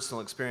from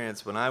personal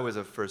experience when I was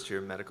a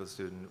first-year medical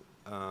student,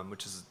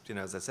 which is,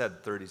 as I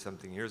said,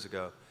 30-something years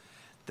ago,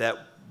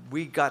 that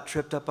we got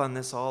tripped up on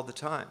this all the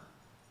time.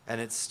 And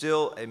it's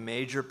still a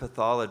major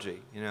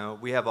pathology.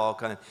 We have all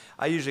kind of,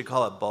 I usually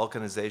call it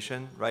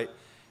balkanization, right?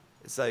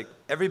 It's like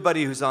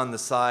everybody who's on the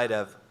side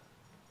of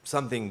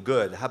something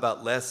good, how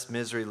about less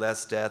misery,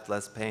 less death,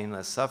 less pain,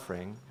 less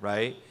suffering,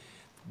 right?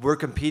 We're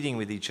competing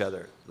with each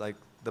other, like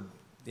the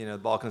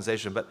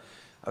balkanization. But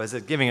I was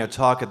giving a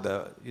talk at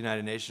the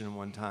United Nations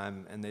one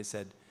time, and they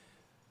said,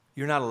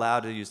 you're not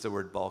allowed to use the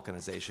word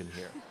balkanization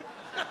here.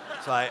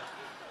 So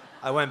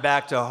I went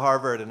back to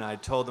Harvard, and I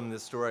told them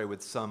this story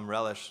with some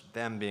relish,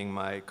 them being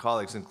my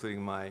colleagues,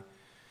 including my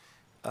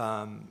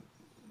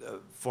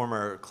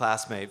former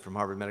classmate from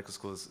Harvard Medical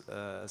School,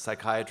 a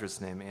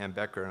psychiatrist named Ann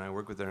Becker, and I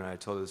worked with her, and I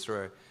told her the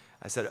story.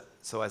 I said,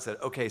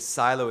 okay,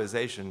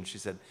 siloization. She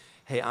said,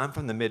 hey, I'm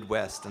from the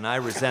Midwest, and I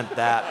resent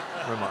that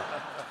remark.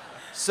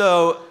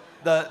 So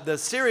the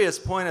serious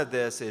point of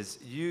this is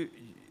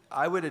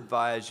I would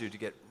advise you to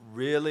get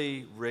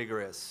really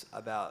rigorous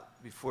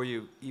about, before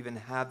you even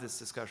have this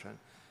discussion,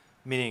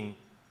 meaning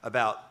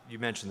about, you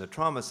mentioned the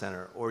trauma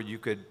center, or you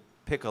could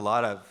pick a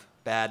lot of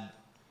bad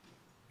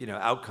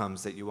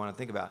outcomes that you want to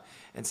think about,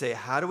 and say,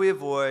 how do we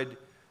avoid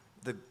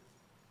the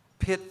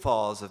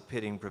pitfalls of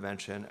pitting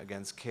prevention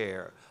against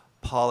care,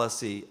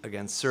 policy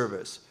against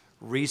service,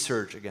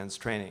 research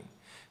against training?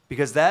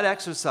 Because that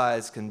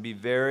exercise can be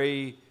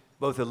very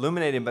both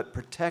illuminating, but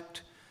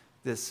protect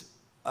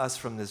us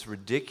from this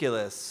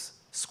ridiculous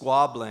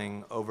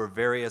squabbling over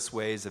various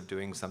ways of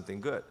doing something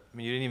good. I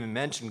mean, you didn't even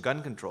mention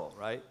gun control,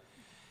 right?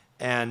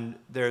 And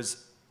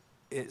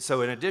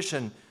so in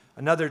addition,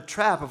 another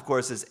trap, of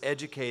course, is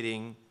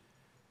educating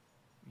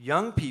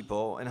young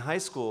people in high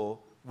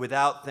school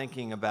without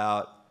thinking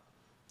about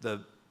the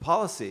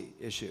policy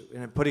issue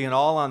and putting it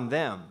all on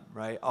them,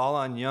 right? All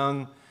on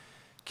young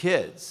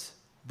kids.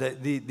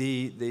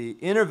 The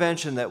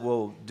interventions that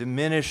will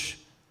diminish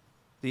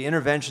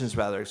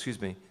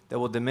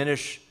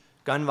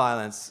gun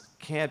violence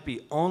can't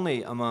be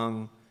only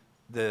among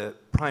the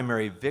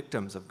primary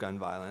victims of gun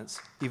violence,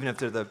 even if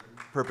they're the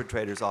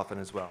perpetrators often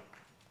as well.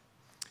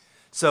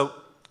 So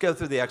go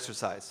through the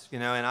exercise,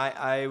 and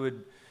I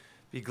would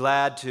be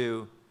glad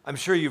to. I'm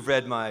sure you've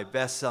read my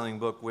best-selling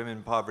book,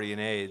 Women, Poverty,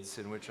 and AIDS,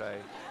 in which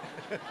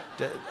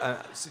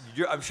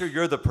I'm sure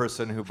you're the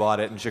person who bought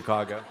it in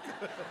Chicago.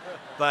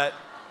 But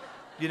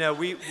we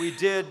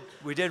did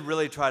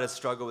really try to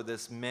struggle with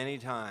this many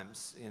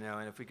times, and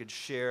if we could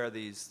share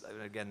these,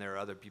 again, there are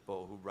other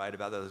people who write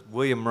about those.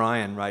 William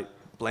Ryan, right,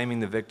 Blaming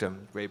the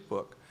Victim, great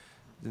book,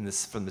 from the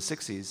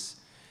 60s.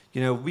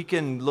 We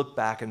can look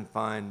back and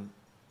find,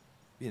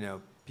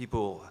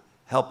 people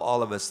help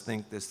all of us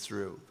think this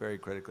through very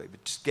critically.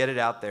 But just get it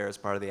out there as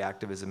part of the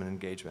activism and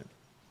engagement.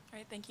 All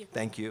right, thank you.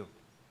 Thank you.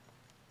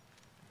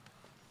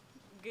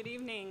 Good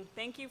evening.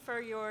 Thank you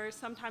for your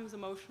sometimes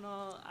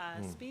emotional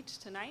speech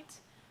tonight.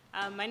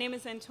 My name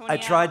is Antonia. I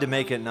tried to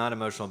make it not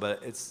emotional,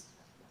 but it's,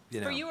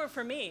 For you or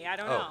for me, I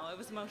don't know. It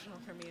was emotional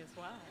for me as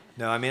well.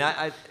 No, I mean,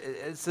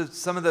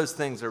 some of those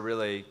things are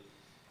really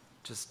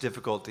just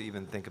difficult to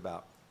even think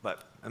about.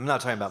 But I'm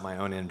not talking about my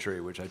own injury,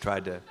 which I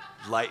tried to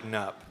lighten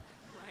up.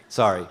 Right.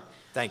 Sorry.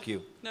 Thank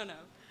you. No.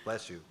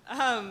 Bless you.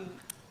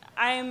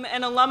 I'm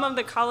an alum of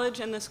the college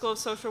and the School of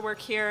Social Work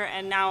here,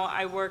 and now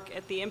I work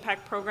at the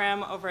Impact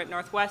Program over at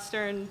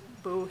Northwestern.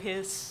 Boo,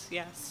 hiss,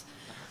 yes.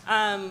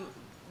 And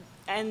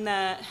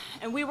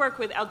we work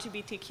with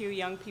LGBTQ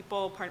young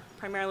people,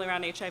 primarily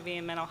around HIV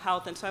and mental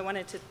health, and so I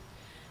wanted to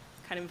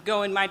kind of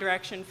go in my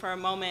direction for a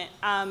moment.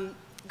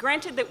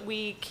 Granted that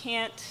we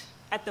can't,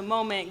 at the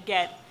moment,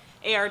 get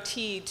ART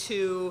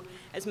to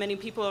as many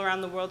people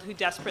around the world who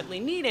desperately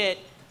need it,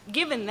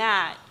 given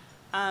that,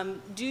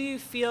 do you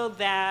feel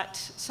that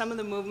some of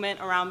the movement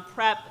around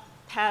PrEP,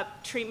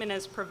 PEP, treatment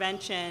as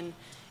prevention,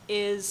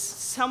 is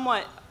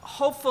somewhat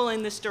hopeful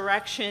in this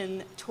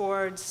direction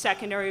towards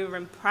secondary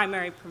and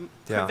primary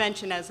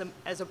prevention as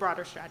a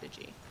broader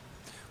strategy?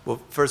 Well,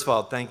 first of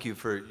all, thank you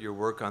for your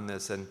work on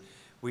this. And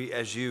we,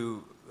 as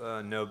you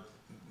know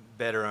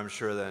better, I'm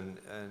sure, than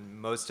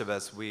most of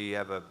us,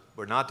 we're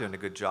not doing a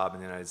good job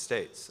in the United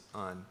States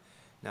on.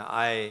 Now,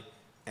 I'm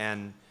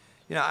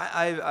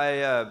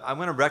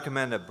going to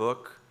recommend a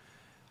book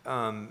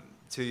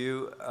to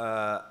you.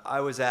 I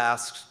was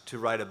asked to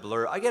write a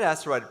blurb. I get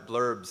asked to write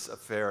blurbs a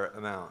fair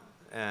amount.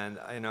 And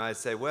I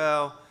say,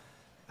 well,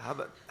 How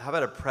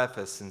about a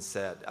preface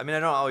instead? I mean, I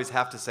don't always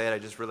have to say it. I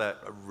just wrote a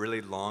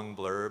really long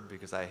blurb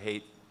because I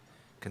hate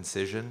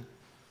concision.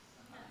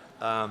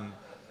 And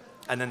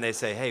then they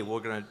say, hey, we're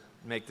going to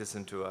make this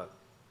into a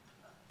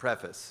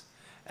preface.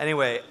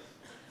 Anyway,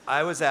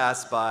 I was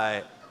asked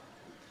by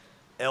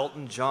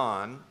Elton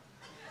John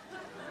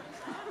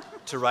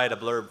to write a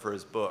blurb for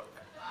his book.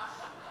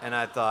 And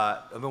I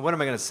thought, I mean, what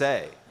am I going to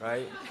say,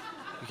 right?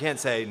 You can't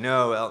say,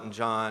 no, Elton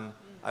John,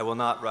 I will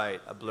not write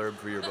a blurb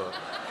for your book.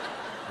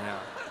 You know?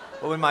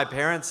 What would my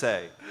parents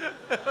say?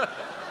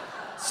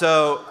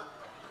 So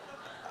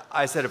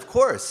I said, of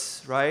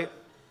course, right?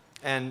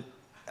 And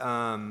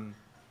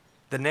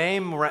the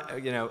name,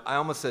 you know, I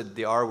almost said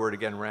the R word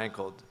again,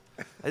 rankled.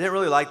 I didn't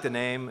really like the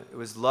name. It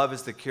was Love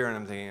is the Cure, and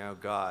I'm thinking, oh,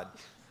 God,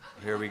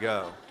 here we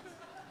go.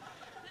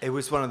 It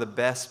was one of the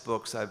best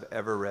books I've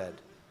ever read,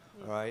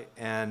 all right?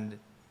 And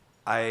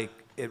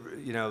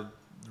you know,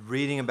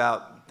 thinking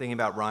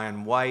about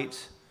Ryan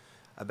White,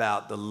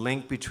 about the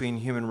link between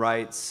human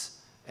rights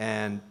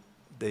and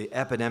the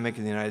epidemic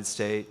in the United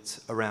States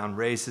around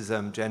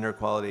racism, gender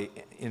equality,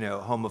 you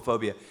know,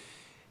 homophobia.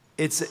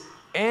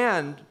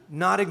 And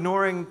not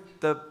ignoring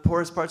the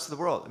poorest parts of the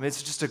world. I mean,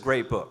 it's just a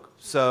great book.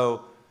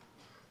 So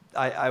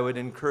I would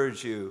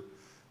encourage you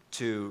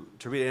to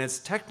read it. And it's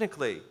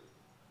technically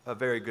a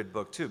very good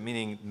book too,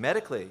 meaning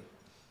medically,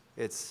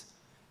 it's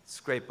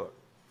a great book.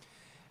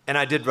 And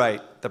I did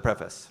write the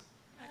preface.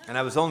 And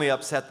I was only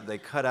upset that they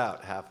cut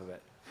out half of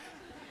it.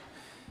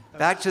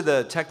 Back to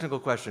the technical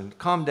question.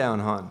 Calm down,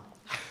 Han.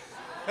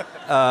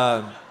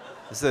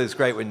 So it's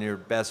great when your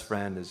best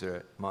friend is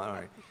your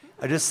monarch.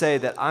 I just say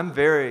that I'm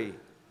very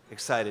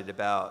excited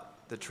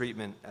about the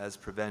treatment as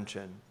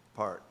prevention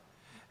part.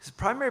 Because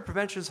primary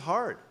prevention is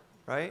hard,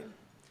 right?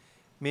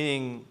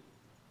 Meaning,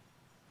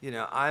 you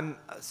know, I'm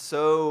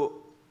so,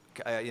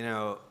 you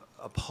know,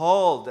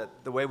 appalled at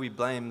the way we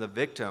blame the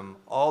victim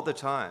all the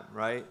time,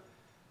 right?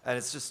 And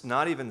it's just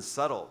not even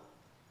subtle.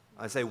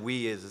 I say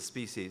we as a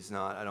species,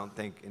 not, I don't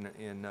think,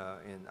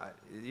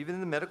 even in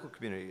the medical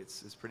community,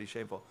 it's pretty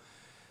shameful.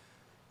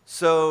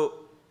 So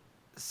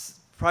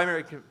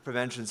primary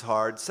prevention is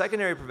hard.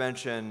 Secondary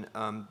prevention,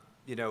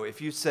 you know, if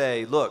you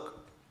say,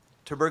 look,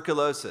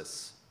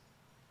 tuberculosis,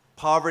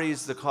 poverty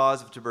is the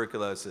cause of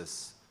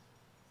tuberculosis.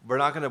 We're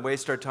not going to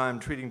waste our time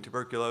treating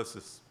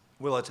tuberculosis.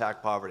 We'll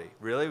attack poverty.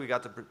 Really? We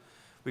got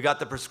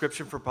the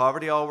prescription for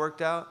poverty all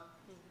worked out?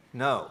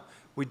 No.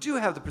 We do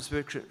have the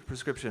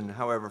prescription,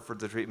 however, for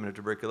the treatment of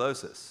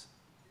tuberculosis,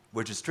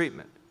 which is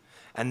treatment.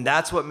 And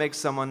that's what makes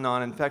someone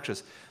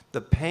non-infectious.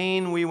 The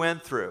pain we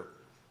went through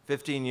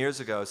 15 years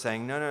ago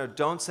saying, no,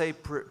 don't say,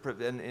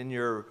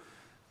 your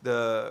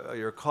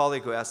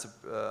colleague who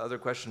asked the other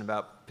question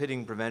about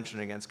pitting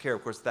prevention against care,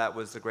 of course, that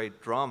was the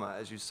great drama,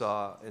 as you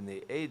saw in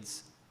the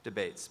AIDS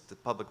debates, the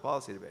public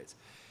policy debates.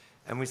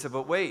 And we said,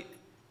 but wait,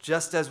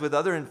 just as with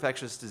other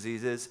infectious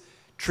diseases,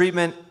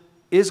 treatment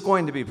is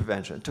going to be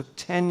prevention. It took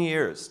 10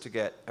 years to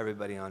get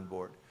everybody on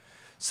board.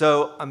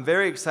 So I'm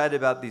very excited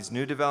about these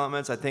new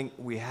developments. I think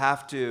we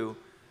have to,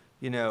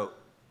 you know,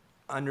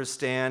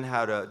 understand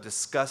how to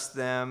discuss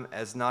them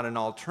as not an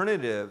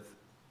alternative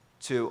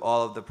to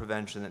all of the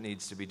prevention that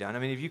needs to be done. I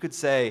mean, if you could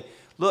say,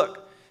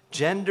 look,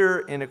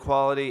 gender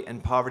inequality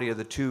and poverty are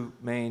the two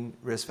main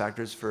risk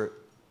factors for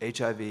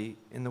HIV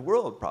in the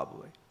world,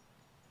 probably,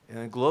 in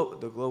the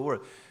global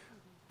world.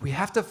 We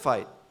have to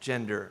fight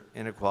gender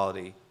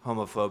inequality,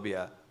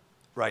 homophobia,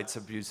 rights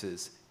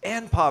abuses,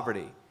 and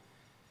poverty.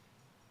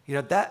 You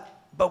know,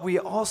 but we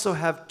also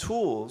have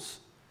tools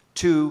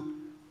to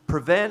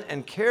prevent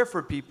and care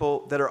for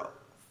people that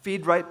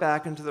feed right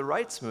back into the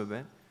rights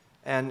movement,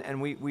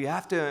 and we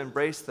have to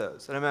embrace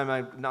those. And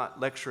I'm not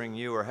lecturing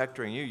you or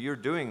hectoring you, you're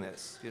doing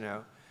this, you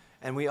know.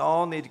 And we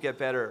all need to get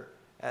better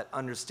at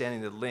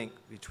understanding the link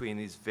between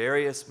these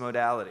various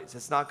modalities.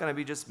 It's not gonna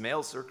be just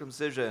male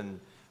circumcision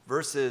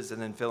versus,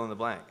 and then fill in the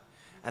blank.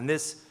 And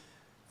this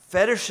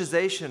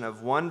fetishization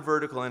of one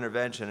vertical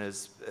intervention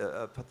is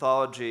a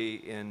pathology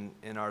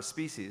in our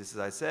species, as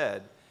I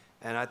said,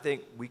 and I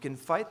think we can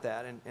fight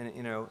that and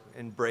you know,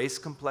 embrace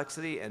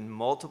complexity and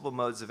multiple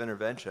modes of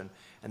intervention,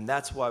 and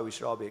that's why we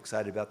should all be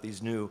excited about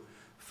these new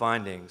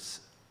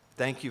findings.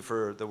 Thank you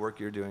for the work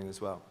you're doing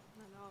as well.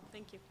 No,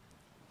 thank you.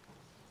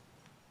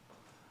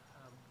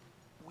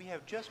 We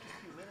have just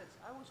a few minutes.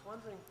 I was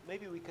wondering,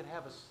 maybe we could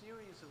have a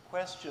series of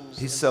questions.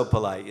 He's so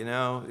polite, you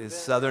know, his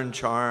southern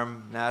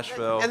charm,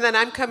 Nashville. And then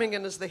I'm coming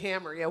in as the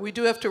hammer. Yeah, we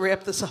do have to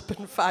wrap this up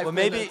in 5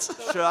 minutes.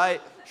 Well, maybe,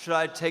 should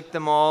I take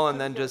them all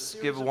and then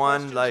just give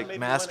one, like,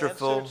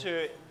 masterful?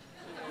 To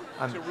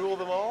rule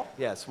them all?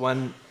 Yes,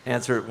 one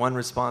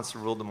response to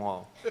rule them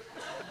all.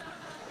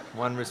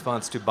 One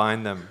response to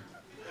bind them.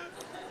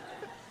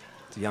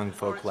 The young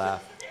folk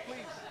laugh.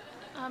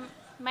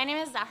 My name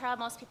is Zahra.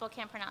 Most people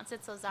can't pronounce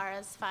it, so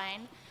Zahra's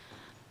fine.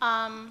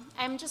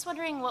 I'm just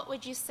wondering, what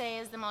would you say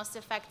is the most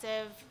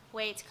effective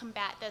way to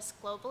combat this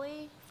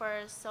globally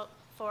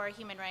for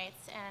human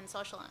rights and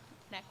social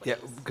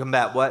inequities? Yeah,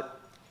 combat what?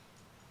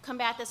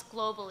 Combat this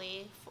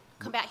globally,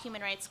 combat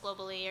human rights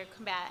globally, or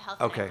combat health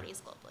Okay.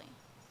 inequities globally.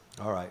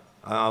 All right.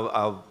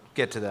 I'll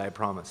get to that, I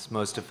promise.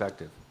 Most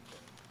effective.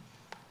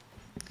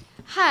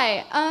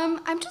 Hi,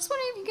 I'm just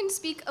wondering if you can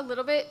speak a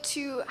little bit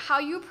to how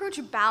you approach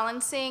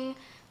balancing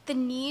the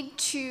need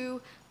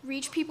to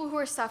reach people who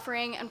are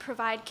suffering and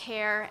provide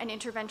care and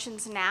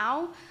interventions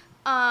now,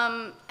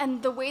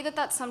 and the way that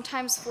that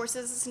sometimes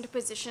forces us into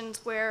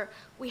positions where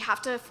we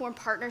have to form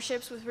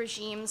partnerships with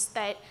regimes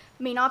that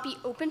may not be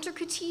open to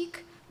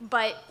critique,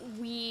 but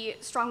we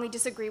strongly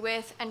disagree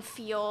with and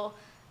feel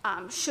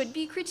should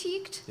be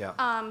critiqued,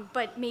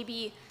 but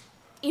maybe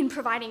in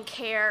providing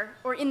care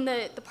or in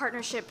the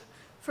partnership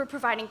for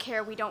providing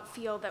care, we don't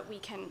feel that we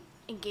can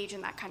engage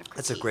in that kind of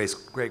critique.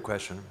 That's a great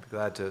question.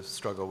 Glad to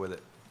struggle with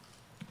it.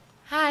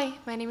 Hi,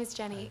 my name is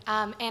Jenny.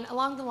 And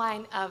along the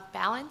line of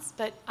balance,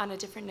 but on a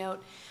different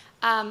note,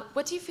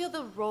 what do you feel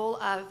the role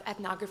of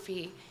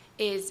ethnography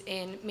is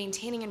in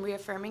maintaining and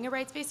reaffirming a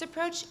rights-based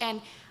approach? And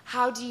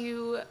how do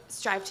you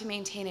strive to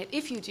maintain it,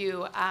 if you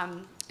do,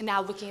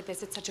 now looking at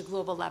this at such a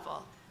global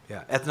level?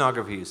 Yeah,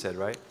 ethnography you said,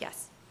 right?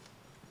 Yes.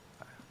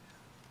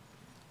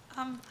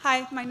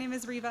 Hi, my name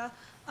is Riva.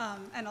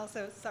 And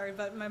also, sorry,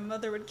 but my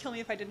mother would kill me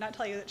if I did not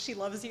tell you that she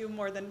loves you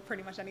more than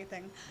pretty much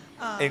anything.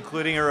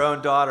 Including her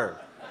own daughter.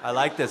 I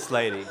like this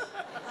lady.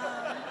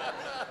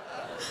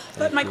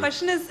 But my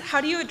question is,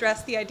 how do you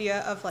address the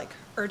idea of like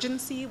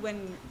urgency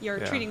when you're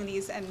treating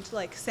these and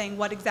like saying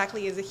what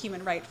exactly is a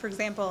human right? For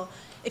example,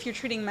 if you're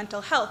treating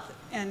mental health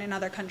in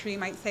another country, you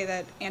might say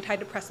that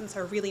antidepressants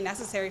are really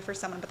necessary for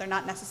someone, but they're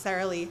not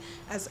necessarily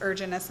as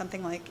urgent as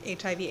something like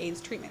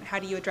HIV/AIDS treatment. How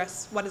do you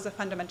address what is a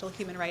fundamental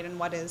human right and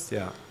what is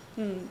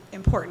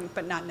important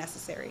but not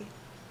necessary?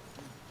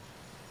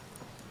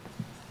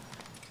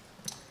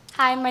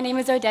 Hi, my name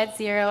is Odette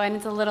Zero, and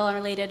it's a little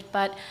unrelated,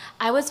 but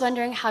I was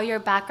wondering how your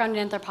background in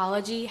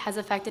anthropology has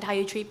affected how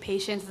you treat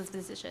patients as a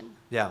physician.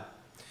 Yeah.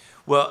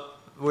 Well,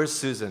 where's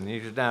Susan?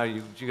 You're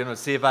going to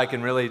see if I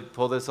can really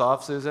pull this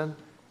off, Susan?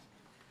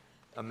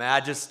 A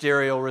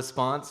magisterial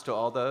response to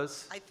all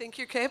those? I think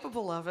you're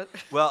capable of it.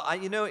 Well,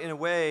 you know, in a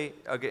way,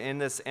 in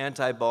this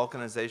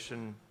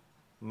anti-Balkanization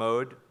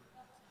mode,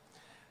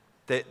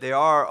 they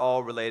are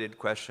all related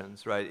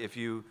questions, right? If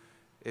you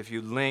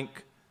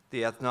link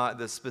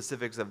the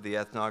specifics of the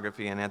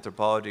ethnography and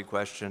anthropology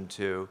question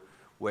to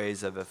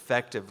ways of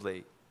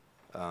effectively,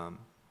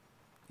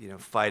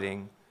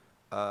 fighting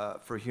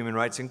for human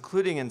rights,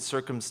 including in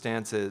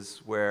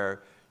circumstances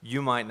where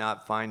you might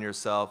not find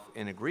yourself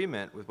in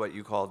agreement with what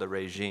you call the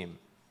regime,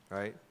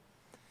 right?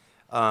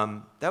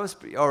 That was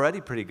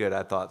already pretty good,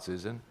 I thought,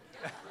 Susan.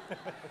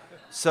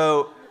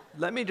 So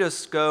let me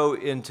just go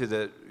into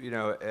the,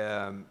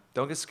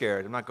 don't get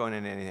scared. I'm not going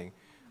into anything.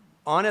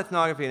 On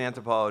ethnography and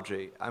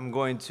anthropology, I'm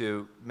going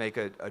to make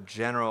a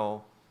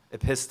general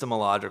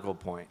epistemological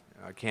point.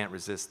 I can't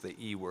resist the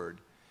E word.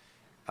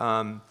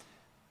 The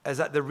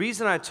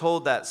reason I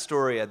told that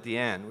story at the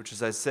end, which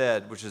as I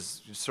said, which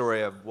is the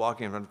story of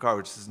walking in front of a car,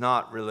 which is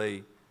not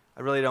really,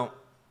 I really don't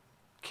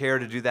care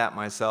to do that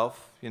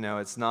myself.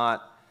 It's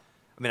not,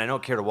 I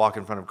don't care to walk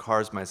in front of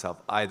cars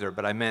myself either,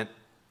 but I meant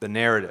the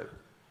narrative.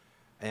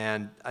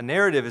 And a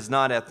narrative is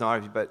not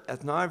ethnography, but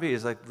ethnography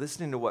is like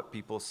listening to what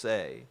people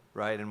say,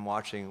 right, and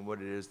watching what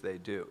it is they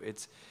do.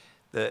 It's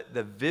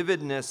the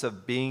vividness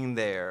of being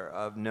there,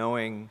 of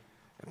knowing.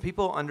 And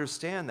people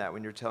understand that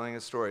when you're telling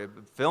a story.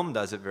 Film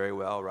does it very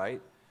well,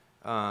 right?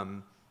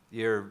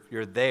 You're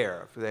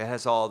there. It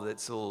has all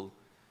its little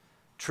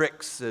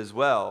tricks as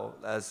well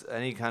as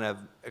any kind of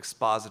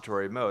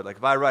expository mode. Like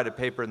if I write a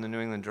paper in the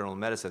New England Journal of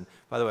Medicine,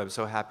 by the way, I'm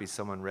so happy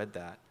someone read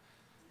that.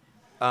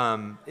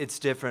 It's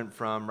different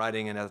from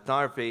writing an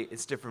ethnography.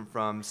 It's different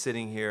from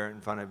sitting here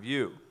in front of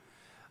you.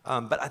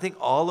 But I think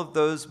all of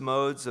those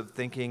modes of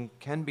thinking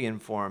can be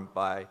informed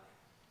by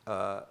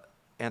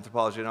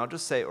anthropology, and I'll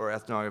just say, or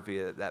ethnography,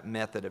 that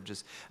method of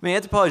just,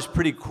 anthropology is a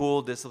pretty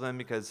cool discipline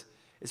because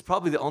it's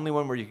probably the only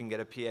one where you can get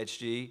a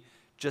PhD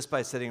just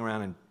by sitting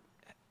around and,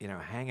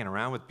 hanging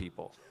around with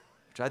people,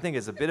 which I think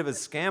is a bit of a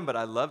scam, but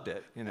I loved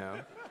it,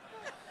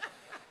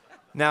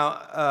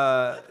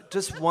 Now,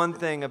 just one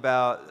thing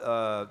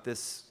about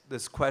this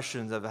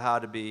question of how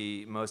to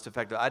be most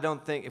effective. I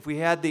don't think, if we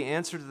had the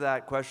answer to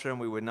that question,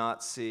 we would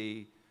not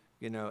see,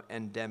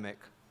 endemic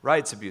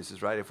rights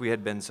abuses, right? If we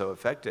had been so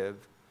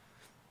effective,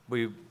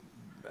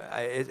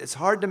 it's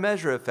hard to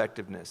measure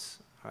effectiveness,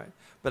 right?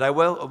 But I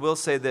will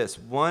say this,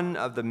 one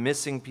of the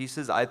missing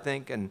pieces, I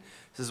think, and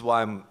this is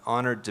why I'm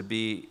honored to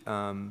be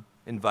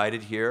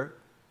invited here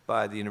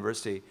by the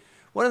university,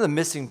 one of the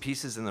missing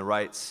pieces in the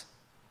rights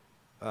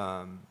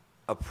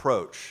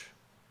approach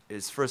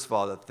is, first of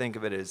all, to think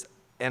of it as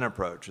an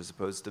approach as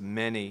opposed to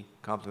many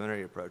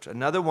complementary approach.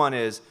 Another one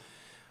is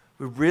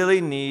we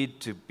really need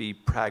to be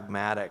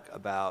pragmatic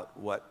about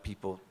what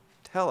people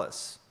tell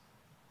us,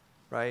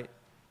 right?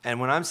 And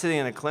when I'm sitting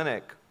in a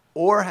clinic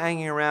or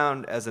hanging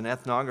around as an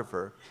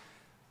ethnographer,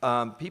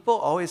 people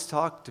always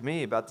talk to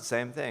me about the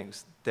same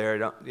things.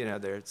 They're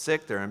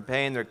sick, they're in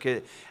pain, they're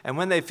kids, and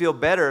when they feel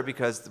better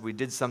because we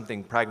did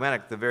something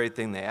pragmatic, the very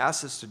thing they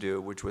asked us to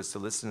do, which was to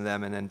listen to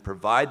them and then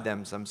provide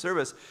them some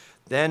service,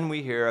 then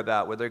we hear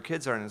about whether their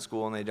kids aren't in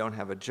school and they don't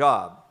have a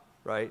job,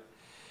 right?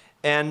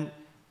 And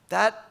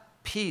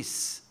that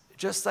piece,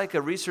 just like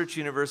a research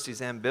university is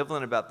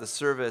ambivalent about the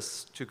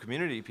service to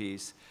community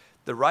piece,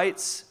 the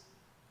rights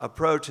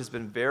approach has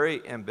been very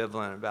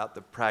ambivalent about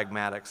the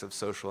pragmatics of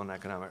social and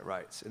economic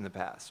rights in the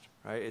past,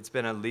 right? It's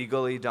been a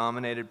legally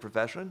dominated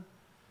profession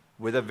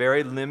with a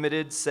very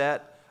limited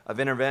set of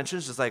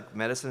interventions, just like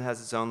medicine has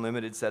its own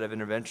limited set of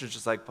interventions,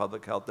 just like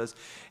public health does.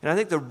 And I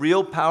think the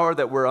real power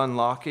that we're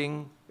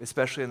unlocking,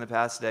 especially in the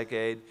past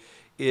decade,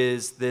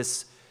 is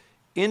this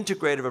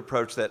integrative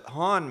approach that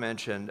Han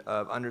mentioned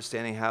of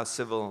understanding how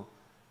civil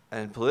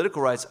and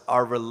political rights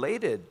are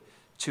related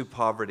to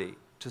poverty,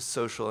 to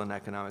social and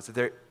economics.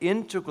 They're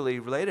integrally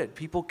related.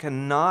 People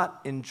cannot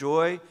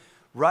enjoy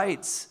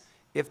rights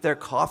if they're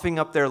coughing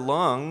up their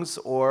lungs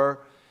or,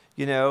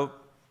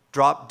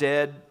 drop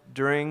dead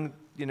during,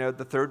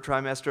 the third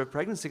trimester of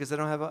pregnancy because they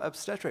don't have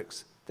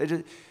obstetrics.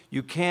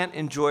 You can't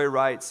enjoy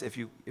rights if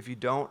you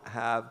don't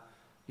have,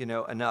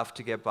 enough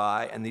to get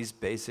by and these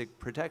basic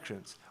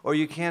protections. Or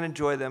you can't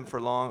enjoy them for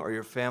long, or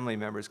your family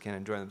members can't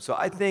enjoy them. So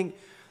I think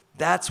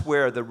that's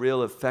where the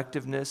real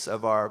effectiveness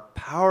of our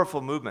powerful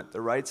movement,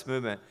 the rights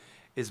movement,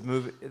 is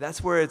moving.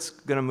 That's where it's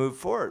going to move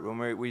forward,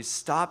 when we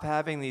stop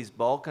having these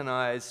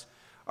balkanized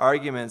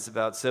arguments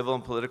about civil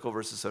and political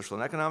versus social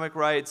and economic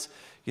rights,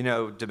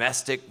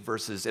 domestic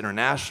versus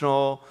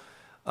international.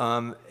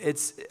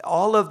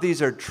 All of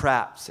these are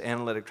traps,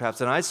 analytic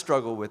traps, and I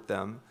struggle with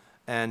them.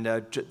 And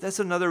that's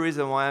another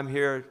reason why I'm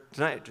here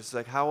tonight. Just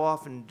like, how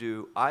often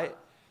do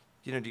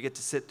you get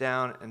to sit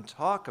down and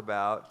talk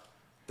about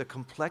the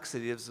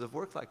complexities of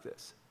work like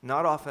this?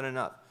 Not often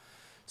enough.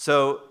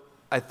 So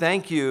I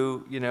thank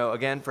you,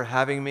 again, for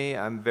having me.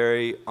 I'm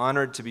very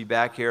honored to be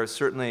back here.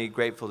 Certainly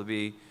grateful to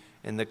be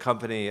in the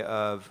company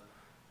of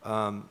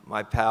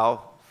my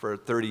pal for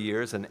 30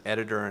 years, an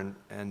editor,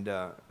 and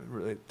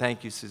really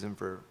thank you, Susan,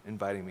 for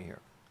inviting me here.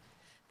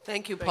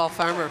 Thank you, Paul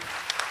Farmer.